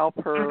you would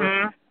help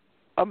her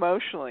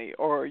emotionally,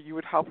 or you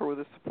would help her with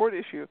a support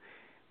issue.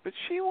 But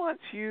she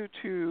wants you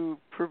to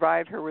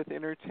provide her with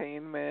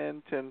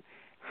entertainment and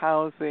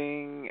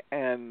housing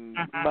and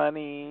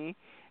money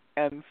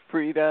and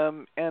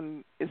freedom.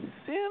 And as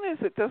soon as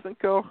it doesn't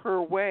go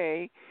her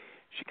way,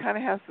 she kind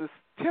of has this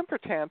temper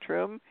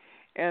tantrum,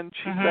 and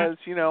she says,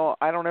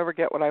 I don't ever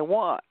get what I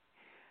want.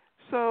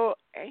 So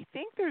I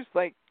think there's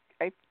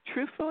I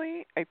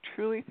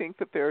truly think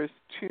that there's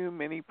too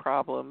many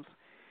problems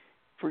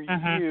for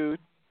you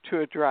to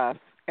address.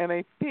 And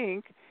I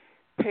think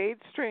paid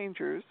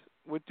strangers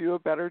would do a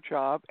better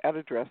job at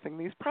addressing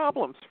these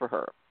problems for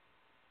her.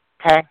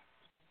 Okay.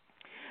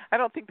 I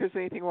don't think there's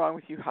anything wrong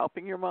with you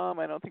helping your mom.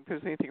 I don't think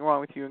there's anything wrong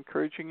with you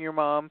encouraging your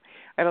mom.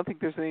 I don't think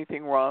there's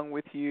anything wrong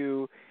with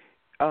you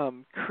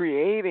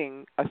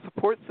creating a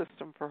support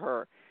system for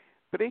her.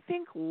 But I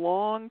think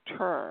long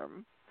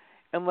term,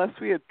 unless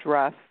we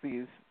address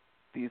these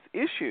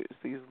issues,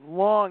 these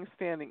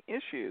long-standing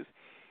issues,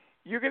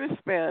 you're going to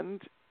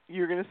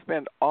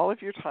spend all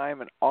of your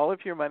time and all of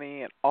your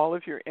money and all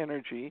of your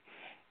energy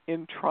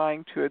in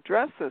trying to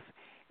address this.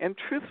 And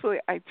truthfully,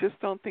 I just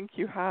don't think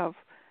you have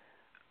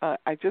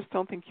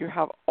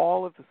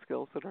all of the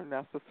skills that are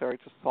necessary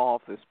to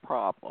solve this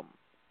problem.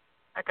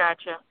 I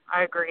gotcha.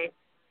 I agree.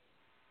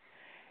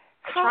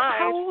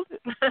 How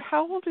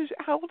old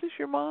is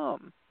your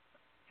mom?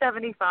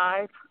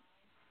 75.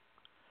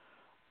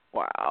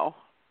 Wow.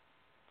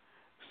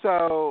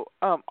 So,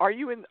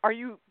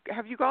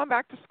 have you gone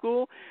back to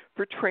school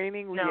for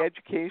training,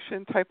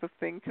 re-education type of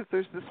thing? Because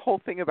there's this whole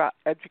thing about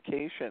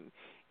education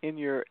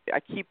I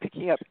keep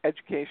picking up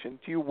education.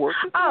 Do you work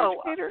as an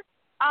educator?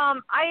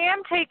 I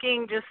am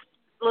taking just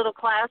little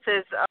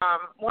classes,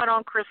 one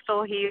on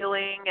crystal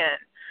healing and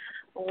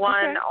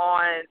one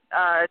on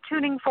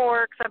tuning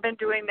forks. I've been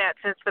doing that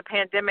since the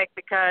pandemic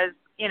because,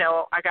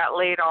 I got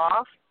laid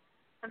off.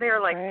 And they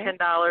were like $10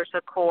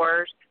 a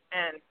course.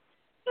 And,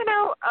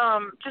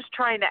 just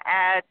trying to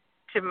add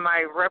to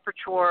my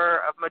repertoire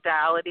of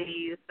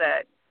modalities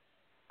that,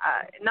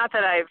 not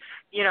that I've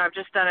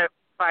just done it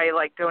by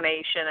like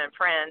donation and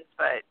friends,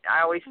 but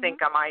I always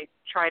think I might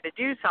try to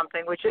do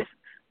something, which is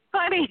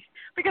funny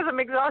because I'm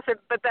exhausted,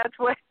 but that's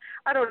what,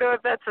 I don't know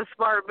if that's a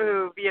smart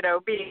move,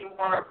 being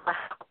more of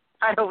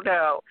I don't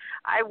know.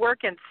 I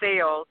work in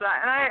sales,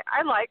 and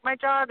I like my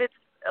job. It's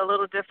a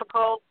little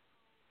difficult,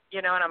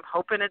 and I'm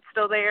hoping it's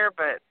still there,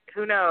 but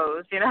who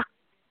knows,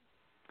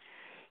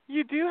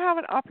 You do have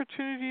an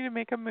opportunity to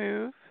make a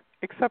move,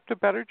 accept a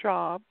better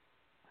job.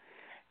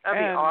 That'd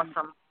be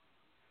awesome.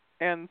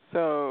 And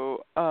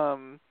so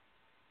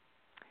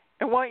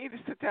I want you to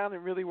sit down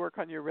and really work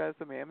on your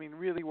resume. I mean,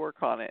 really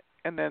work on it.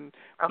 And then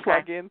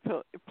plug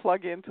into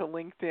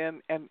LinkedIn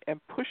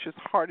and push as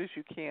hard as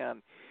you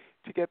can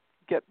to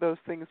get those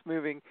things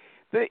moving.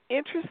 The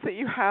interest that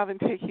you have in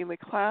taking the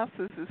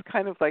classes is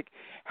kind of like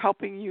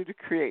helping you to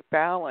create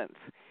balance.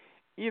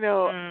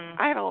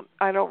 I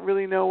don't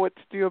really know what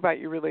to do about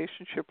your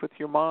relationship with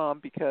your mom,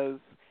 because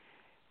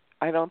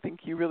I don't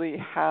think you really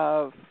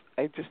have.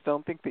 I just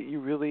don't think that you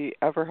really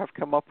ever have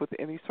come up with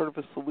any sort of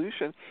a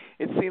solution.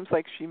 It seems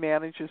like she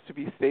manages to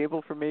be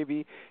stable for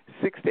maybe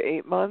 6 to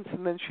 8 months,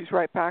 and then she's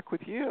right back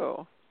with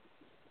you.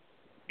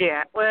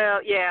 Yeah,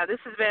 well, yeah, this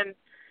has been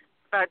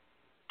about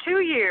 2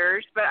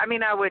 years, but I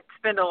mean, I would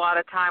spend a lot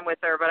of time with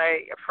her, but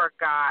I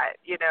forgot,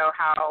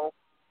 how,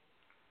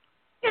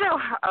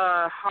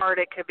 hard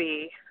it could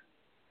be.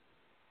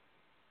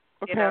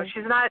 Okay.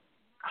 She's not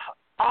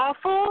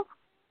awful,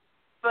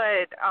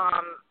 but,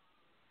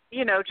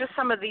 just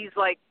some of these,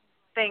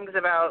 things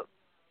about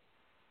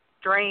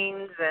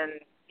drains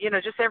and,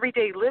 just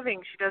everyday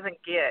living she doesn't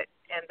get,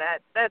 and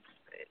that's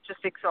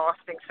just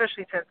exhausting,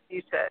 especially since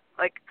you said,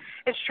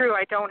 it's true,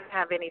 I don't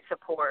have any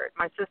support.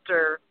 My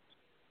sister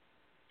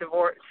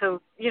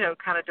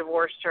kind of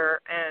divorced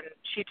her, and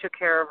she took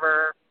care of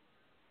her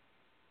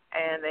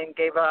and then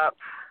gave up,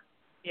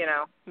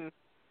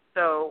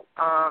 So,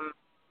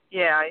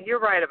 yeah, you're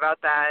right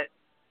about that.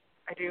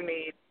 I do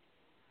need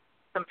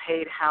some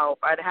paid help.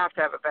 I'd have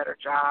to have a better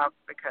job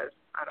because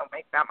I don't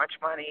make that much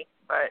money,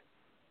 but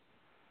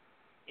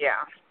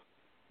yeah.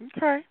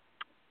 Okay.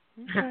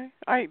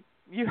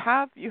 You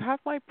have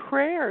my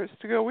prayers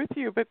to go with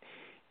you, but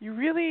you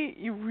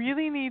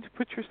really need to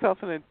put yourself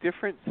in a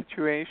different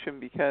situation,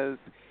 because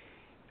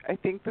I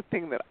think the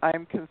thing that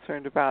I'm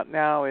concerned about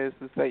now is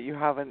that you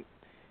haven't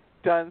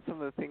done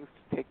some of the things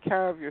to take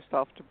care of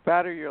yourself, to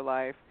better your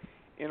life,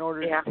 in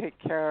order to take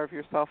care of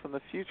yourself in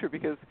the future,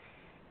 because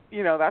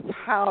that's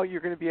how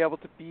you're going to be able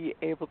to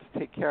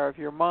take care of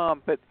your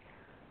mom. But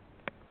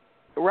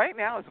right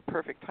now is a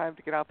perfect time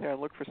to get out there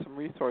and look for some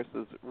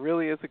resources. It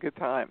really is a good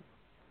time.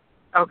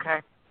 Okay.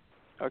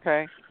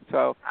 Okay?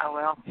 So I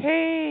will.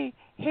 Hey,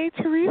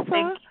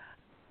 Theresa.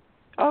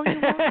 Oh,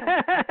 you're welcome.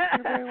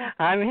 You're very welcome.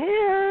 I'm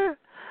here.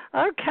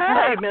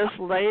 Okay, Miss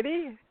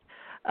Lady.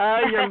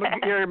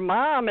 Your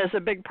mom is a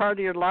big part of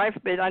your life,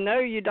 but I know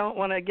you don't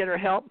want to get her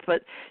help.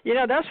 But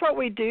that's what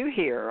we do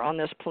here on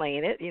this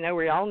planet.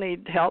 We all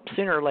need help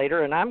sooner or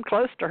later, and I'm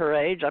close to her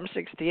age. I'm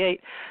 68.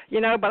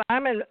 But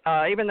I'm in.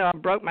 Even though I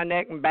broke my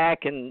neck and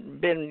back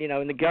and been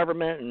in the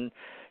government and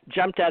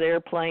jumped out of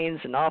airplanes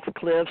and off of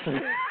cliffs,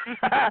 and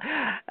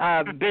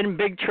I've been in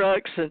big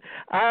trucks, and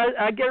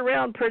I get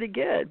around pretty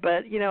good.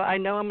 But I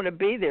know I'm going to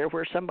be there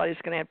where somebody's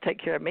going to have to take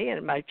care of me,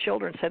 and my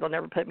children said they'll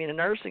never put me in a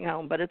nursing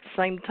home. But at the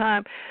same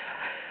time,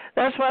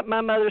 that's what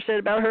my mother said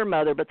about her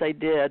mother, but they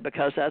did,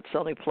 because that's the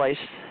only place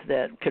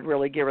that could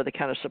really give her the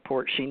kind of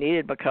support she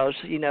needed, because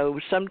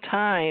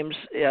sometimes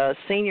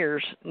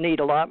seniors need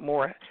a lot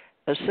more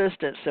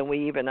assistance than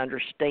we even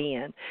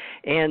understand.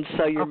 And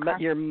so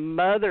your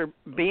mother,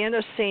 being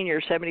a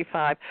senior,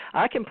 75,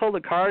 I can pull the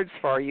cards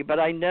for you, but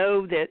I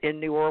know that in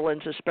New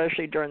Orleans,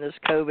 especially during this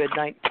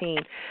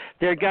COVID-19,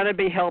 they're going to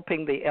be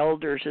helping the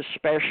elders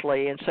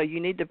especially, and so you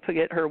need to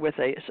get her with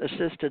a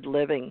assisted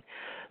living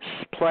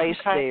place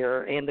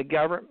there, and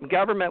the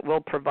government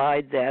will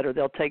provide that, or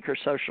they'll take her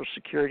Social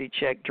Security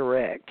check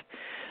direct.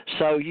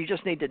 So you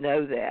just need to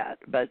know that.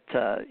 But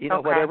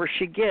whatever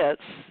she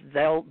gets,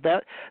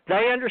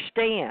 they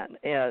understand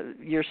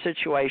your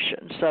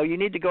situation. So you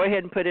need to go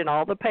ahead and put in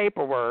all the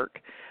paperwork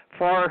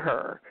for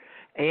her.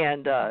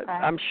 And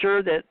I'm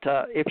sure that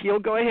if you'll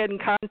go ahead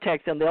and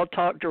contact them, they'll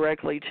talk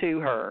directly to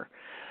her.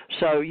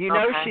 So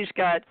she's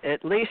got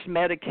at least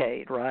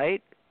Medicaid,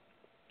 right?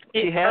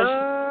 She has.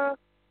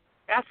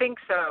 I think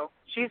so.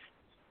 She's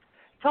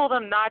told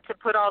them not to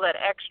put all that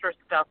extra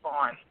stuff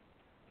on.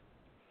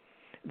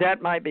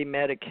 That might be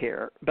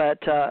Medicare. But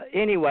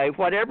anyway,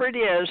 whatever it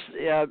is,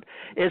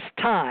 it's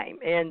time.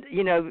 And,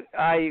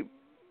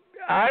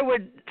 I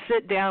would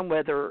sit down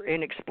with her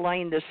and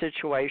explain the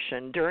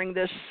situation during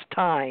this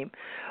time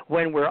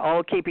when we're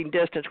all keeping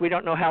distance. We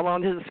don't know how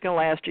long this is going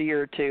to last, a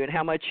year or two, and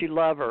how much you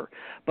love her.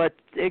 But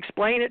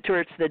explain it to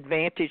her. It's the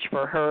advantage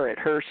for her at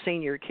her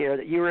senior care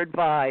that you're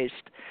advised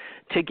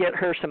to get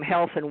her some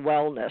health and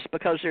wellness,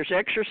 because there's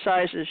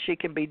exercises she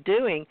can be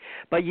doing,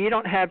 but you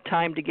don't have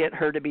time to get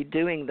her to be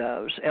doing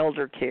those,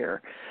 elder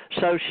care.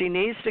 So she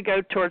needs to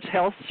go towards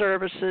health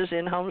services,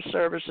 in-home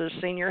services,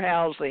 senior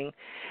housing,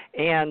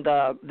 and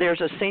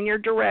there's a senior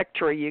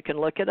directory. You can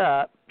look it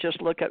up.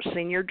 Just look up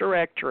senior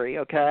directory,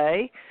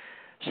 okay?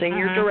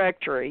 Senior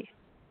directory.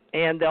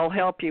 And they'll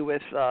help you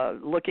with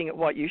looking at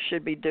what you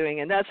should be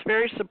doing. And that's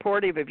very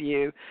supportive of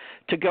you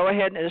to go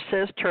ahead and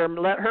assist her,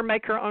 let her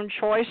make her own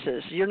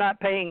choices. You're not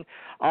paying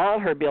all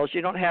her bills.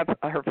 You don't have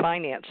her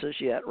finances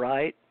yet,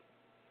 right?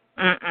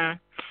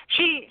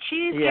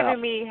 She's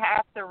giving me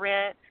half the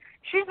rent.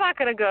 She's not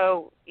going to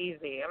go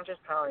easy. I'm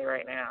just telling you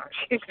right now.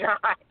 She's not.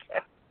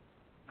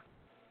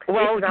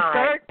 Well,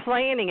 start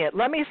planning it.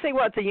 Let me see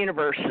what the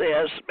universe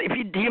says.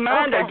 Do you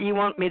mind, or do you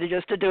want me to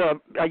just do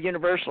a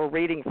universal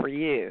reading for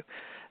you?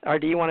 Or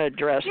do you want to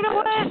address this?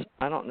 What?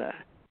 I don't know.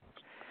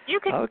 You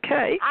could.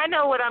 Okay. I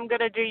know what I'm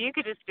going to do. You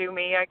could just do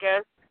me, I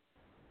guess.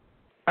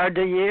 Or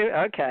do you?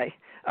 Okay.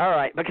 All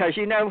right, because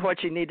you know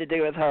what you need to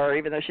do with her,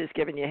 even though she's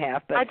giving you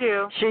half. But I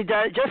do. She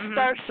does. Just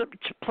start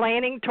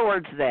planning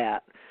towards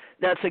that.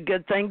 That's a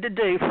good thing to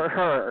do for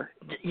her.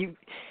 You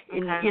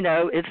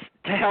know, it's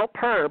to help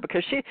her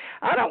because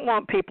I don't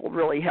want people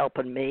really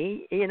helping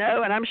me, you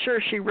know, and I'm sure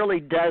she really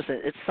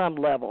doesn't at some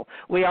level.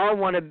 We all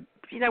want to,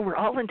 you know, we're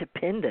all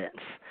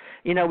independents.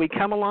 You know, we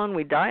come alone,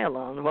 we die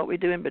alone, what we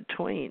do in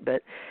between.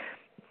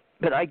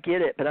 But I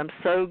get it. But I'm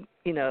so,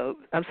 you know,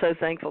 I'm so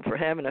thankful for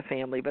having a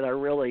family, but I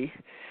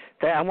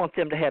want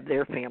them to have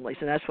their families,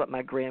 and that's what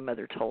my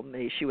grandmother told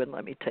me. She wouldn't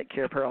let me take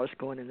care of her. I was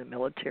going in the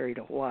military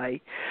to Hawaii.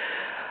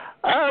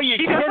 Oh, you're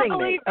kidding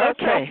me.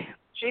 Okay.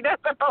 She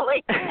doesn't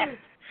believe it.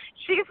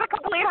 She's the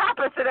complete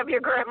opposite of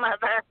your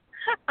grandmother.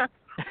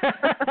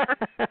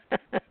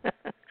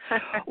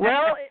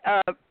 Well,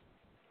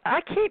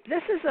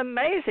 this is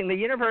amazing. The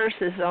universe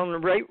is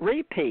on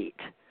repeat.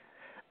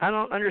 I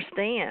don't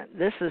understand.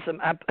 This is,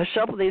 I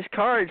shuffle these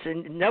cards,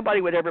 and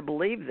nobody would ever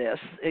believe this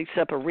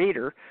except a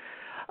reader.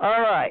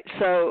 All right,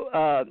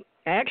 so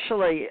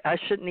actually, I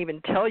shouldn't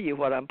even tell you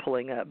what I'm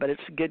pulling up, but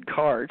it's good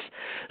cards.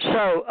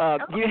 So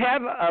you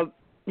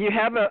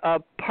have a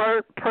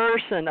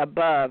person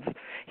above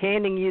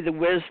handing you the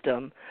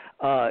wisdom.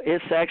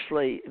 It's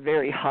actually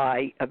very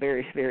high,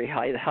 very, very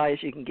high, the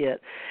highest you can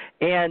get.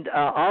 And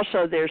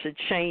also there's a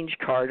change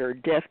card or a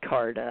death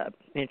card up,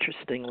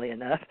 interestingly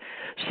enough.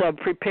 So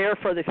prepare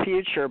for the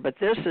future, but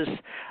this is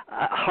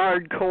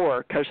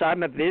hardcore because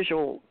I'm a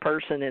visual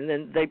person, and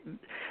then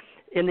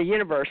in the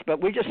universe,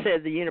 but we just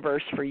said the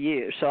universe for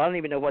you, so I don't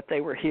even know what they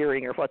were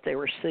hearing or what they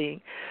were seeing.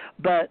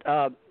 But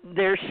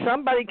there's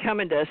somebody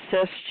coming to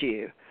assist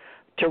you,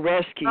 to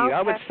rescue you.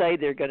 I would say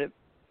they're going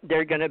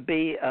to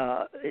be,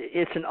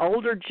 it's an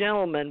older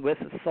gentleman with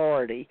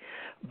authority,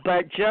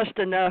 but just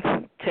enough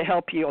to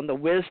help you on the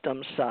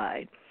wisdom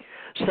side.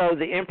 So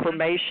the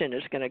information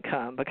is going to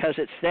come because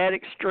it's that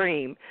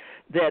extreme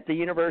that the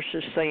universe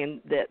is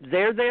saying that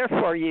they're there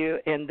for you.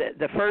 And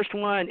the first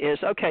one is,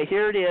 okay,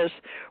 here it is.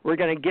 We're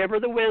going to give her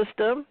the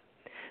wisdom.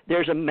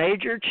 There's a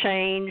major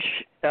change.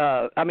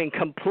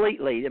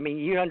 Completely. I mean,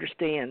 you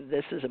understand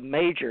this is a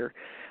major.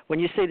 When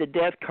you see the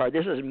death card,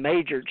 this is a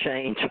major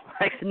change.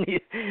 You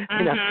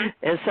know,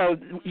 and so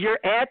you're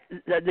at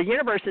the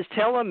universe is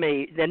telling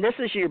me, and this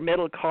is your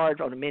middle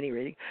card on a mini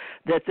reading,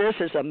 that this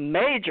is a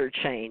major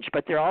change.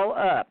 But they're all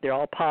up, they're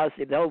all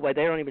positive. The old way,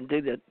 they don't even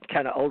do the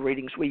kind of old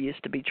readings we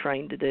used to be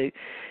trained to do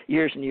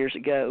years and years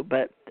ago.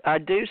 But I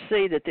do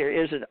see that there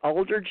is an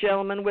older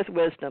gentleman with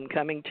wisdom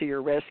coming to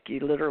your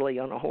rescue, literally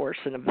on a horse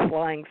and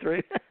flying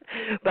through.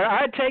 But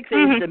I take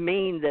these to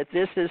mean that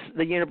this is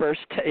the universe,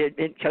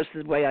 because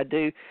of the way I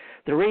do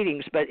the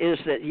readings, but is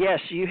that, yes,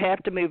 you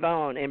have to move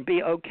on and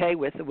be okay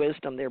with the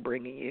wisdom they're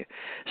bringing you.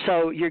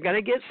 So you're going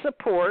to get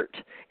support,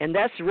 and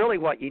that's really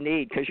what you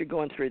need because you're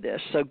going through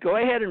this. So go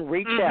ahead and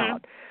reach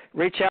out.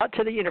 Reach out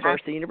to the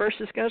universe. The universe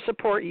is going to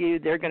support you.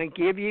 They're going to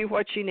give you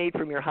what you need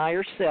from your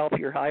higher self,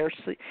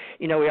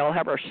 we all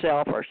have our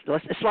self.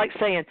 It's like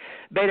saying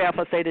beta,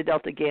 alpha, theta,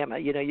 delta, gamma.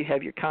 You know, you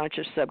have your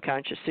conscious,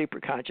 subconscious,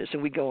 superconscious,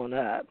 and we going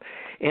up.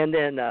 And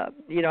then, I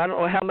don't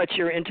know how much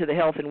you're into the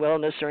health and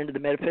wellness or into the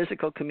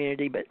metaphysical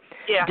community, but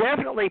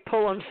definitely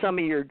pull on some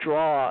of your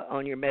draw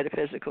on your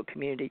metaphysical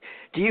community.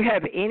 Do you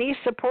have any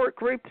support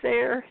group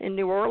there in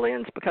New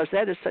Orleans? Because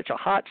that is such a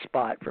hot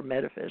spot for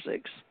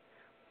metaphysics.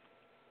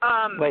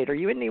 Wait, are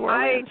you in New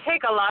Orleans? I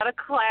take a lot of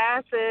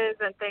classes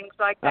and things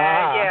like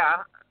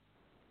that,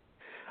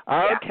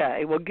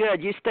 Okay, well,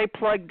 good. You stay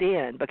plugged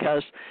in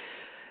because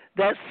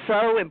that's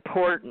so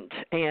important.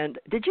 And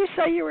did you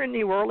say you were in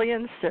New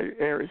Orleans,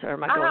 or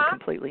am I going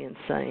completely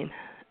insane?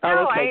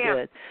 No, okay, I am.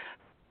 good.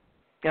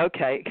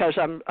 Okay, because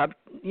I'm,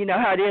 you know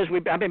how it is.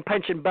 I've been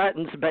punching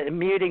buttons, but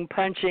muting,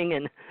 punching,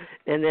 and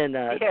then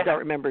don't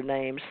remember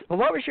names. Well,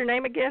 what was your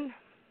name again?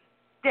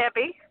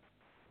 Debbie.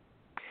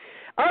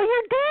 Oh,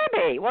 you're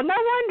Debbie. Well, no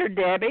wonder,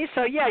 Debbie.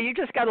 So, yeah, you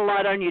just got a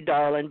lot on you,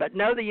 darling, but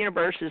know the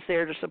universe is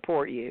there to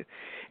support you.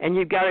 And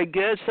you've got a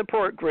good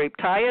support group.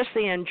 Tie us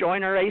in,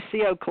 join our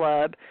ACO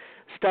club,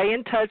 stay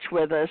in touch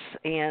with us,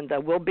 and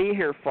we'll be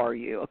here for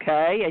you,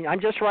 okay? And I'm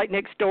just right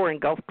next door in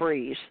Gulf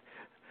Breeze.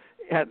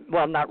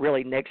 Well, not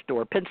really next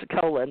door,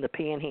 Pensacola in the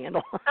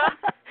Panhandle.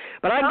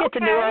 But I can get to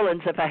New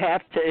Orleans if I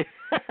have to.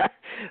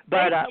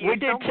 But we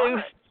do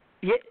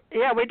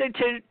we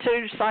do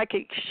two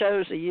psychic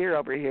shows a year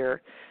over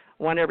here.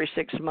 One every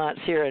 6 months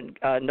here in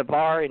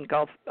Navarre and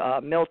Gulf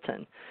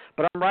Milton.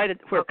 But I'm right at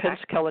where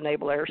Pensacola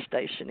Naval Air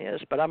Station is,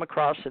 but I'm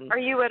across in Gulf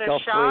Breeze. Are you at a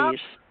shop?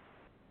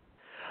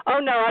 Oh,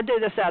 no, I do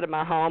this out of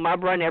my home. I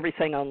run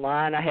everything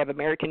online. I have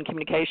American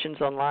Communications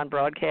Online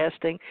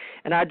Broadcasting,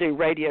 and I do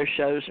radio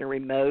shows and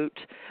remote.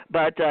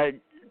 But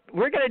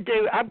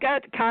I've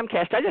got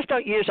Comcast. I just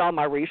don't use all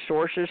my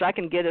resources. I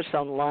can get us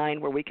online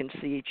where we can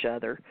see each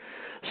other.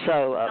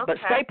 So, but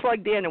stay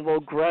plugged in and we'll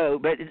grow.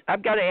 But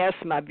I've got to ask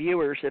my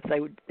viewers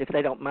if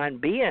they don't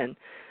mind being.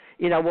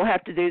 We'll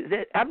have to do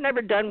that. I've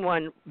never done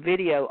one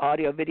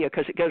audio video,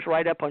 because it goes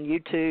right up on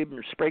YouTube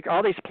and Spreaker,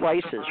 all these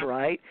places,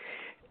 right,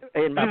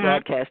 in my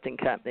broadcasting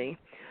company.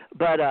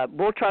 But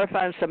we'll try to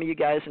find some of you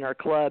guys in our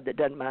club that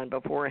doesn't mind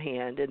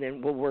beforehand, and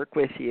then we'll work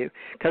with you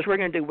because we're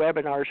going to do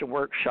webinars and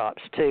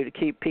workshops, too, to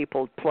keep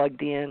people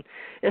plugged in,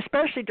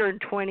 especially during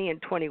 20 and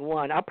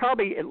 21. I'll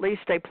probably at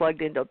least stay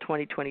plugged in until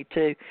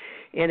 2022.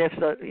 And if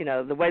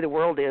the way the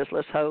world is,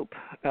 let's hope.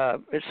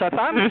 So if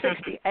I'm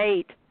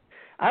 68,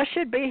 I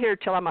should be here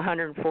till I'm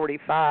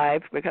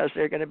 145 because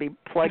they're going to be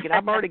plugging.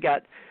 I've already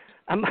got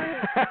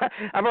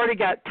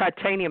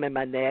titanium in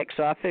my neck,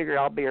 so I figure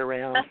I'll be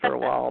around for a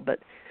while. But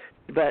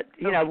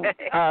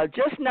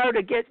just know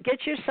to get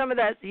you some of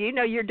that.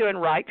 You're doing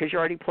right because you're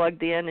already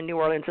plugged in New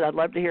Orleans, and I'd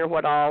love to hear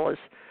what all is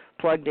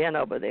plugged in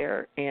over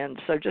there. And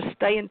so just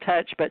stay in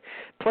touch. But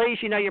please,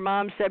 your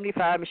mom's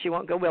 75 and she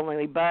won't go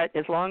willingly, but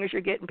as long as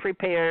you're getting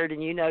prepared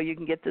and you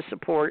can get the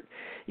support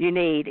you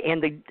need,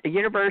 and the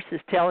universe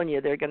is telling you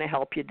they're going to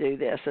help you do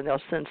this, and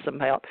they'll send some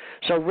help.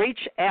 So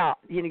reach out.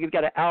 You've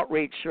got to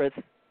outreach with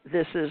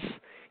this is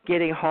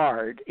getting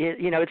hard.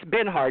 It's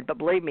been hard, but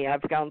believe me,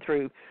 I've gone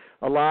through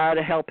a lot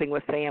of helping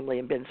with family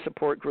and been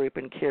support group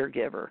and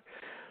caregiver.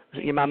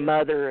 My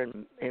mother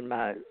and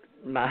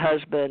my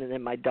husband and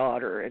then my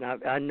daughter, and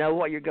I know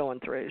what you're going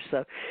through.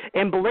 So,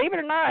 and believe it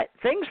or not,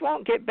 things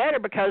won't get better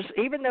because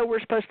even though we're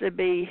supposed to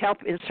be help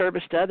in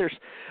service to others,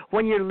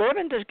 when you're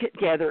living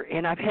together,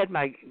 and I've had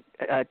my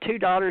 2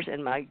 daughters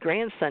and my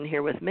grandson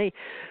here with me,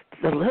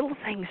 the little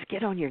things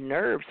get on your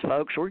nerves,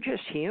 folks. We're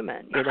just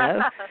human,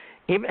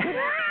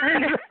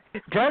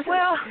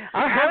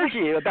 I heard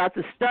you about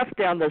the stuff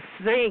down the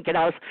sink, and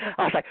I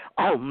was like,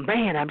 oh,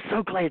 man, I'm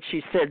so glad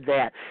she said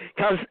that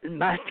because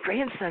my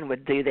grandson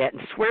would do that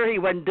and swear he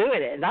wasn't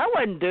doing it, and I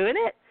wasn't doing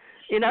it.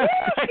 Yeah,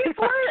 I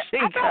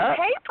got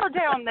paper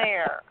down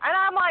there, and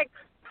I'm like,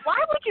 why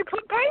would you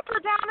put paper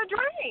down the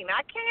drain?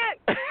 I can't.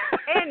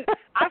 And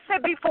I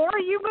said, before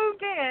you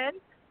moved in,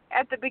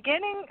 at the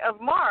beginning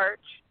of March,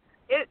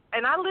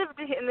 and I lived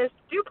in this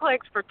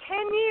duplex for 10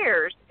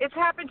 years, it's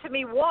happened to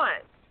me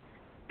once.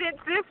 Since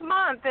this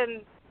month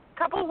and a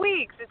couple of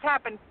weeks, it's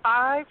happened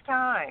 5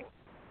 times.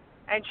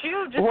 And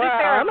she'll just sit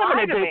there and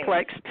lie to me. I'm in a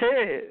duplex,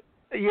 too.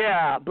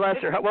 Yeah, bless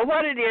her. Well,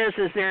 what it is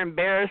they're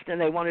embarrassed and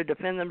they want to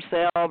defend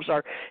themselves,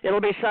 or it'll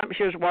be something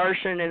she was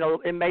washing, and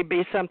it may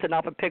be something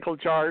off a pickle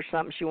jar or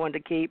something she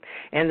wanted to keep,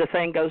 and the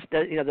thing goes,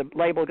 the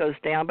label goes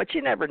down, but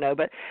you never know.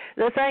 But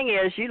the thing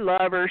is, you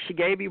love her. She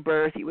gave you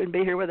birth. You wouldn't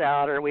be here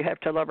without her. We have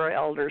to love our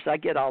elders. I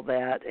get all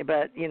that.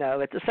 But,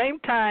 at the same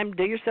time,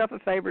 do yourself a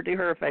favor, do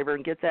her a favor,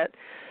 and get that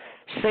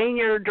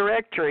senior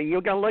directory.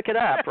 You're going to look it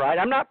up, right?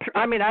 I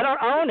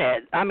don't own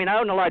it. I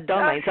own a lot of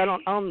domains. I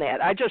don't own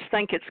that. I just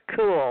think it's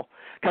cool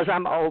because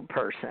I'm an old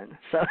person.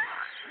 So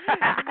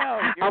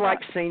I like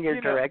senior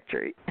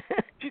directory.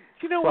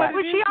 You know what?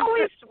 Well, she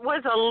always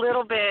was a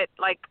little bit,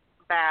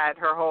 bad,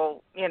 her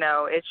whole,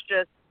 it's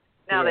just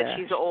now that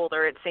she's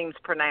older, it seems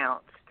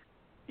pronounced.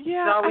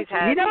 Yeah. She's always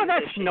had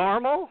that's issues.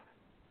 Normal.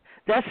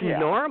 That's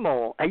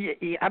normal.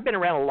 I've been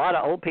around a lot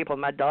of old people.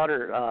 My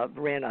daughter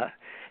ran a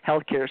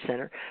healthcare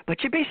center,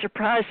 but you'd be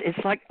surprised. It's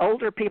like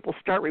older people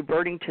start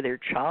reverting to their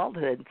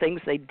childhood,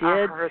 things they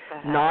did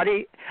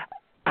naughty.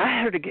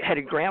 I had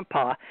a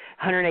grandpa,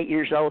 108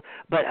 years old,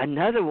 but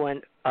another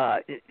one.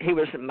 He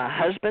was my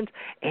husband,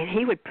 and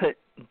he would put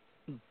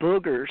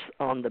boogers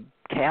on the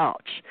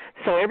couch.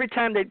 So every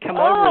time they'd come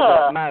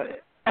over,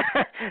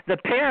 the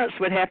parents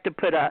would have to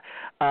put a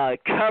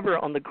cover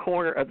on the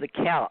corner of the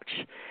couch.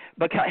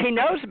 Because he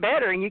knows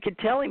better, and you could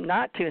tell him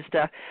not to and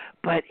stuff,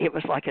 but it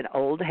was like an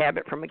old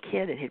habit from a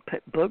kid, and he'd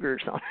put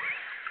boogers on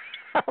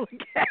the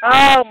couch.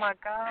 Oh, my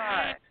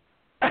God.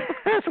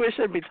 So we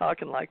shouldn't be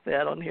talking like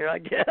that on here, I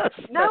guess.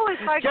 No,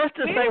 it's like just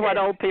to say what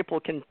old people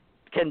can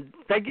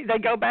they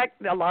go back,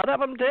 a lot of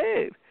them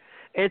do.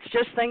 It's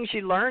just things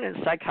you learn in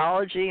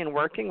psychology and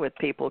working with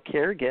people,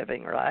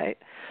 caregiving, right?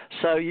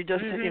 So you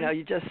just,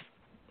 you just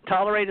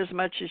tolerate as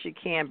much as you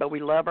can, but we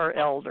love our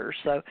elders.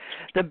 So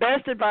the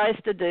best advice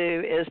to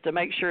do is to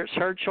make sure it's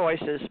her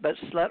choices, but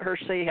let her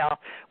see how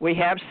we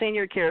have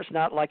senior care. It's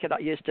not like it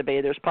used to be.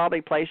 There's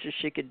probably places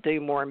she could do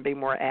more and be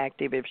more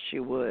active if she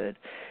would,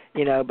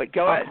 but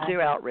go out and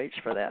do outreach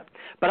for that.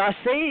 But I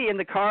see in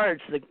the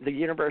cards the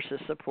universe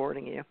is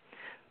supporting you.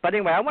 But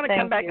anyway, I want to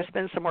come back and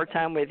spend some more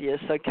time with you.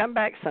 So come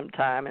back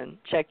sometime and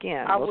check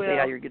in. We'll see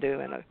how you're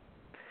doing.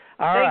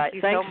 All right.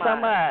 Thanks so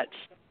much.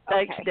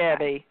 Thanks,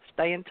 Debbie.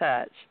 Stay in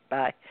touch.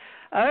 Bye.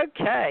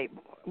 Okay.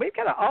 We've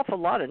got an awful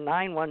lot of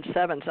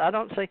 917s. I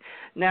don't see.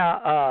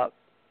 Now,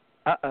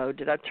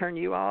 did I turn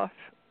you off?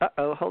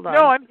 Hold on.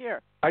 No, I'm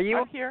here. Are you?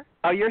 I'm here.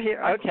 Oh, you're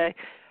here? Okay.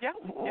 Yeah.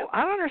 Well,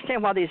 I don't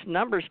understand why these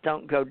numbers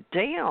don't go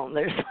down.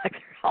 There's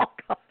they're all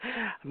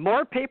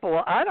more people.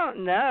 Well, I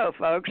don't know,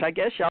 folks. I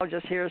guess y'all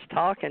just hear us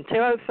talking.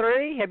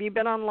 203, have you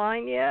been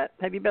online yet?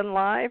 Have you been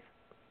live?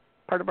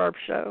 Part of our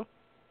show?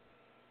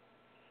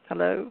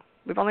 Hello?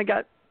 We've only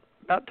got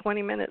about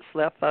 20 minutes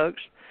left,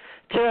 folks.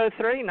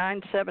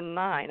 203-979.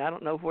 I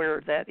don't know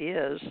where that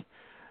is,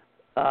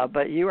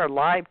 but you are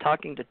live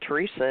talking to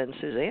Theresa, and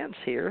Suzanne's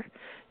here.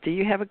 Do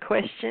you have a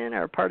question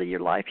or a part of your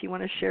life you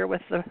want to share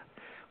with the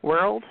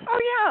world? Oh,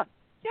 yeah.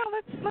 Yeah,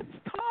 let's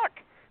talk.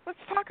 Let's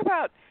talk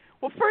about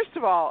Well, first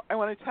of all, I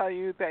want to tell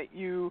you that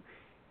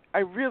I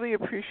really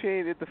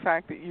appreciated the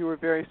fact that you were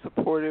very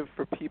supportive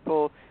for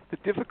people, the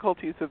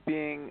difficulties of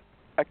being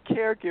a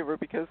caregiver,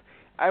 because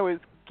I was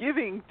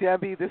giving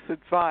Debbie this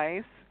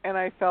advice, and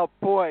I felt,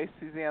 boy,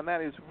 Suzanne,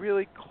 that is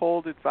really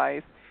cold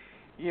advice,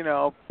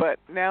 but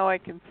now I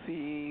can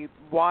see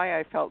why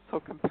I felt so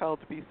compelled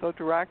to be so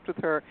direct with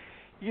her.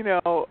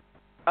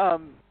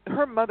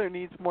 Her mother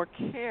needs more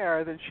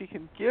care than she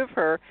can give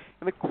her,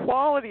 and the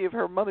quality of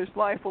her mother's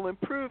life will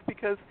improve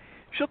because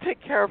she'll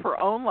take care of her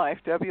own life.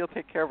 Debbie will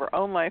take care of her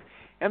own life,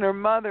 and her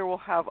mother will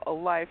have a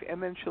life,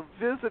 and then she'll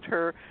visit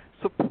her,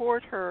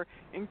 support her,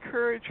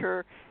 encourage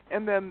her,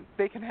 and then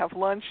they can have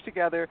lunch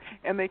together,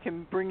 and they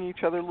can bring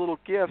each other little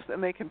gifts,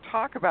 and they can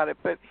talk about it.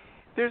 But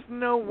there's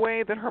no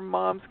way that her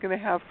mom's going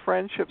to have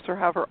friendships or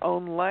have her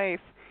own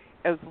life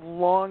as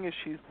long as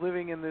she's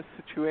living in this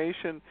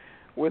situation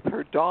with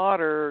her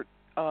daughter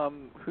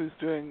who's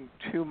doing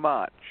too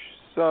much.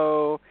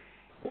 So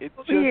it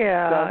just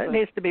it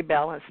needs to be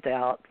balanced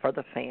out for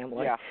the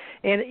family. Yeah.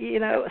 And,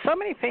 so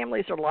many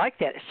families are like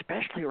that,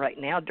 especially right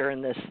now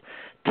during this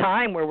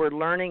time where we're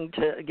learning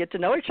to get to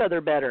know each other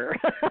better.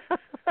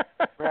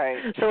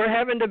 Right. So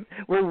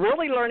we're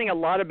really learning a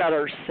lot about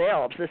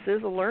ourselves. This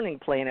is a learning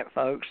planet,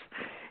 folks.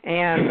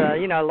 And,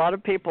 a lot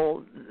of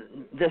people,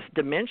 this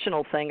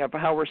dimensional thing of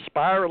how we're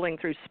spiraling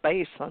through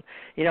space,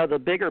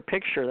 the bigger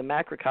picture, the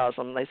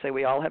macrocosm, they say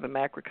we all have a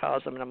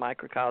macrocosm and a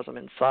microcosm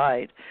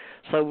inside.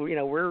 So,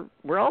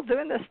 we're all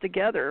doing this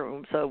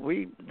together. So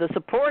the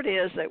support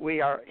is that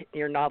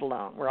you're not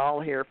alone. We're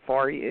all here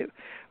for you.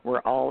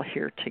 We're all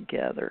here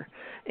together.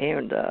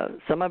 And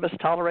some of us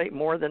tolerate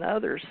more than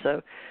others.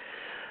 So,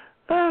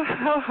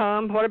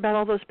 what about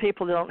all those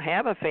people that don't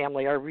have a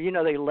family, or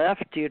they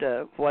left due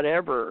to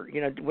whatever,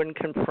 wouldn't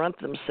confront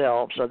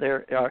themselves,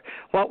 or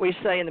what we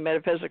say in the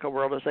metaphysical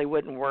world is they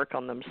wouldn't work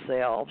on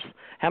themselves.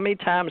 How many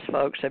times,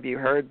 folks, have you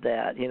heard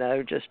that?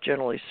 Just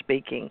generally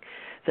speaking,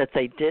 that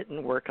they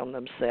didn't work on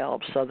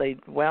themselves, so they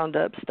wound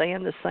up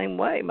staying the same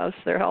way most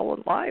of their whole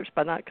lives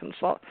by not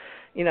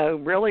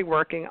really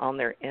working on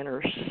their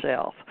inner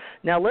self.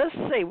 Now let's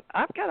see.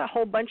 I've got a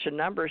whole bunch of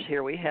numbers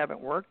here we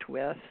haven't worked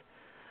with.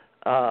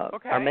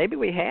 Or maybe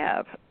we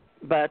have,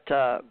 but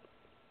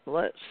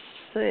let's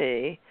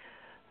see.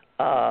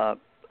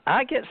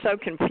 I get so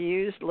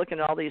confused looking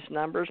at all these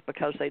numbers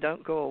because they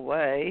don't go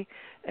away,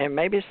 and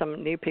maybe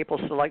some new people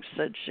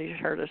said she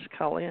heard us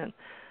call in.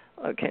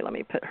 Okay, let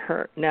me put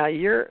her. Now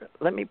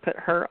let me put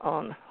her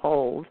on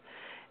hold.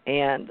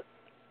 And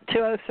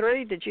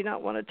 203, did you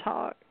not want to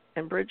talk?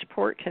 In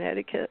Bridgeport,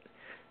 Connecticut.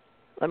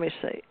 Let me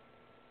see.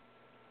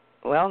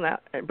 Well, now,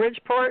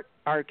 Bridgeport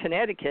or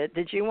Connecticut,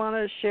 did you want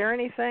to share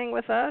anything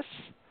with us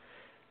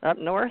up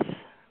north?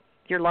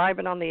 You're live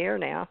and on the air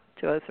now,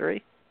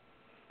 203.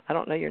 I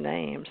don't know your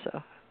name,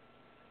 so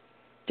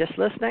just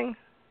listening?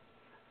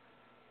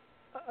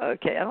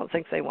 Okay, I don't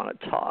think they want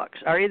to talk.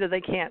 Or either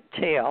they can't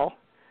tell.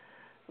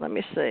 Let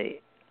me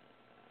see.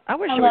 I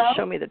wish you would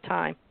show me the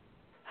time.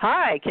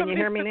 Hi, can you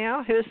hear me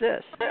now? Who's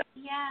this?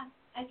 Yeah,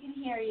 I can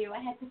hear you. I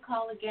had to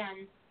call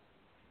again.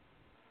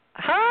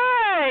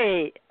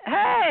 Hi.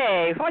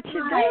 Hey, what you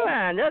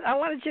doing? I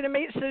wanted you to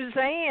meet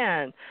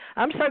Suzanne.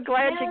 I'm so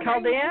glad you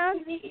called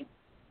in.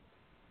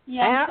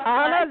 Yeah,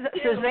 Anna,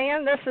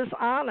 Suzanne, this is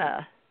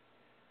Anna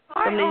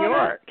from New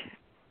York.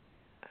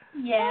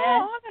 Yes.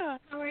 Oh, Anna.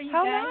 How are you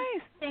How guys?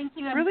 nice. Thank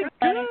you. Really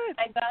good.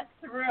 I got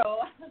through.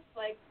 I was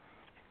like,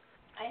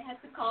 I had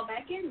to call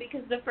back in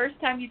because the first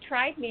time you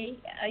tried me,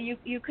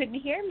 you couldn't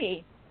hear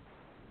me.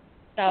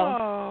 So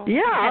I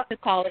had to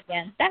call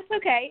again. That's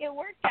okay. It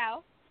worked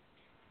out.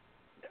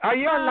 Are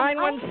you on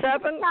 917? I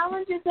have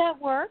challenges at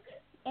work,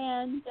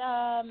 and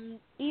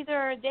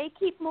either they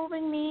keep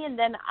moving me, and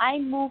then I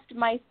moved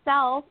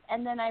myself,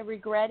 and then I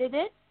regretted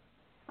it.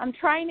 I'm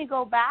trying to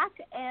go back,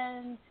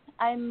 and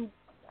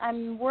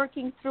I'm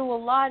working through a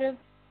lot of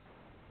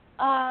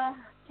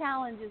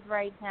challenges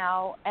right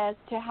now as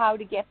to how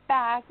to get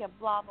back, and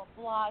blah blah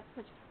blah. It's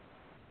such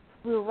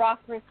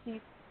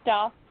bureaucracy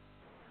stuff,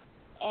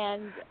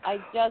 and I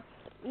just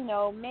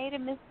made a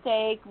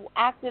mistake,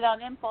 acted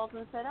on impulse,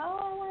 and said, I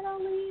want to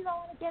leave. I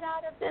want to get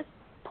out of this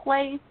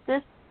place,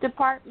 this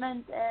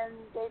department, and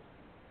they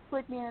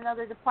put me in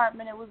another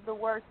department. It was the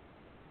worst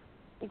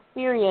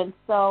experience,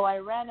 so I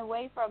ran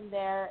away from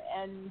there,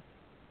 and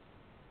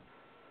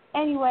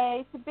anyway,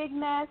 it's a big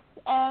mess,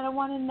 and I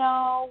want to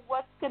know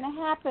what's going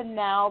to happen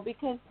now,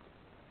 because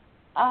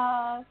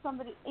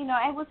somebody,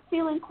 I was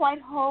feeling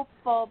quite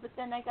hopeful, but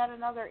then I got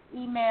another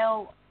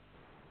email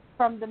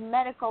from the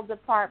medical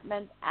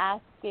department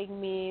asking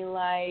me,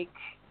 like,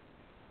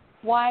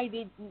 why do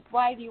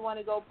you want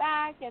to go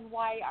back, and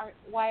why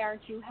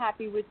aren't you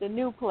happy with the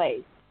new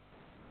place?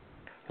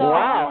 So,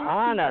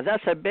 wow, Anna,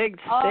 that's a big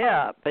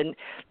step. And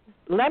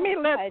let me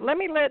let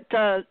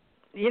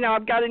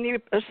I've got a new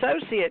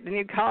associate, a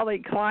new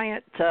colleague,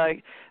 client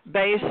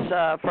base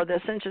for the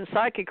Ascension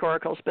Psychic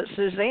Oracles, but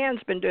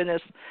Suzanne's been doing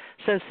this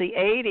since the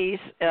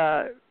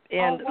 80s.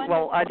 And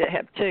I did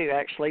have 2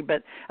 actually,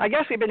 but I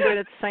guess we've been doing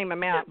it the same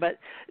amount. But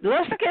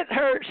let's get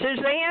her,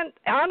 Suzanne.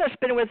 Anna's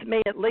been with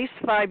me at least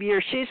 5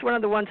 years. She's one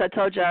of the ones I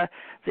told you.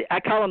 I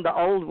call them the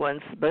old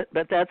ones, but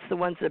that's the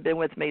ones that have been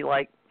with me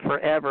like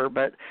forever.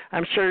 But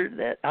I'm sure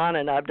that Anna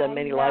and I've done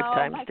many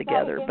lifetimes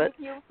together. I've been with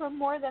you for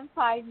more than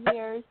 5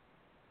 years.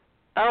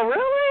 Oh,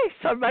 really?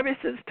 So maybe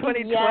since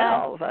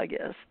 2012, I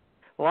guess.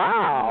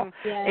 Wow.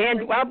 Yeah,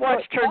 and I've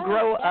watched her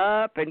grow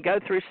up and go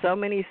through so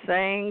many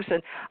things.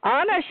 And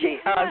Anna,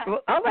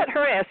 I'll let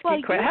her ask you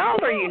a question. How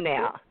old are you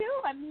now? You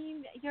too. I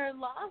mean, your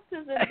loss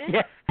is a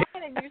bit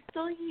sad and you're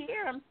still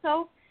here. I'm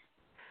so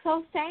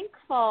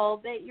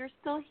thankful that you're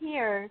still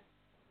here.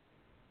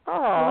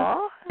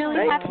 Oh,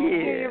 really happy to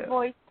hear your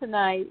voice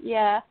tonight.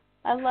 Yeah.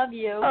 I love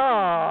you.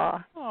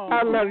 Oh,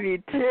 I love you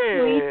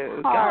too.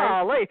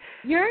 Sweetheart. Golly.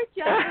 You're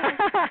just a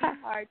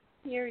sweetheart,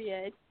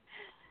 period.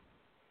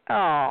 Oh,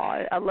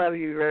 I love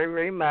you very,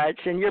 very much.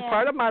 And you're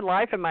part of my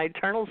life and my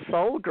Eternal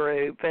Soul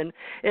group. And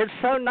it's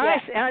so nice.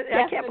 Yes,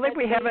 I can't believe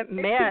we haven't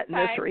met in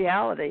this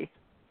reality.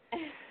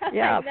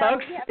 Yeah,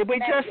 folks. We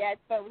met yet,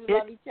 but we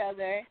love each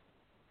other.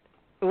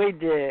 We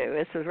do.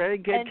 It's a very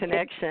good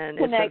connection.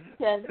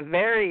 It's a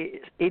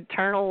very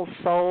Eternal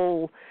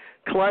Soul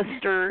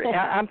cluster.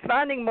 I'm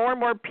finding more and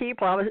more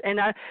people.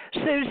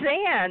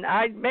 Suzanne,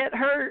 I met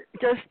her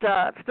just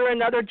through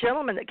another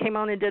gentleman that came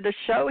on and did a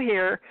show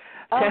here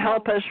to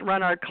help us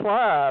run our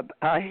club,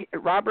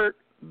 Robert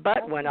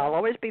Butwin. I'll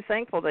always be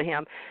thankful to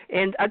him.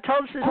 And I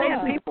told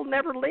Suzanne, people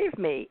never leave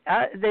me.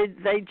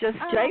 They just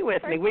stay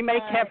with me. We may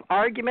have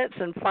arguments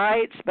and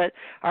fights, but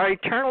our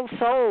eternal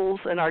souls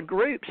and our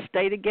groups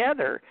stay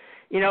together.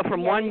 You know,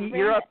 from one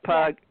Europe.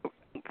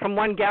 From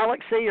one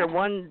galaxy or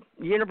one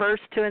universe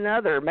to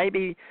another,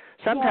 maybe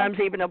sometimes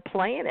even a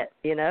planet,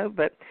 you know.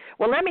 But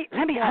let me.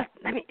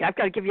 I've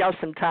got to give y'all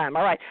some time.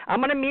 All right, I'm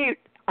going to mute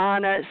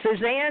on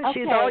Suzanne.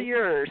 She's all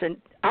yours, and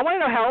I want to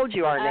know how old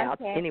you are now.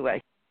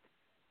 Anyway.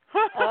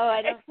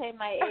 I don't say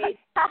my age.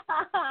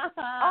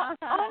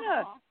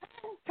 Anna,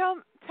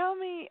 tell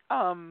me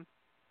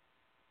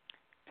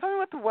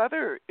what the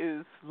weather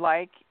is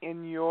like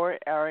in your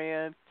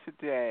area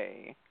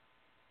today.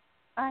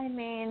 I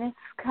mean, it's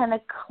kind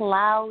of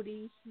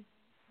cloudy,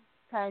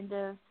 kind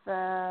of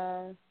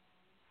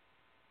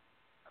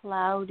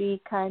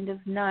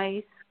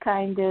nice,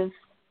 kind of,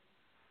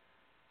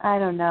 I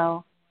don't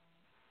know,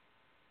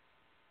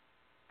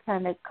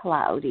 kind of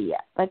cloudy,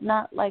 but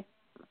not like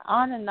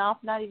on and off,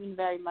 not even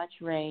very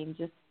much rain,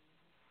 just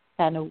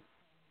kind of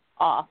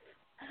off.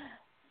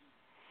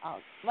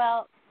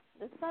 Well,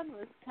 the sun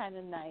was kind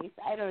of nice.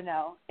 I don't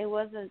know. It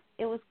was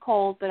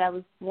cold, but I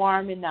was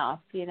warm enough.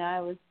 You know,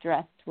 I was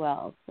dressed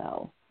well,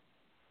 so.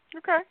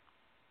 Okay.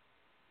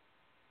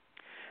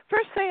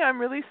 First thing I'm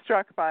really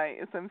struck by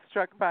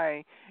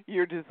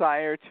your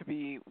desire to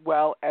be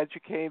well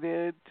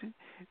educated,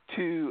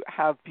 to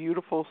have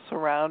beautiful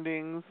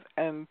surroundings,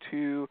 and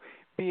to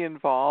be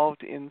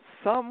involved in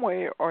some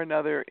way or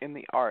another in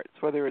the arts,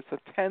 whether it's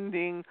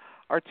attending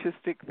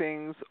artistic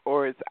things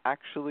or it's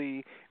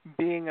actually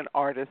being an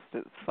artist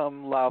at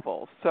some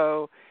level.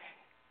 So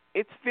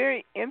it's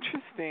very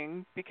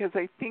interesting because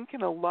I think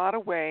in a lot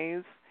of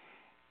ways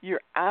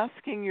you're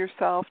asking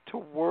yourself to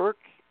work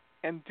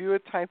and do a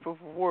type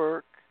of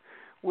work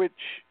which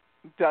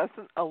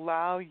doesn't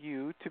allow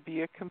you to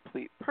be a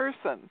complete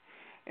person.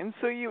 And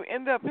so you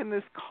end up in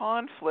this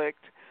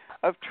conflict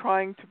of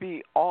trying to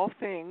be all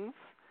things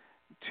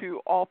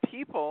to all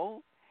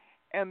people,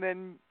 and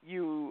then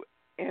you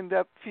end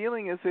up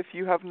feeling as if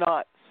you have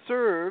not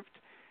served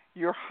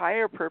your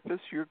higher purpose,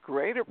 your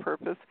greater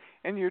purpose,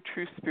 and your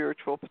true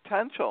spiritual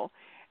potential.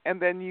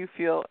 And then you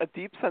feel a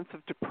deep sense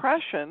of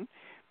depression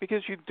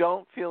because you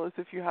don't feel as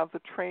if you have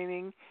the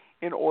training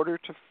in order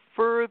to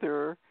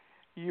further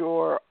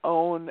your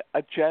own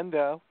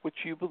agenda, which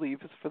you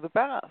believe is for the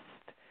best.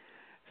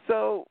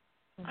 So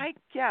I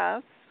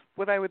guess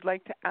what I would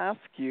like to ask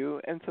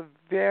you, and it's a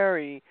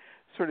very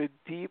sort of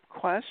deep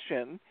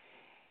question,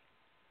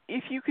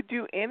 if you could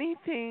do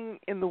anything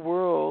in the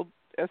world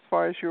as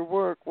far as your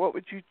work, what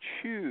would you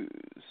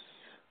choose?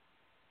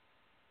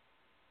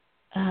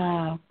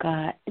 Oh,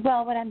 God.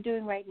 Well, what I'm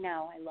doing right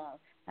now, I love.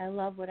 I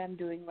love what I'm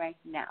doing right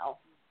now.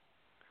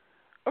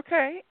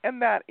 Okay, and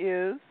that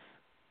is?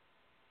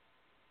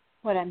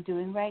 What I'm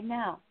doing right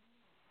now.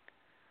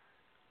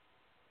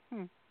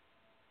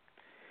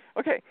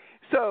 Okay,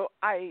 so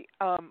I'm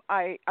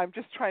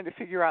just trying to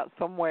figure out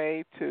some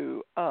way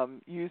to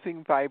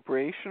using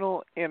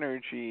vibrational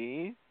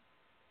energy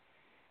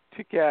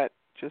to get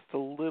just a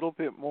little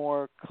bit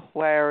more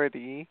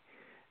clarity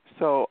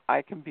so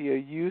I can be a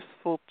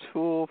useful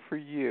tool for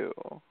you.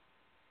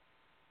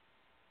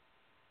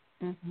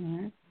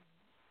 Mhm.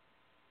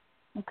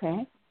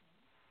 Okay.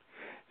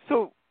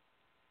 So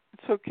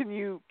can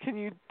you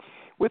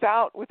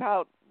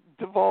without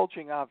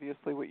divulging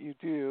obviously what you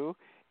do,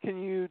 can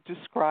you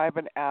describe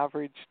an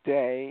average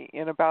day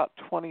in about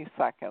 20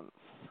 seconds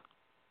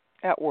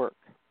at work?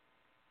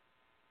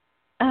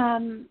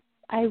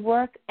 I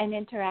work and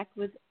interact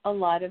with a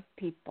lot of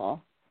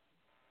people.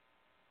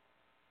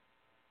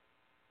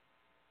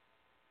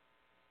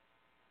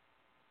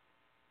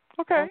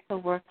 I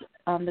also work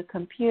on the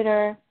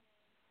computer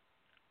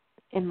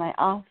in my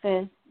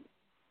office.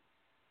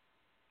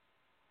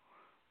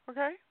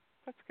 Okay,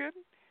 that's good.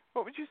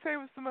 What would you say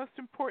was the most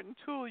important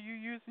tool you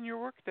use in your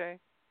workday?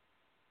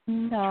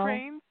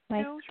 My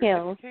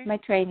skills, my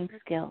training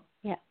skills,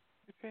 yeah.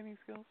 Your training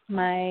skills?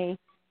 My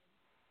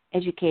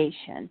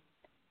education.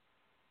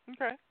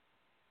 Okay.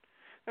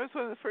 That was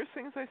one of the first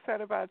things I said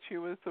about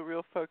you was the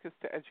real focus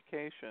to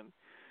education.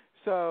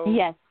 So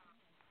yes.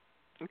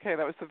 Okay,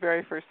 that was the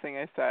very first thing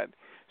I said.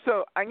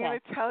 So I'm going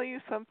to tell you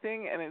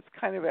something, and it's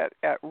kind of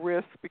at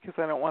risk because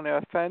I don't want to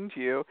offend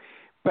you,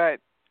 but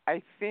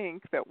I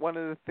think that one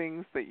of the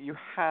things that you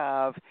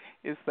have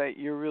is that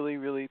you're really,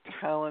 really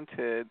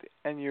talented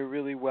and you're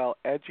really well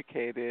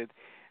educated,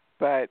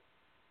 but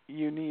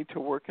you need to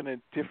work in a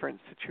different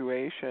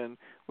situation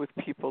with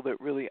people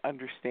that really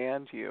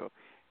understand you.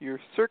 Your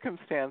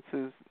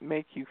circumstances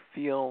make you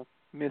feel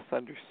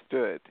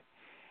misunderstood,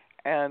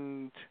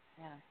 and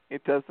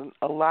it doesn't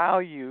allow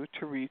you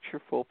to reach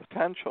your full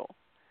potential.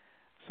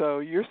 So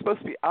you're supposed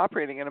to be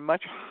operating at a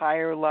much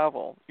higher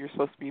level. You're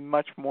supposed to be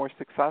much more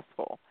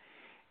successful.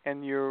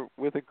 And you're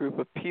with a group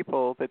of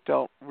people that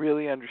don't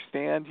really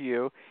understand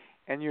you,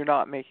 and you're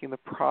not making the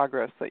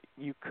progress that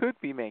you could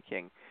be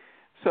making.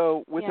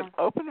 So with an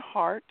open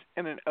heart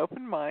and an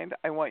open mind,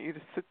 I want you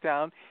to sit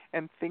down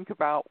and think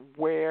about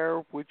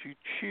where would you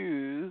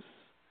choose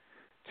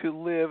to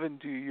live and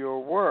do your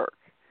work.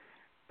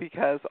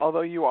 Because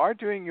although you are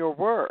doing your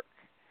work,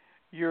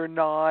 you're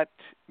not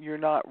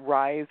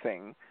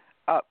rising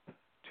up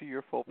to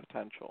your full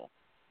potential.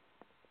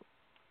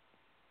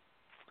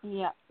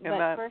 Yeah,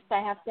 but first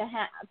I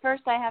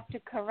have to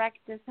correct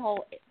this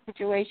whole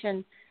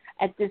situation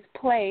at this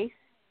place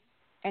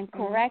and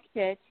correct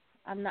it.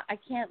 I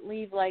can't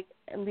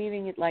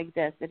leaving it like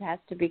this. It has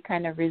to be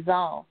kind of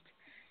resolved,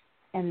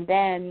 and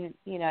then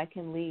I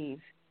can leave,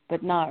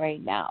 but not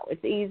right now.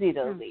 It's easy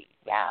to leave.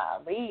 Yeah,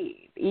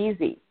 leave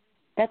easy.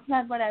 That's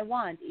not what I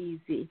want.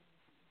 Easy.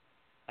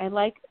 I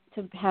like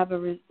to have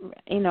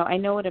I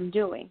know what I'm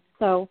doing.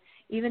 So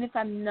even if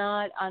I'm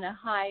not on a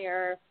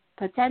higher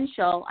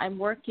potential, I'm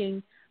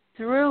working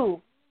through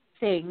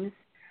things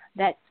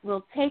that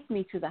will take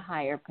me to the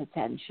higher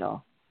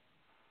potential.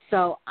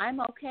 So I'm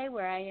okay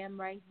where I am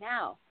right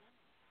now.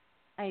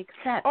 I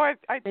accept that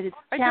it's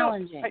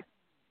challenging.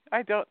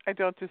 I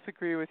don't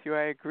disagree with you.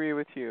 I agree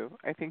with you.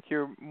 I think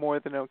you're more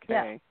than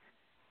okay.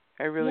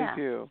 I really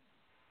do.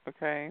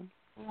 Okay?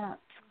 Yeah,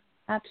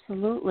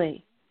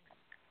 absolutely.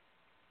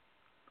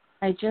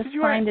 I just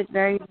find it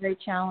very, very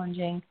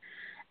challenging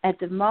at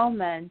the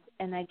moment,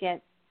 and I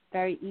get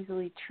very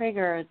easily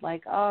triggered,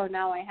 like, oh,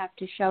 now I have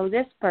to show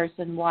this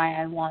person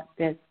why I want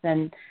this,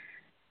 and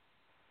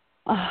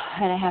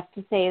I have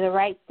to say the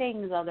right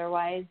things,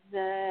 otherwise,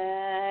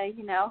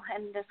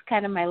 and that's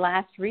kind of my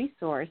last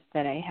resource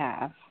that I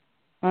have.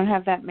 I don't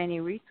have that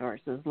many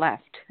resources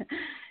left,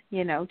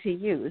 to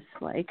use.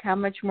 Like, how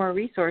much more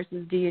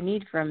resources do you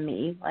need from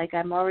me? Like,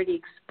 I'm already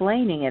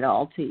explaining it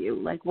all to you.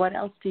 Like, what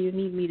else do you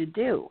need me to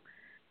do?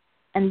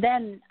 And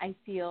then I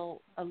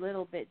feel a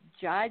little bit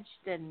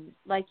judged and,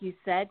 like you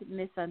said,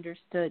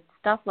 misunderstood,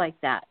 stuff like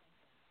that.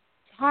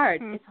 It's hard.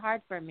 It's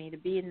hard for me to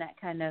be in that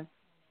kind of,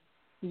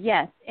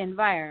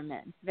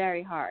 environment.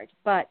 Very hard.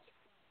 But,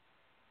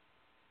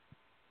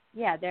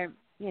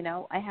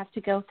 I have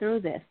to go through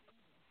this.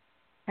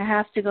 I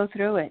have to go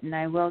through it, and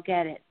I will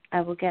get it.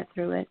 I will get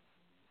through it.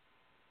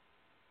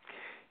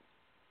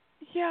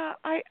 Yeah,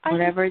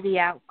 whatever the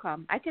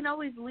outcome. I can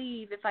always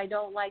leave if I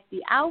don't like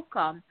the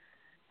outcome.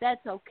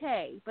 That's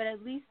okay, but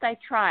at least I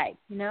tried,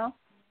 If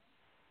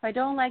I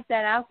don't like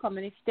that outcome,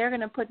 and if they're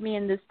going to put me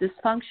in this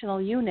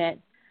dysfunctional unit,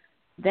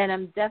 then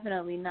I'm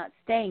definitely not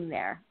staying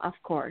there, of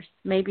course.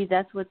 Maybe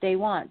that's what they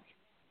want.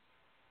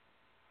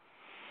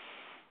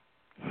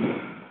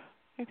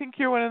 I think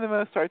you're one of the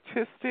most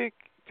artistic,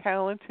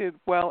 talented,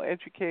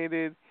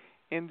 well-educated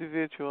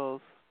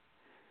individuals.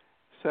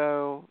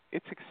 So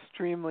it's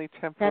extremely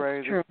temporary.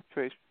 That's true.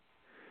 Situation.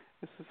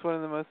 This is one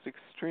of the most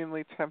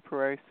extremely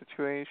temporary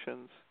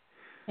situations.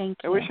 Thank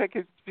you.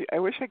 I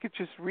wish I could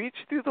just reach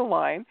through the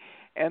line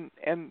and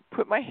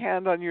put my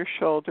hand on your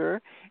shoulder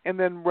and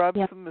then rub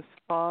some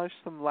massage,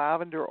 some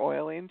lavender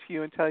oil into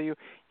you and tell you,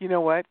 you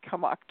know what,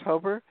 come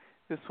October,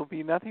 this will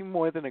be nothing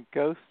more than a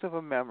ghost of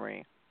a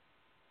memory.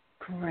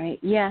 Great.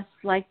 Yes,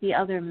 like the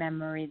other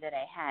memory that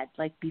I had,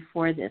 like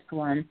before this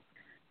one.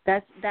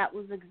 That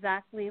was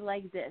exactly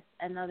like this,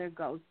 another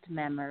ghost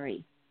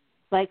memory.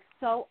 Like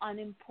so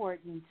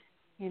unimportant.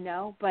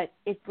 But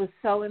it was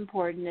so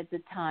important at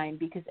the time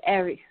because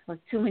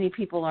too many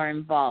people are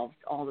involved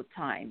all the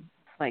time.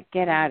 It's like,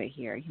 get out of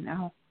here,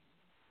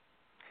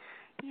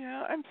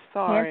 Yeah, I'm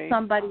sorry. Can't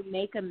somebody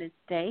make a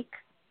mistake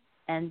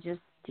and just,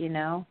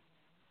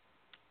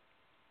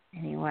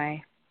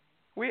 anyway.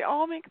 We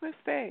all make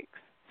mistakes.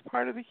 It's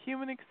part of the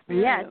human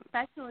experience.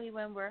 Yeah, especially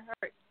when we're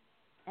hurt.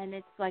 And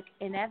it's like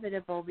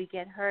inevitable. We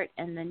get hurt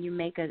and then you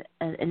make an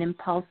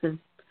impulsive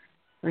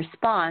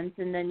response,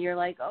 and then you're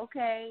like,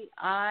 okay,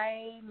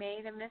 I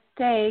made a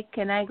mistake.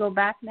 Can I go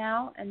back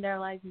now? And they're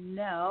like,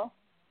 no.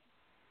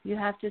 You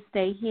have to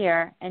stay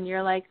here. And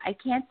you're like, I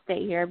can't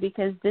stay here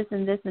because this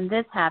and this and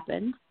this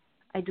happened.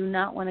 I do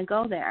not want to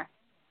go there,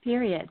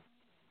 period.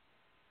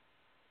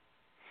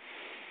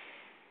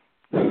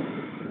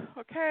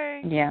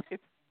 Okay. Yeah.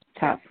 It's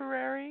tough.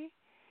 temporary.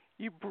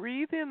 You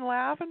breathe in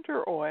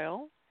lavender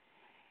oil.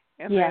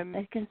 And yes, then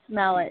I can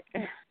smell it.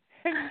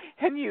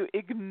 And you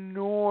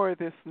ignore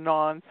this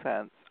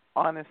nonsense,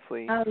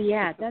 honestly. Oh,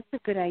 yeah, that's a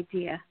good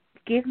idea.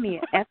 Give me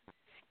a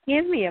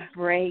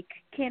break.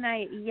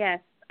 Yes,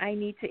 I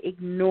need to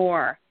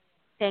ignore.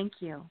 Thank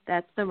you.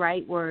 That's the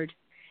right word,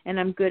 and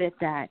I'm good at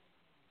that.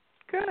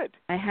 Good.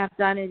 I have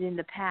done it in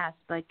the past.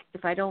 Like,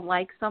 if I don't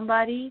like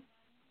somebody,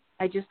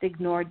 I just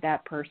ignored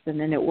that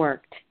person, and it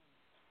worked.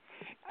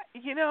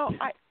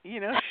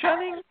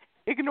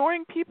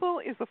 Ignoring people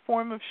is a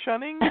form of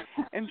shunning,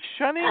 and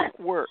shunning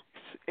works.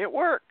 It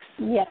works.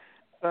 Yes.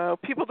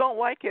 People don't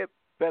like it,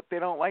 but they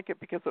don't like it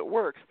because it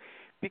works.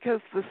 Because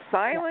the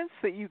silence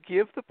that you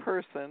give the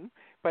person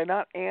by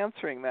not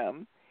answering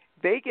them,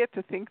 they get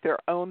to think their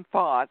own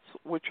thoughts,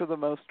 which are the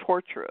most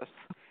torturous,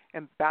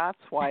 and that's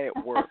why it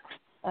works.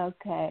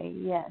 Okay,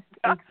 yes,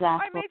 exactly.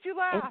 I made you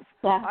laugh.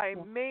 Exactly. I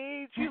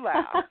made you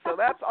laugh. So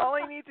that's all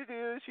I need to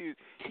do is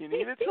you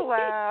needed to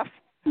laugh.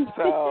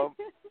 So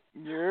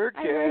you're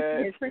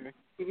good.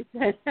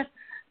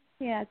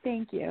 Yeah,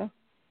 thank you.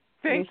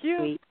 Thank you.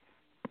 Sweet.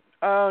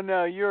 Oh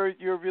no,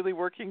 you're really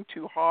working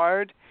too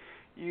hard.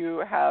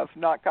 You have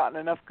not gotten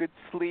enough good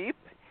sleep,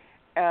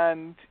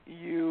 and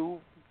you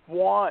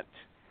want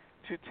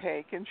to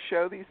take and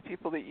show these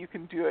people that you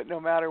can do it no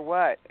matter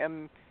what.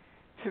 And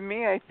to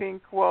me, I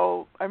think,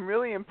 well, I'm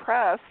really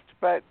impressed,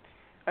 but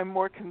I'm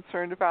more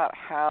concerned about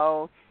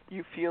how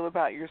you feel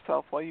about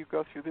yourself while you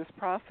go through this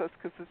process,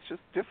 because it's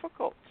just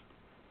difficult.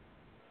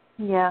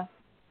 Yeah.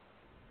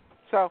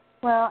 So,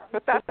 well,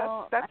 but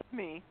that's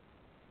me.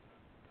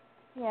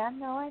 Yeah,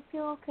 no, I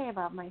feel okay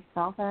about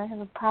myself. I don't have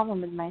a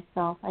problem with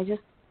myself. I'm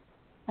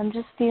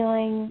just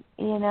feeling,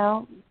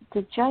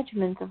 the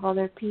judgment of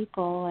other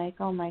people. Like,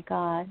 oh my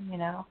God,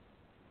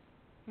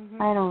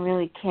 Mm-hmm. I don't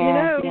really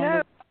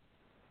care.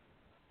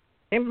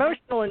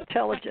 Emotional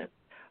intelligence.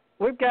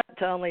 We've got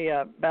only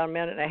about a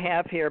minute and a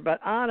half here, but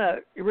Anna,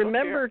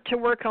 remember to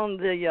work on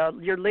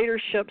your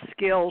leadership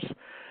skills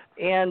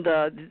and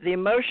the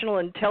emotional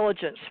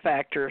intelligence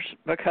factors,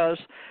 because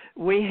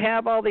we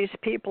have all these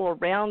people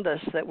around us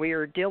that we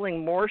are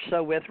dealing more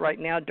so with right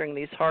now during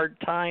these hard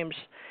times.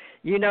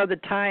 You know the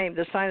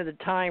sign of the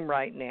time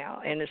right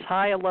now, and it's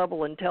high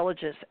level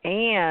intelligence,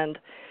 and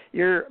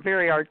you're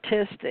very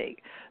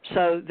artistic.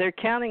 So they're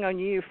counting on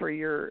you for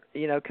your,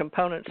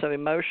 components of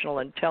emotional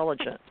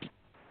intelligence.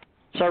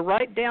 So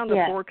write down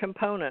the 4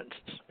 components: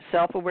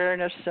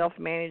 self-awareness,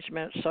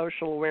 self-management,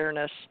 social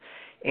awareness,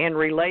 and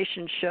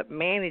relationship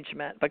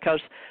management,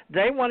 because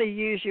they want to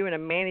use you in a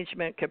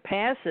management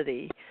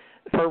capacity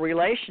for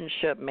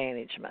relationship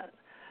management.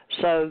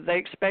 So they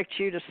expect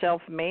you to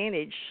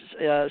self-manage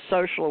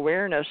social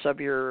awareness of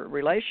your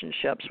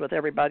relationships with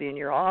everybody in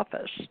your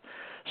office.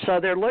 So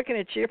they're looking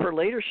at you for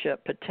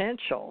leadership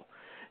potential.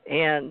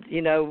 And,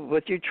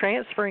 with you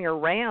transferring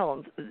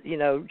around,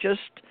 just,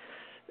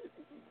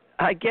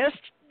 I guess,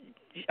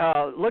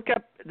 look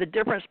up the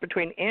difference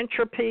between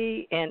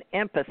entropy and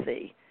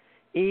empathy,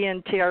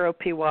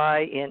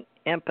 ENTROPY and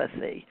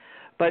empathy.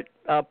 But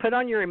put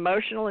on your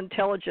emotional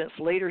intelligence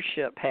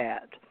leadership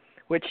hat,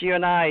 which you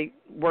and I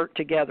work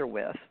together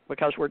with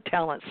because we're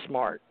talent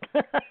smart.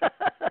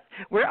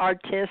 We're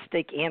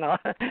artistic,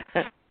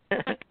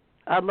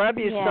 I love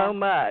you so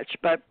much,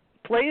 but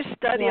please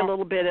study a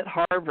little bit at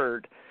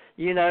Harvard,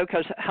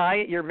 because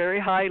you're very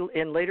high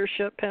in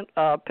leadership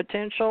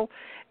potential,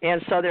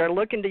 and so they're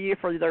looking to you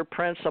for their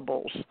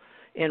principles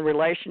in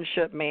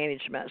relationship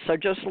management. So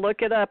just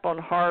look it up on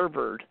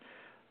Harvard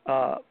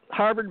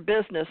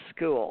Business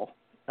School,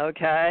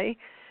 okay?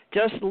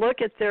 Just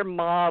look at their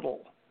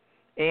model,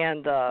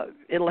 and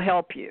it'll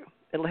help you.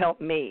 It'll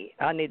help me.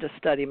 I need to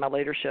study my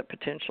leadership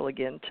potential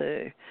again,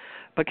 too,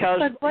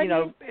 because,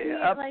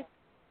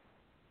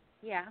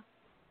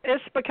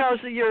 it's because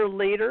you're a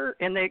leader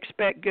and they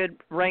expect good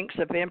ranks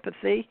of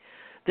empathy.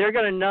 They're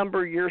going to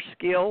number your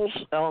skills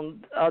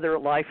on other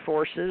life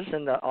forces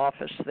in the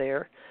office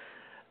there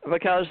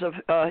because of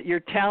your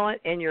talent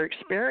and your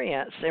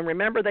experience. And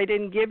remember, they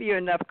didn't give you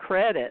enough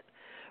credit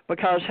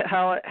because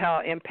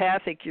how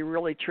empathic you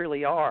really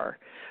truly are,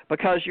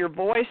 because your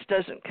voice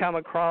doesn't come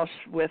across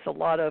with a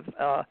lot of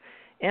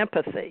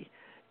empathy.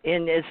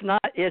 And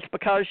it's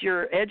because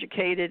you're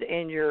educated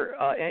in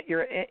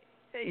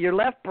your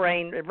left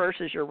brain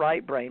versus your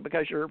right brain,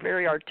 because you're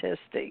very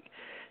artistic.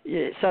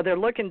 So they're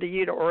looking to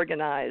you to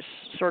organize,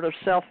 sort of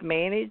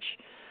self-manage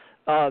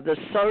the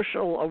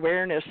social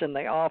awareness in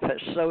the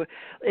office. So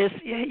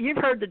you've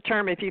heard the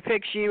term, if you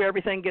fix you,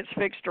 everything gets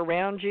fixed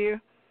around you.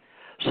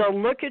 So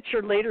look at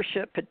your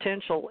leadership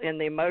potential in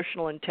the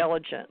emotional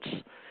intelligence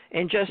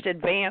and just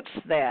advance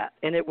that,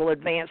 and it will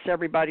advance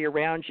everybody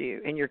around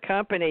you. And your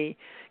company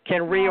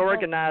can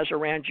reorganize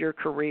around your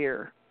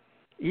career.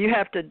 You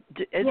have to,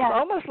 it's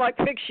almost like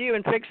fix you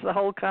and fix the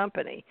whole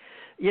company.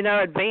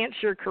 Advance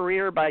your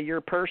career by your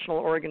personal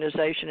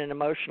organization and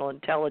emotional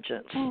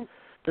intelligence.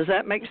 Does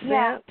that make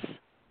sense?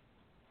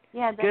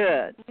 Yeah, that's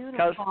good.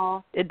 Because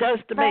it does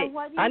to me.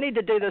 I need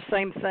to do the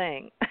same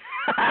thing.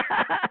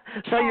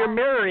 So you're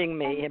mirroring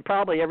me and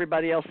probably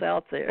everybody else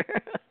out there.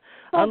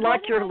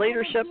 Unlock your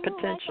leadership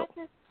potential.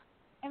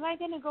 Am I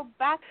going to go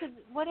back to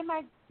where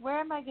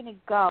am I going to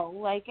go?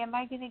 Like, am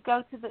I going to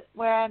go to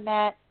where I'm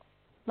at,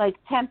 like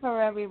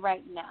temporary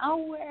right now,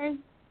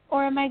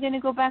 or am I going to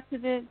go back to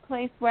the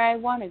place where I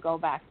want to go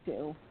back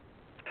to?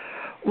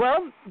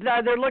 Well,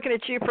 they're looking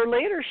at you for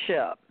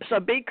leadership. So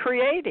be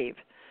creative.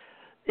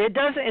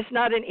 It's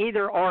not an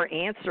either or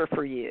answer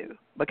for you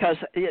because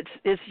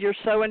you're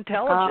so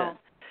intelligent.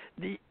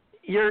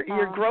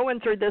 You're growing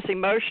through this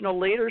emotional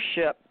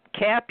leadership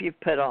cap you've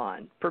put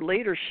on for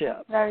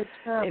leadership. Very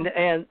true.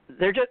 And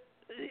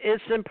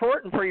it's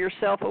important for your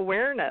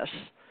self-awareness,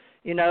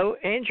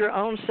 and your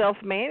own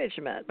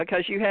self-management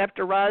because you have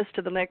to rise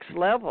to the next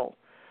level.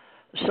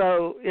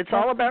 So it's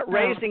all about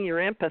raising your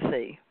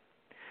empathy.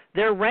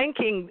 They're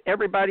ranking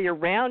everybody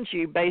around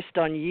you based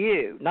on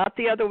you, not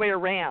the other way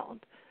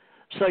around.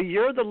 So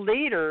you're the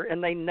leader,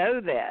 and they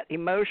know that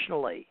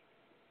emotionally.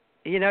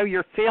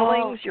 Your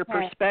feelings, your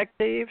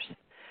perspectives.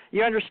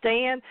 You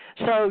understand?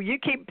 So you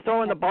keep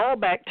throwing the ball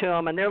back to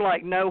them, and they're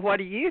like, no, what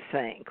do you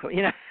think?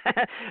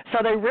 So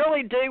they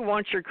really do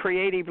want your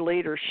creative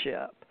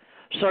leadership.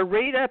 So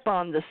read up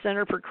on the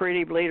Center for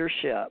Creative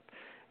Leadership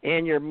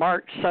in your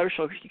marked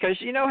social, because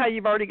you know how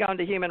you've already gone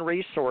to human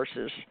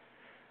resources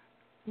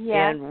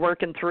and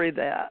working through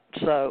that.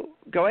 So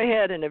go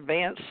ahead and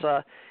advance.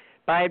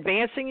 By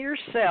advancing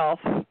yourself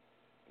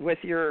with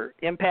your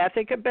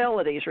empathic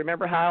abilities,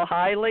 remember how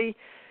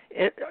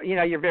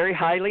you're very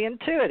highly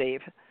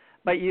intuitive,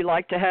 but you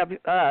like to have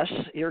us,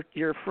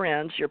 your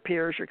friends, your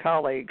peers, your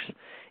colleagues,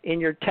 in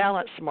your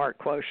talent smart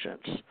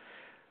quotients.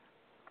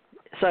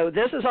 So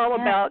this is all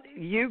about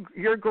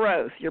your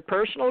growth, your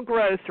personal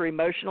growth through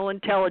emotional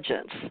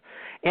intelligence.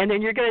 And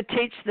then you're going to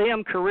teach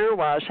them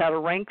career-wise how to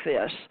rank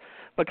this.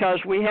 Because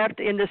we have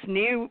to, in this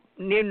new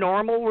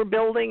normal we're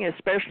building,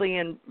 especially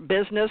in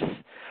business,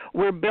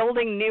 we're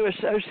building new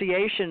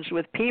associations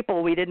with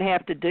people we didn't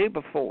have to do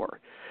before.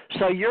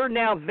 So you're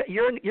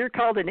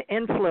called an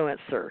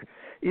influencer.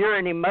 You're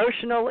an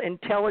emotional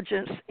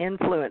intelligence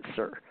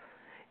influencer.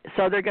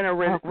 So they're going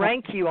to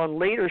rank you on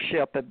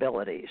leadership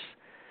abilities.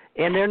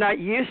 And they're not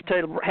used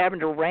to having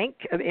to rank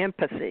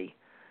empathy.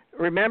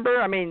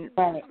 Remember,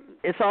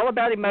 it's all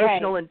about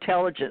emotional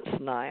intelligence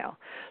now.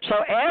 So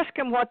ask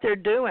them what they're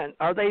doing.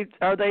 Ask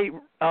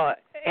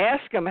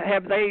them,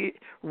 have they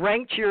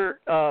ranked your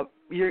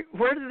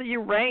where do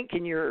you rank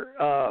in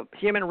your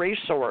human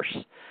resource?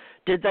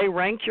 Did they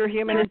rank your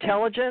human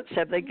intelligence?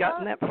 Have they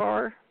gotten that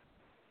far?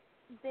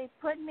 They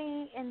put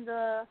me in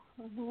there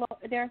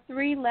are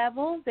 3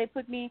 levels.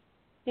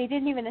 They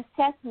didn't even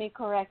assess me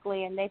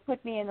correctly, and they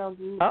put me in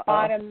the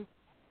bottom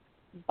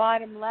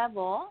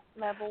level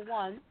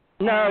 1.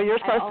 No, you're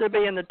supposed to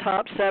be in the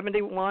top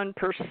 71%.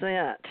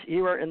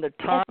 You are in the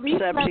top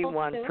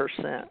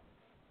 71%.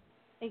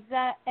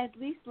 At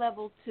least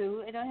level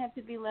 2. It don't have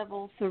to be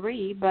level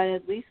 3, but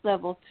at least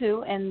level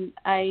 2. And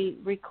I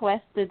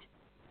requested,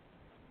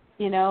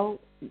 they're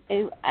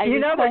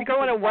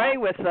going away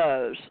with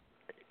those.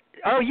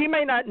 Oh, you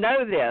may not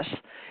know this.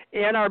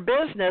 In our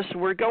business,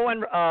 we're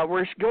going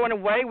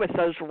away with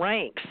those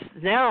ranks.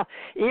 Now,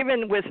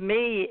 even with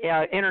me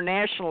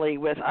internationally,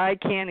 with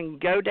ICANN and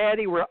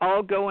GoDaddy, we're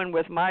all going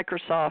with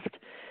Microsoft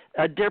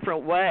a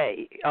different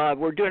way.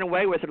 We're doing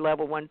away with the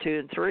level 1, 2,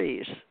 and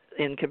 3s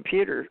in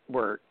computer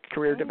work,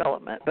 career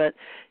development. But,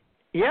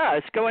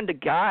 it's going to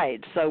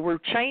guide. So we're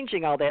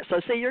changing all that.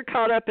 So, see, you're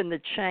caught up in the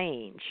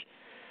change.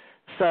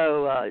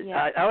 So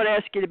I would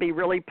ask you to be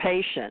really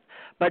patient.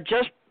 But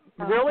just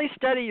really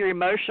study your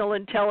emotional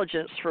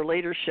intelligence for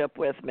leadership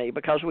with me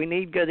because we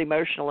need good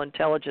emotional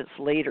intelligence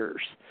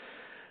leaders.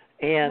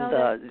 And,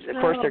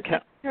 of course, they're...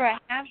 True. I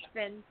have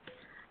been.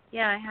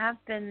 Yeah, I have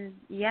been.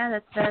 Yeah,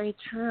 that's very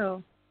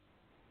true.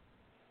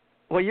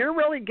 Well, you're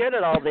really good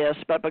at all this,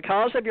 but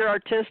because of your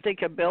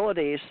artistic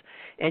abilities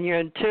and your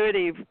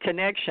intuitive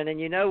connection,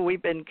 and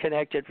we've been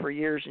connected for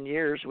years and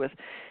years with,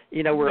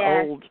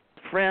 we're old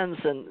friends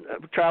and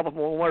travel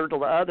from one world to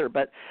the other,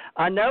 but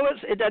I know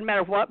it doesn't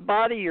matter what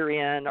body you're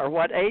in or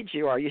what age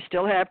you are. You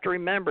still have to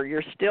remember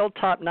you're still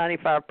top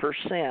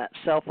 95%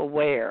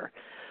 self-aware.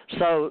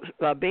 So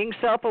being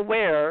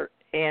self-aware,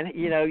 and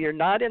you're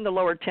not in the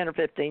lower 10 or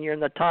 15, you're in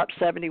the top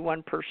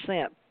 71%.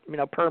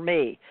 Per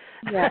me,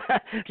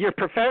 your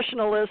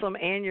professionalism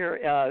and your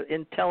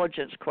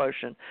intelligence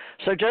quotient.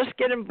 So just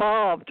get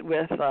involved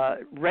with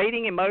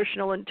rating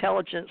emotional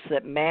intelligence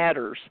that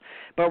matters.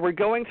 But we're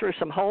going through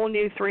some whole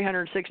new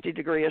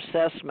 360-degree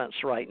assessments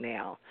right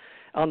now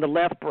on the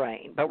left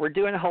brain. But we're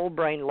doing whole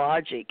brain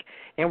logic,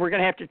 and we're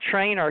going to have to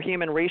train our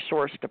human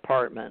resource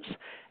departments.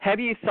 Have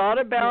you thought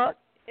about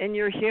in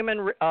your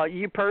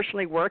you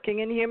personally working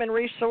in human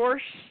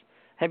resource?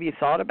 Have you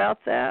thought about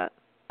that?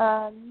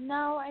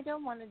 No, I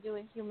don't want to do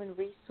a human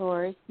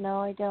resource. No,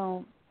 I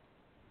don't.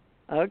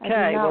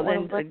 Okay, well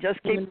then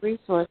just keep human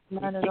resource.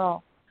 Not at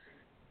all.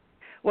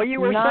 Well,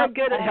 you were so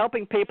good at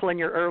helping people in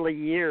your early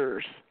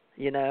years,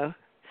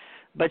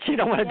 but you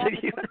don't want to do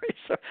human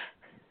resource.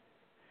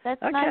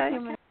 That's not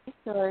human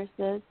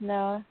resources.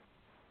 No,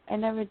 I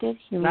never did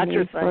human not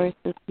your resources.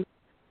 Thing.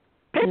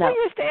 People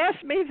used to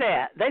ask me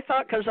that. They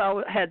thought because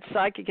I had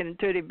psychic and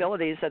intuitive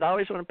abilities that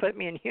always want to put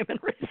me in human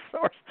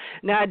resource.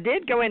 Now, I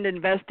did go into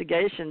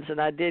investigations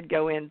and I did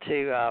go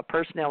into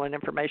personnel and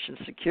information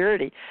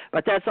security,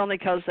 but that's only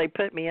because they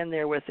put me in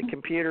there with the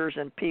computers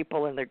and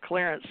people and their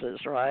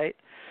clearances, right?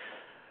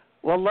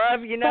 Well,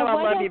 love, I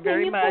love you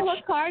very much. Can you pull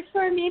a card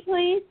for me,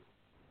 please?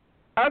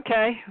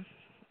 Okay.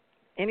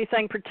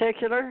 Anything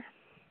particular?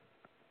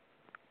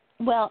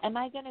 Well, am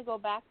I going to go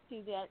back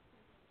to the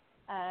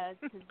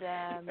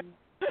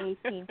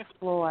 18th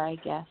floor, I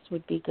guess,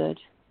 would be good.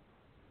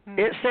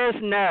 It says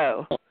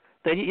no.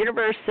 The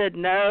universe said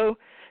no,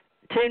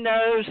 2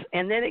 no's,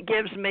 and then it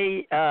gives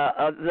me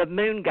the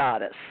moon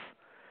goddess.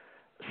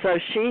 So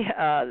she,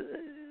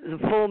 the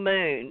full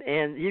moon,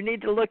 and you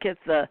need to look at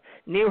the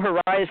new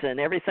horizon,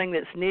 everything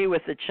that's new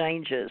with the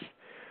changes.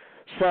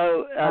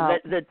 So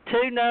the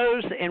 2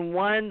 no's and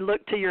 1,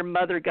 look to your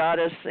mother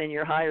goddess and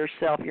your higher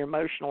self, your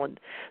emotional.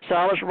 So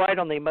I was right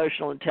on the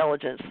emotional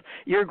intelligence.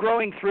 You're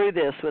growing through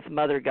this with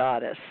mother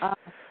goddess,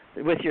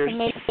 with your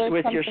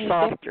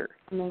softer.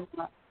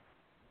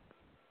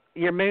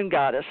 Your moon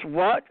goddess.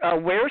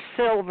 Wear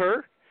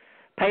silver.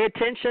 Pay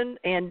attention.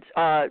 And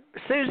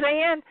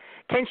Suzanne,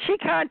 can she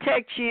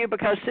contact you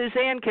because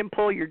Suzanne can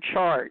pull your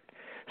chart?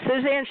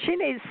 Suzanne, she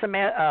needs some,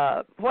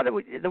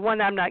 the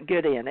one I'm not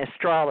good in,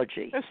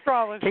 astrology.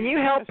 Astrology. Can you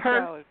help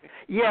her?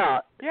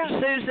 Yeah. Yeah.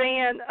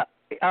 Suzanne,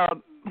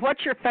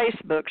 what's your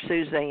Facebook,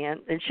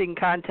 Suzanne? And she can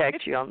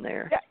contact you on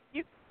there.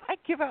 Yeah, I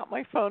give out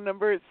my phone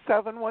number. It's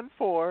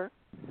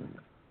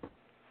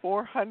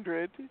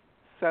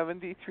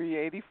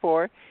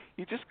 714-400-7384.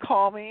 You just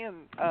call me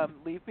and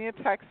leave me a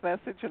text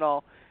message, and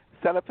I'll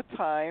set up a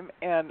time,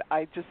 and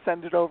I just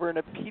send it over in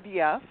a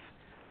PDF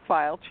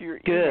file to your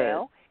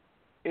email.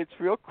 It's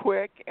real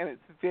quick, and it's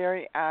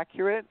very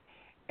accurate,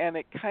 and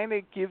it kind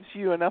of gives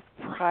you enough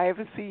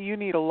privacy. You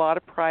need a lot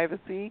of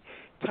privacy,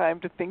 time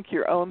to think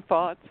your own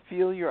thoughts,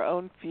 feel your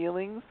own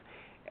feelings,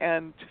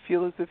 and to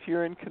feel as if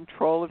you're in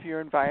control of your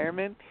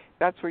environment.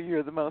 That's where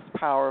you're the most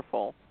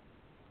powerful.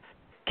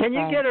 Can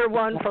you get her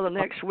one for the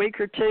next week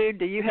or 2?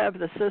 Do you have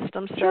the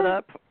system set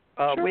up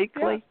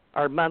weekly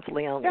or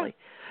monthly only?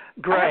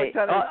 Yeah. Great.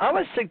 I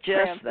would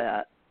suggest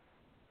that.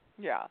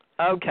 Yeah.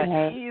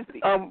 Okay.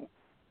 Easy.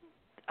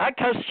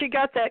 Because she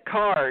got that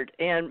card,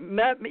 and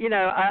I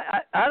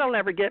don't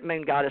ever get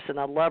Moon Goddess, and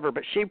I love her,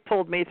 but she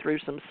pulled me through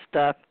some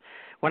stuff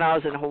when I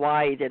was in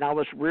Hawaii, and I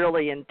was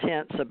really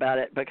intense about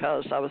it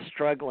because I was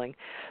struggling.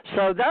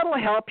 So that'll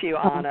help you,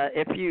 Anna.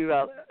 If you,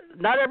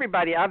 not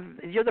everybody,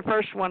 you're the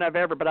first one I've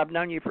ever, but I've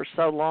known you for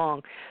so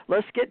long.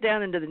 Let's get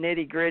down into the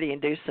nitty gritty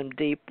and do some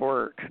deep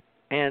work,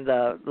 and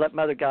let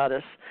Mother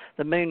Goddess,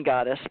 the Moon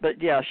Goddess,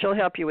 but yeah, she'll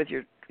help you with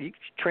your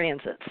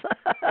transits.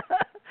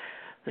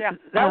 Yeah,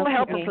 that will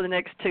help them for the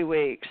next 2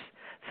 weeks.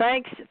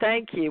 Thank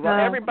you. Well,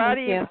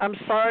 everybody, I'm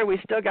sorry we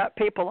still got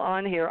people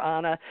on here,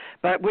 Anna,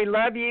 but we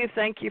love you.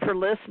 Thank you for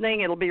listening.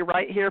 It'll be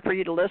right here for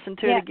you to listen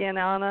to it again,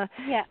 Anna.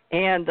 Yeah.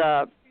 And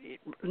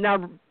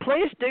now,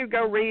 please do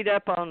go read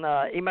up on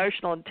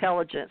emotional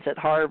intelligence at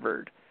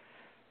Harvard.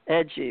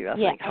 Edu, I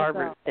think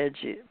Harvard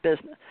Edu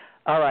Business.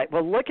 All right.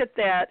 Well, look at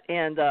that,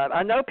 and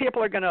I know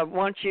people are going to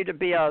want you to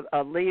be a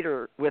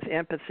leader with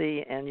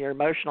empathy and your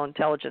emotional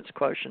intelligence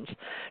quotients.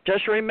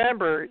 Just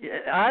remember,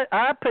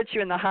 I put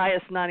you in the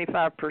highest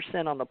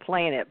 95% on the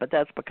planet, but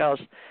that's because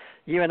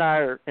you and I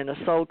are in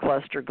a soul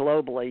cluster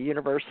globally,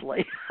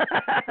 universally.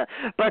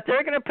 But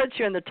they're going to put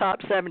you in the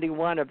top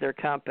 71 of their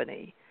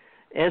company.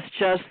 It's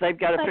just they've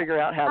got to figure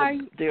out how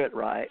to do it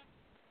right.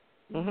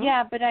 Mm-hmm.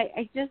 Yeah, but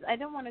I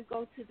don't want to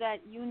go to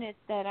that unit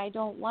that I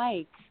don't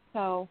like,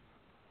 so...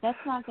 That's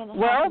not going to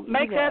happen. Well,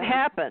 make that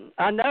happen.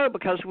 I know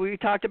because we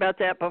talked about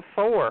that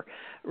before,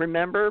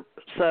 remember?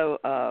 So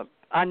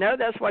I know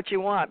that's what you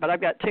want, but I've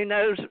got 2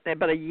 no's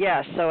but a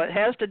yes. So it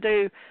has to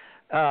do,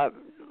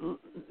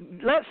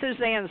 let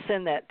Suzanne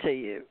send that to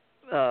you,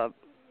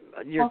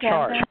 your chart. Okay,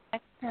 I'm going to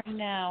text her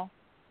now.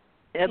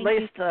 At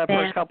least for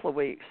a couple of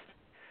weeks.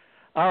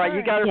 All right,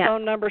 you got her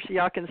phone number so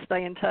y'all can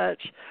stay in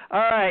touch. All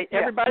right,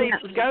 everybody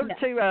go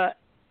to...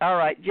 All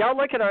right, y'all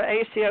look at our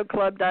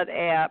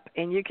ACIRRadio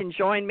and you can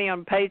join me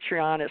on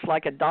Patreon. It's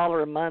like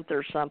 $1 a month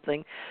or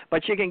something,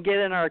 but you can get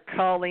in our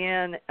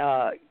call-in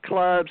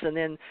clubs, and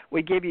then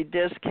we give you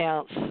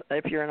discounts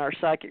if you're in our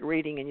psychic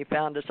reading and you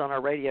found us on our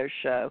radio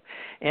show.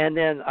 And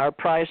then our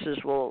prices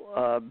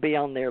will be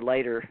on there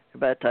later.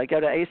 But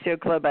go to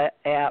ACIRRadio Club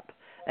app,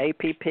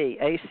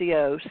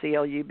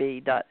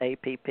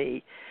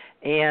 ACOCLUB.app.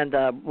 And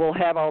we'll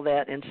have all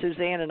that, and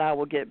Suzanne and I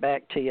will get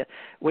back to you.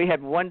 We have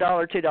 $1,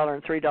 $2,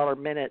 and $3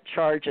 minute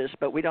charges,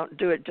 but we don't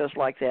do it just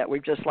like that. We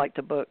just like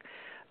to book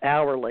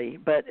hourly.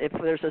 But if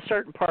there's a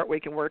certain part we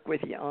can work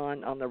with you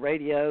on the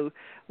radio,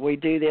 we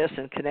do this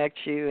and connect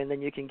you, and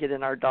then you can get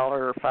in our $1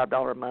 or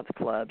 $5 a month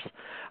clubs.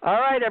 All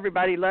right,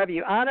 everybody, love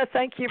you. Anna,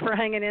 thank you for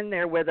hanging in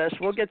there with us.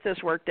 We'll get this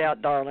worked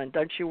out, darling.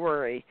 Don't you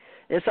worry.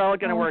 It's all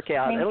going to work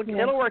out.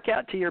 It'll work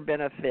out to your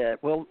benefit.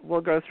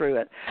 We'll go through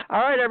it.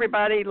 All right,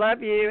 everybody,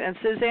 love you. And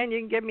Suzanne, you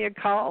can give me a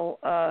call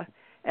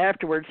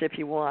afterwards if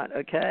you want,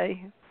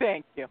 okay?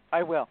 Thank you.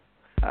 I will.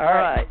 All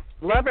right.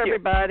 Love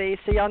everybody.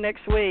 See y'all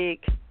next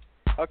week.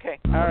 Okay.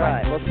 All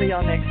right. We'll see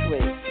y'all next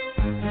week.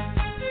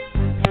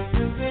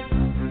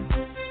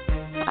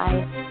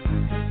 Bye.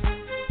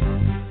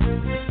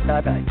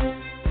 Bye-bye.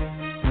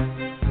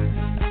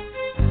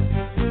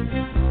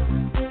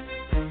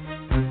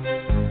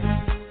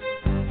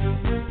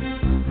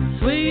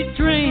 Sweet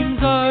dreams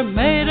are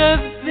made of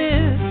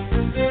this.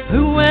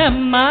 Who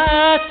am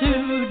I to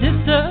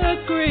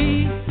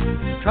disagree?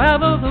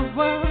 Travel the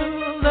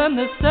world and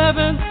the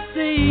seven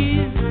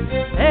seas.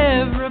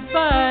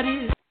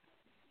 Everybody's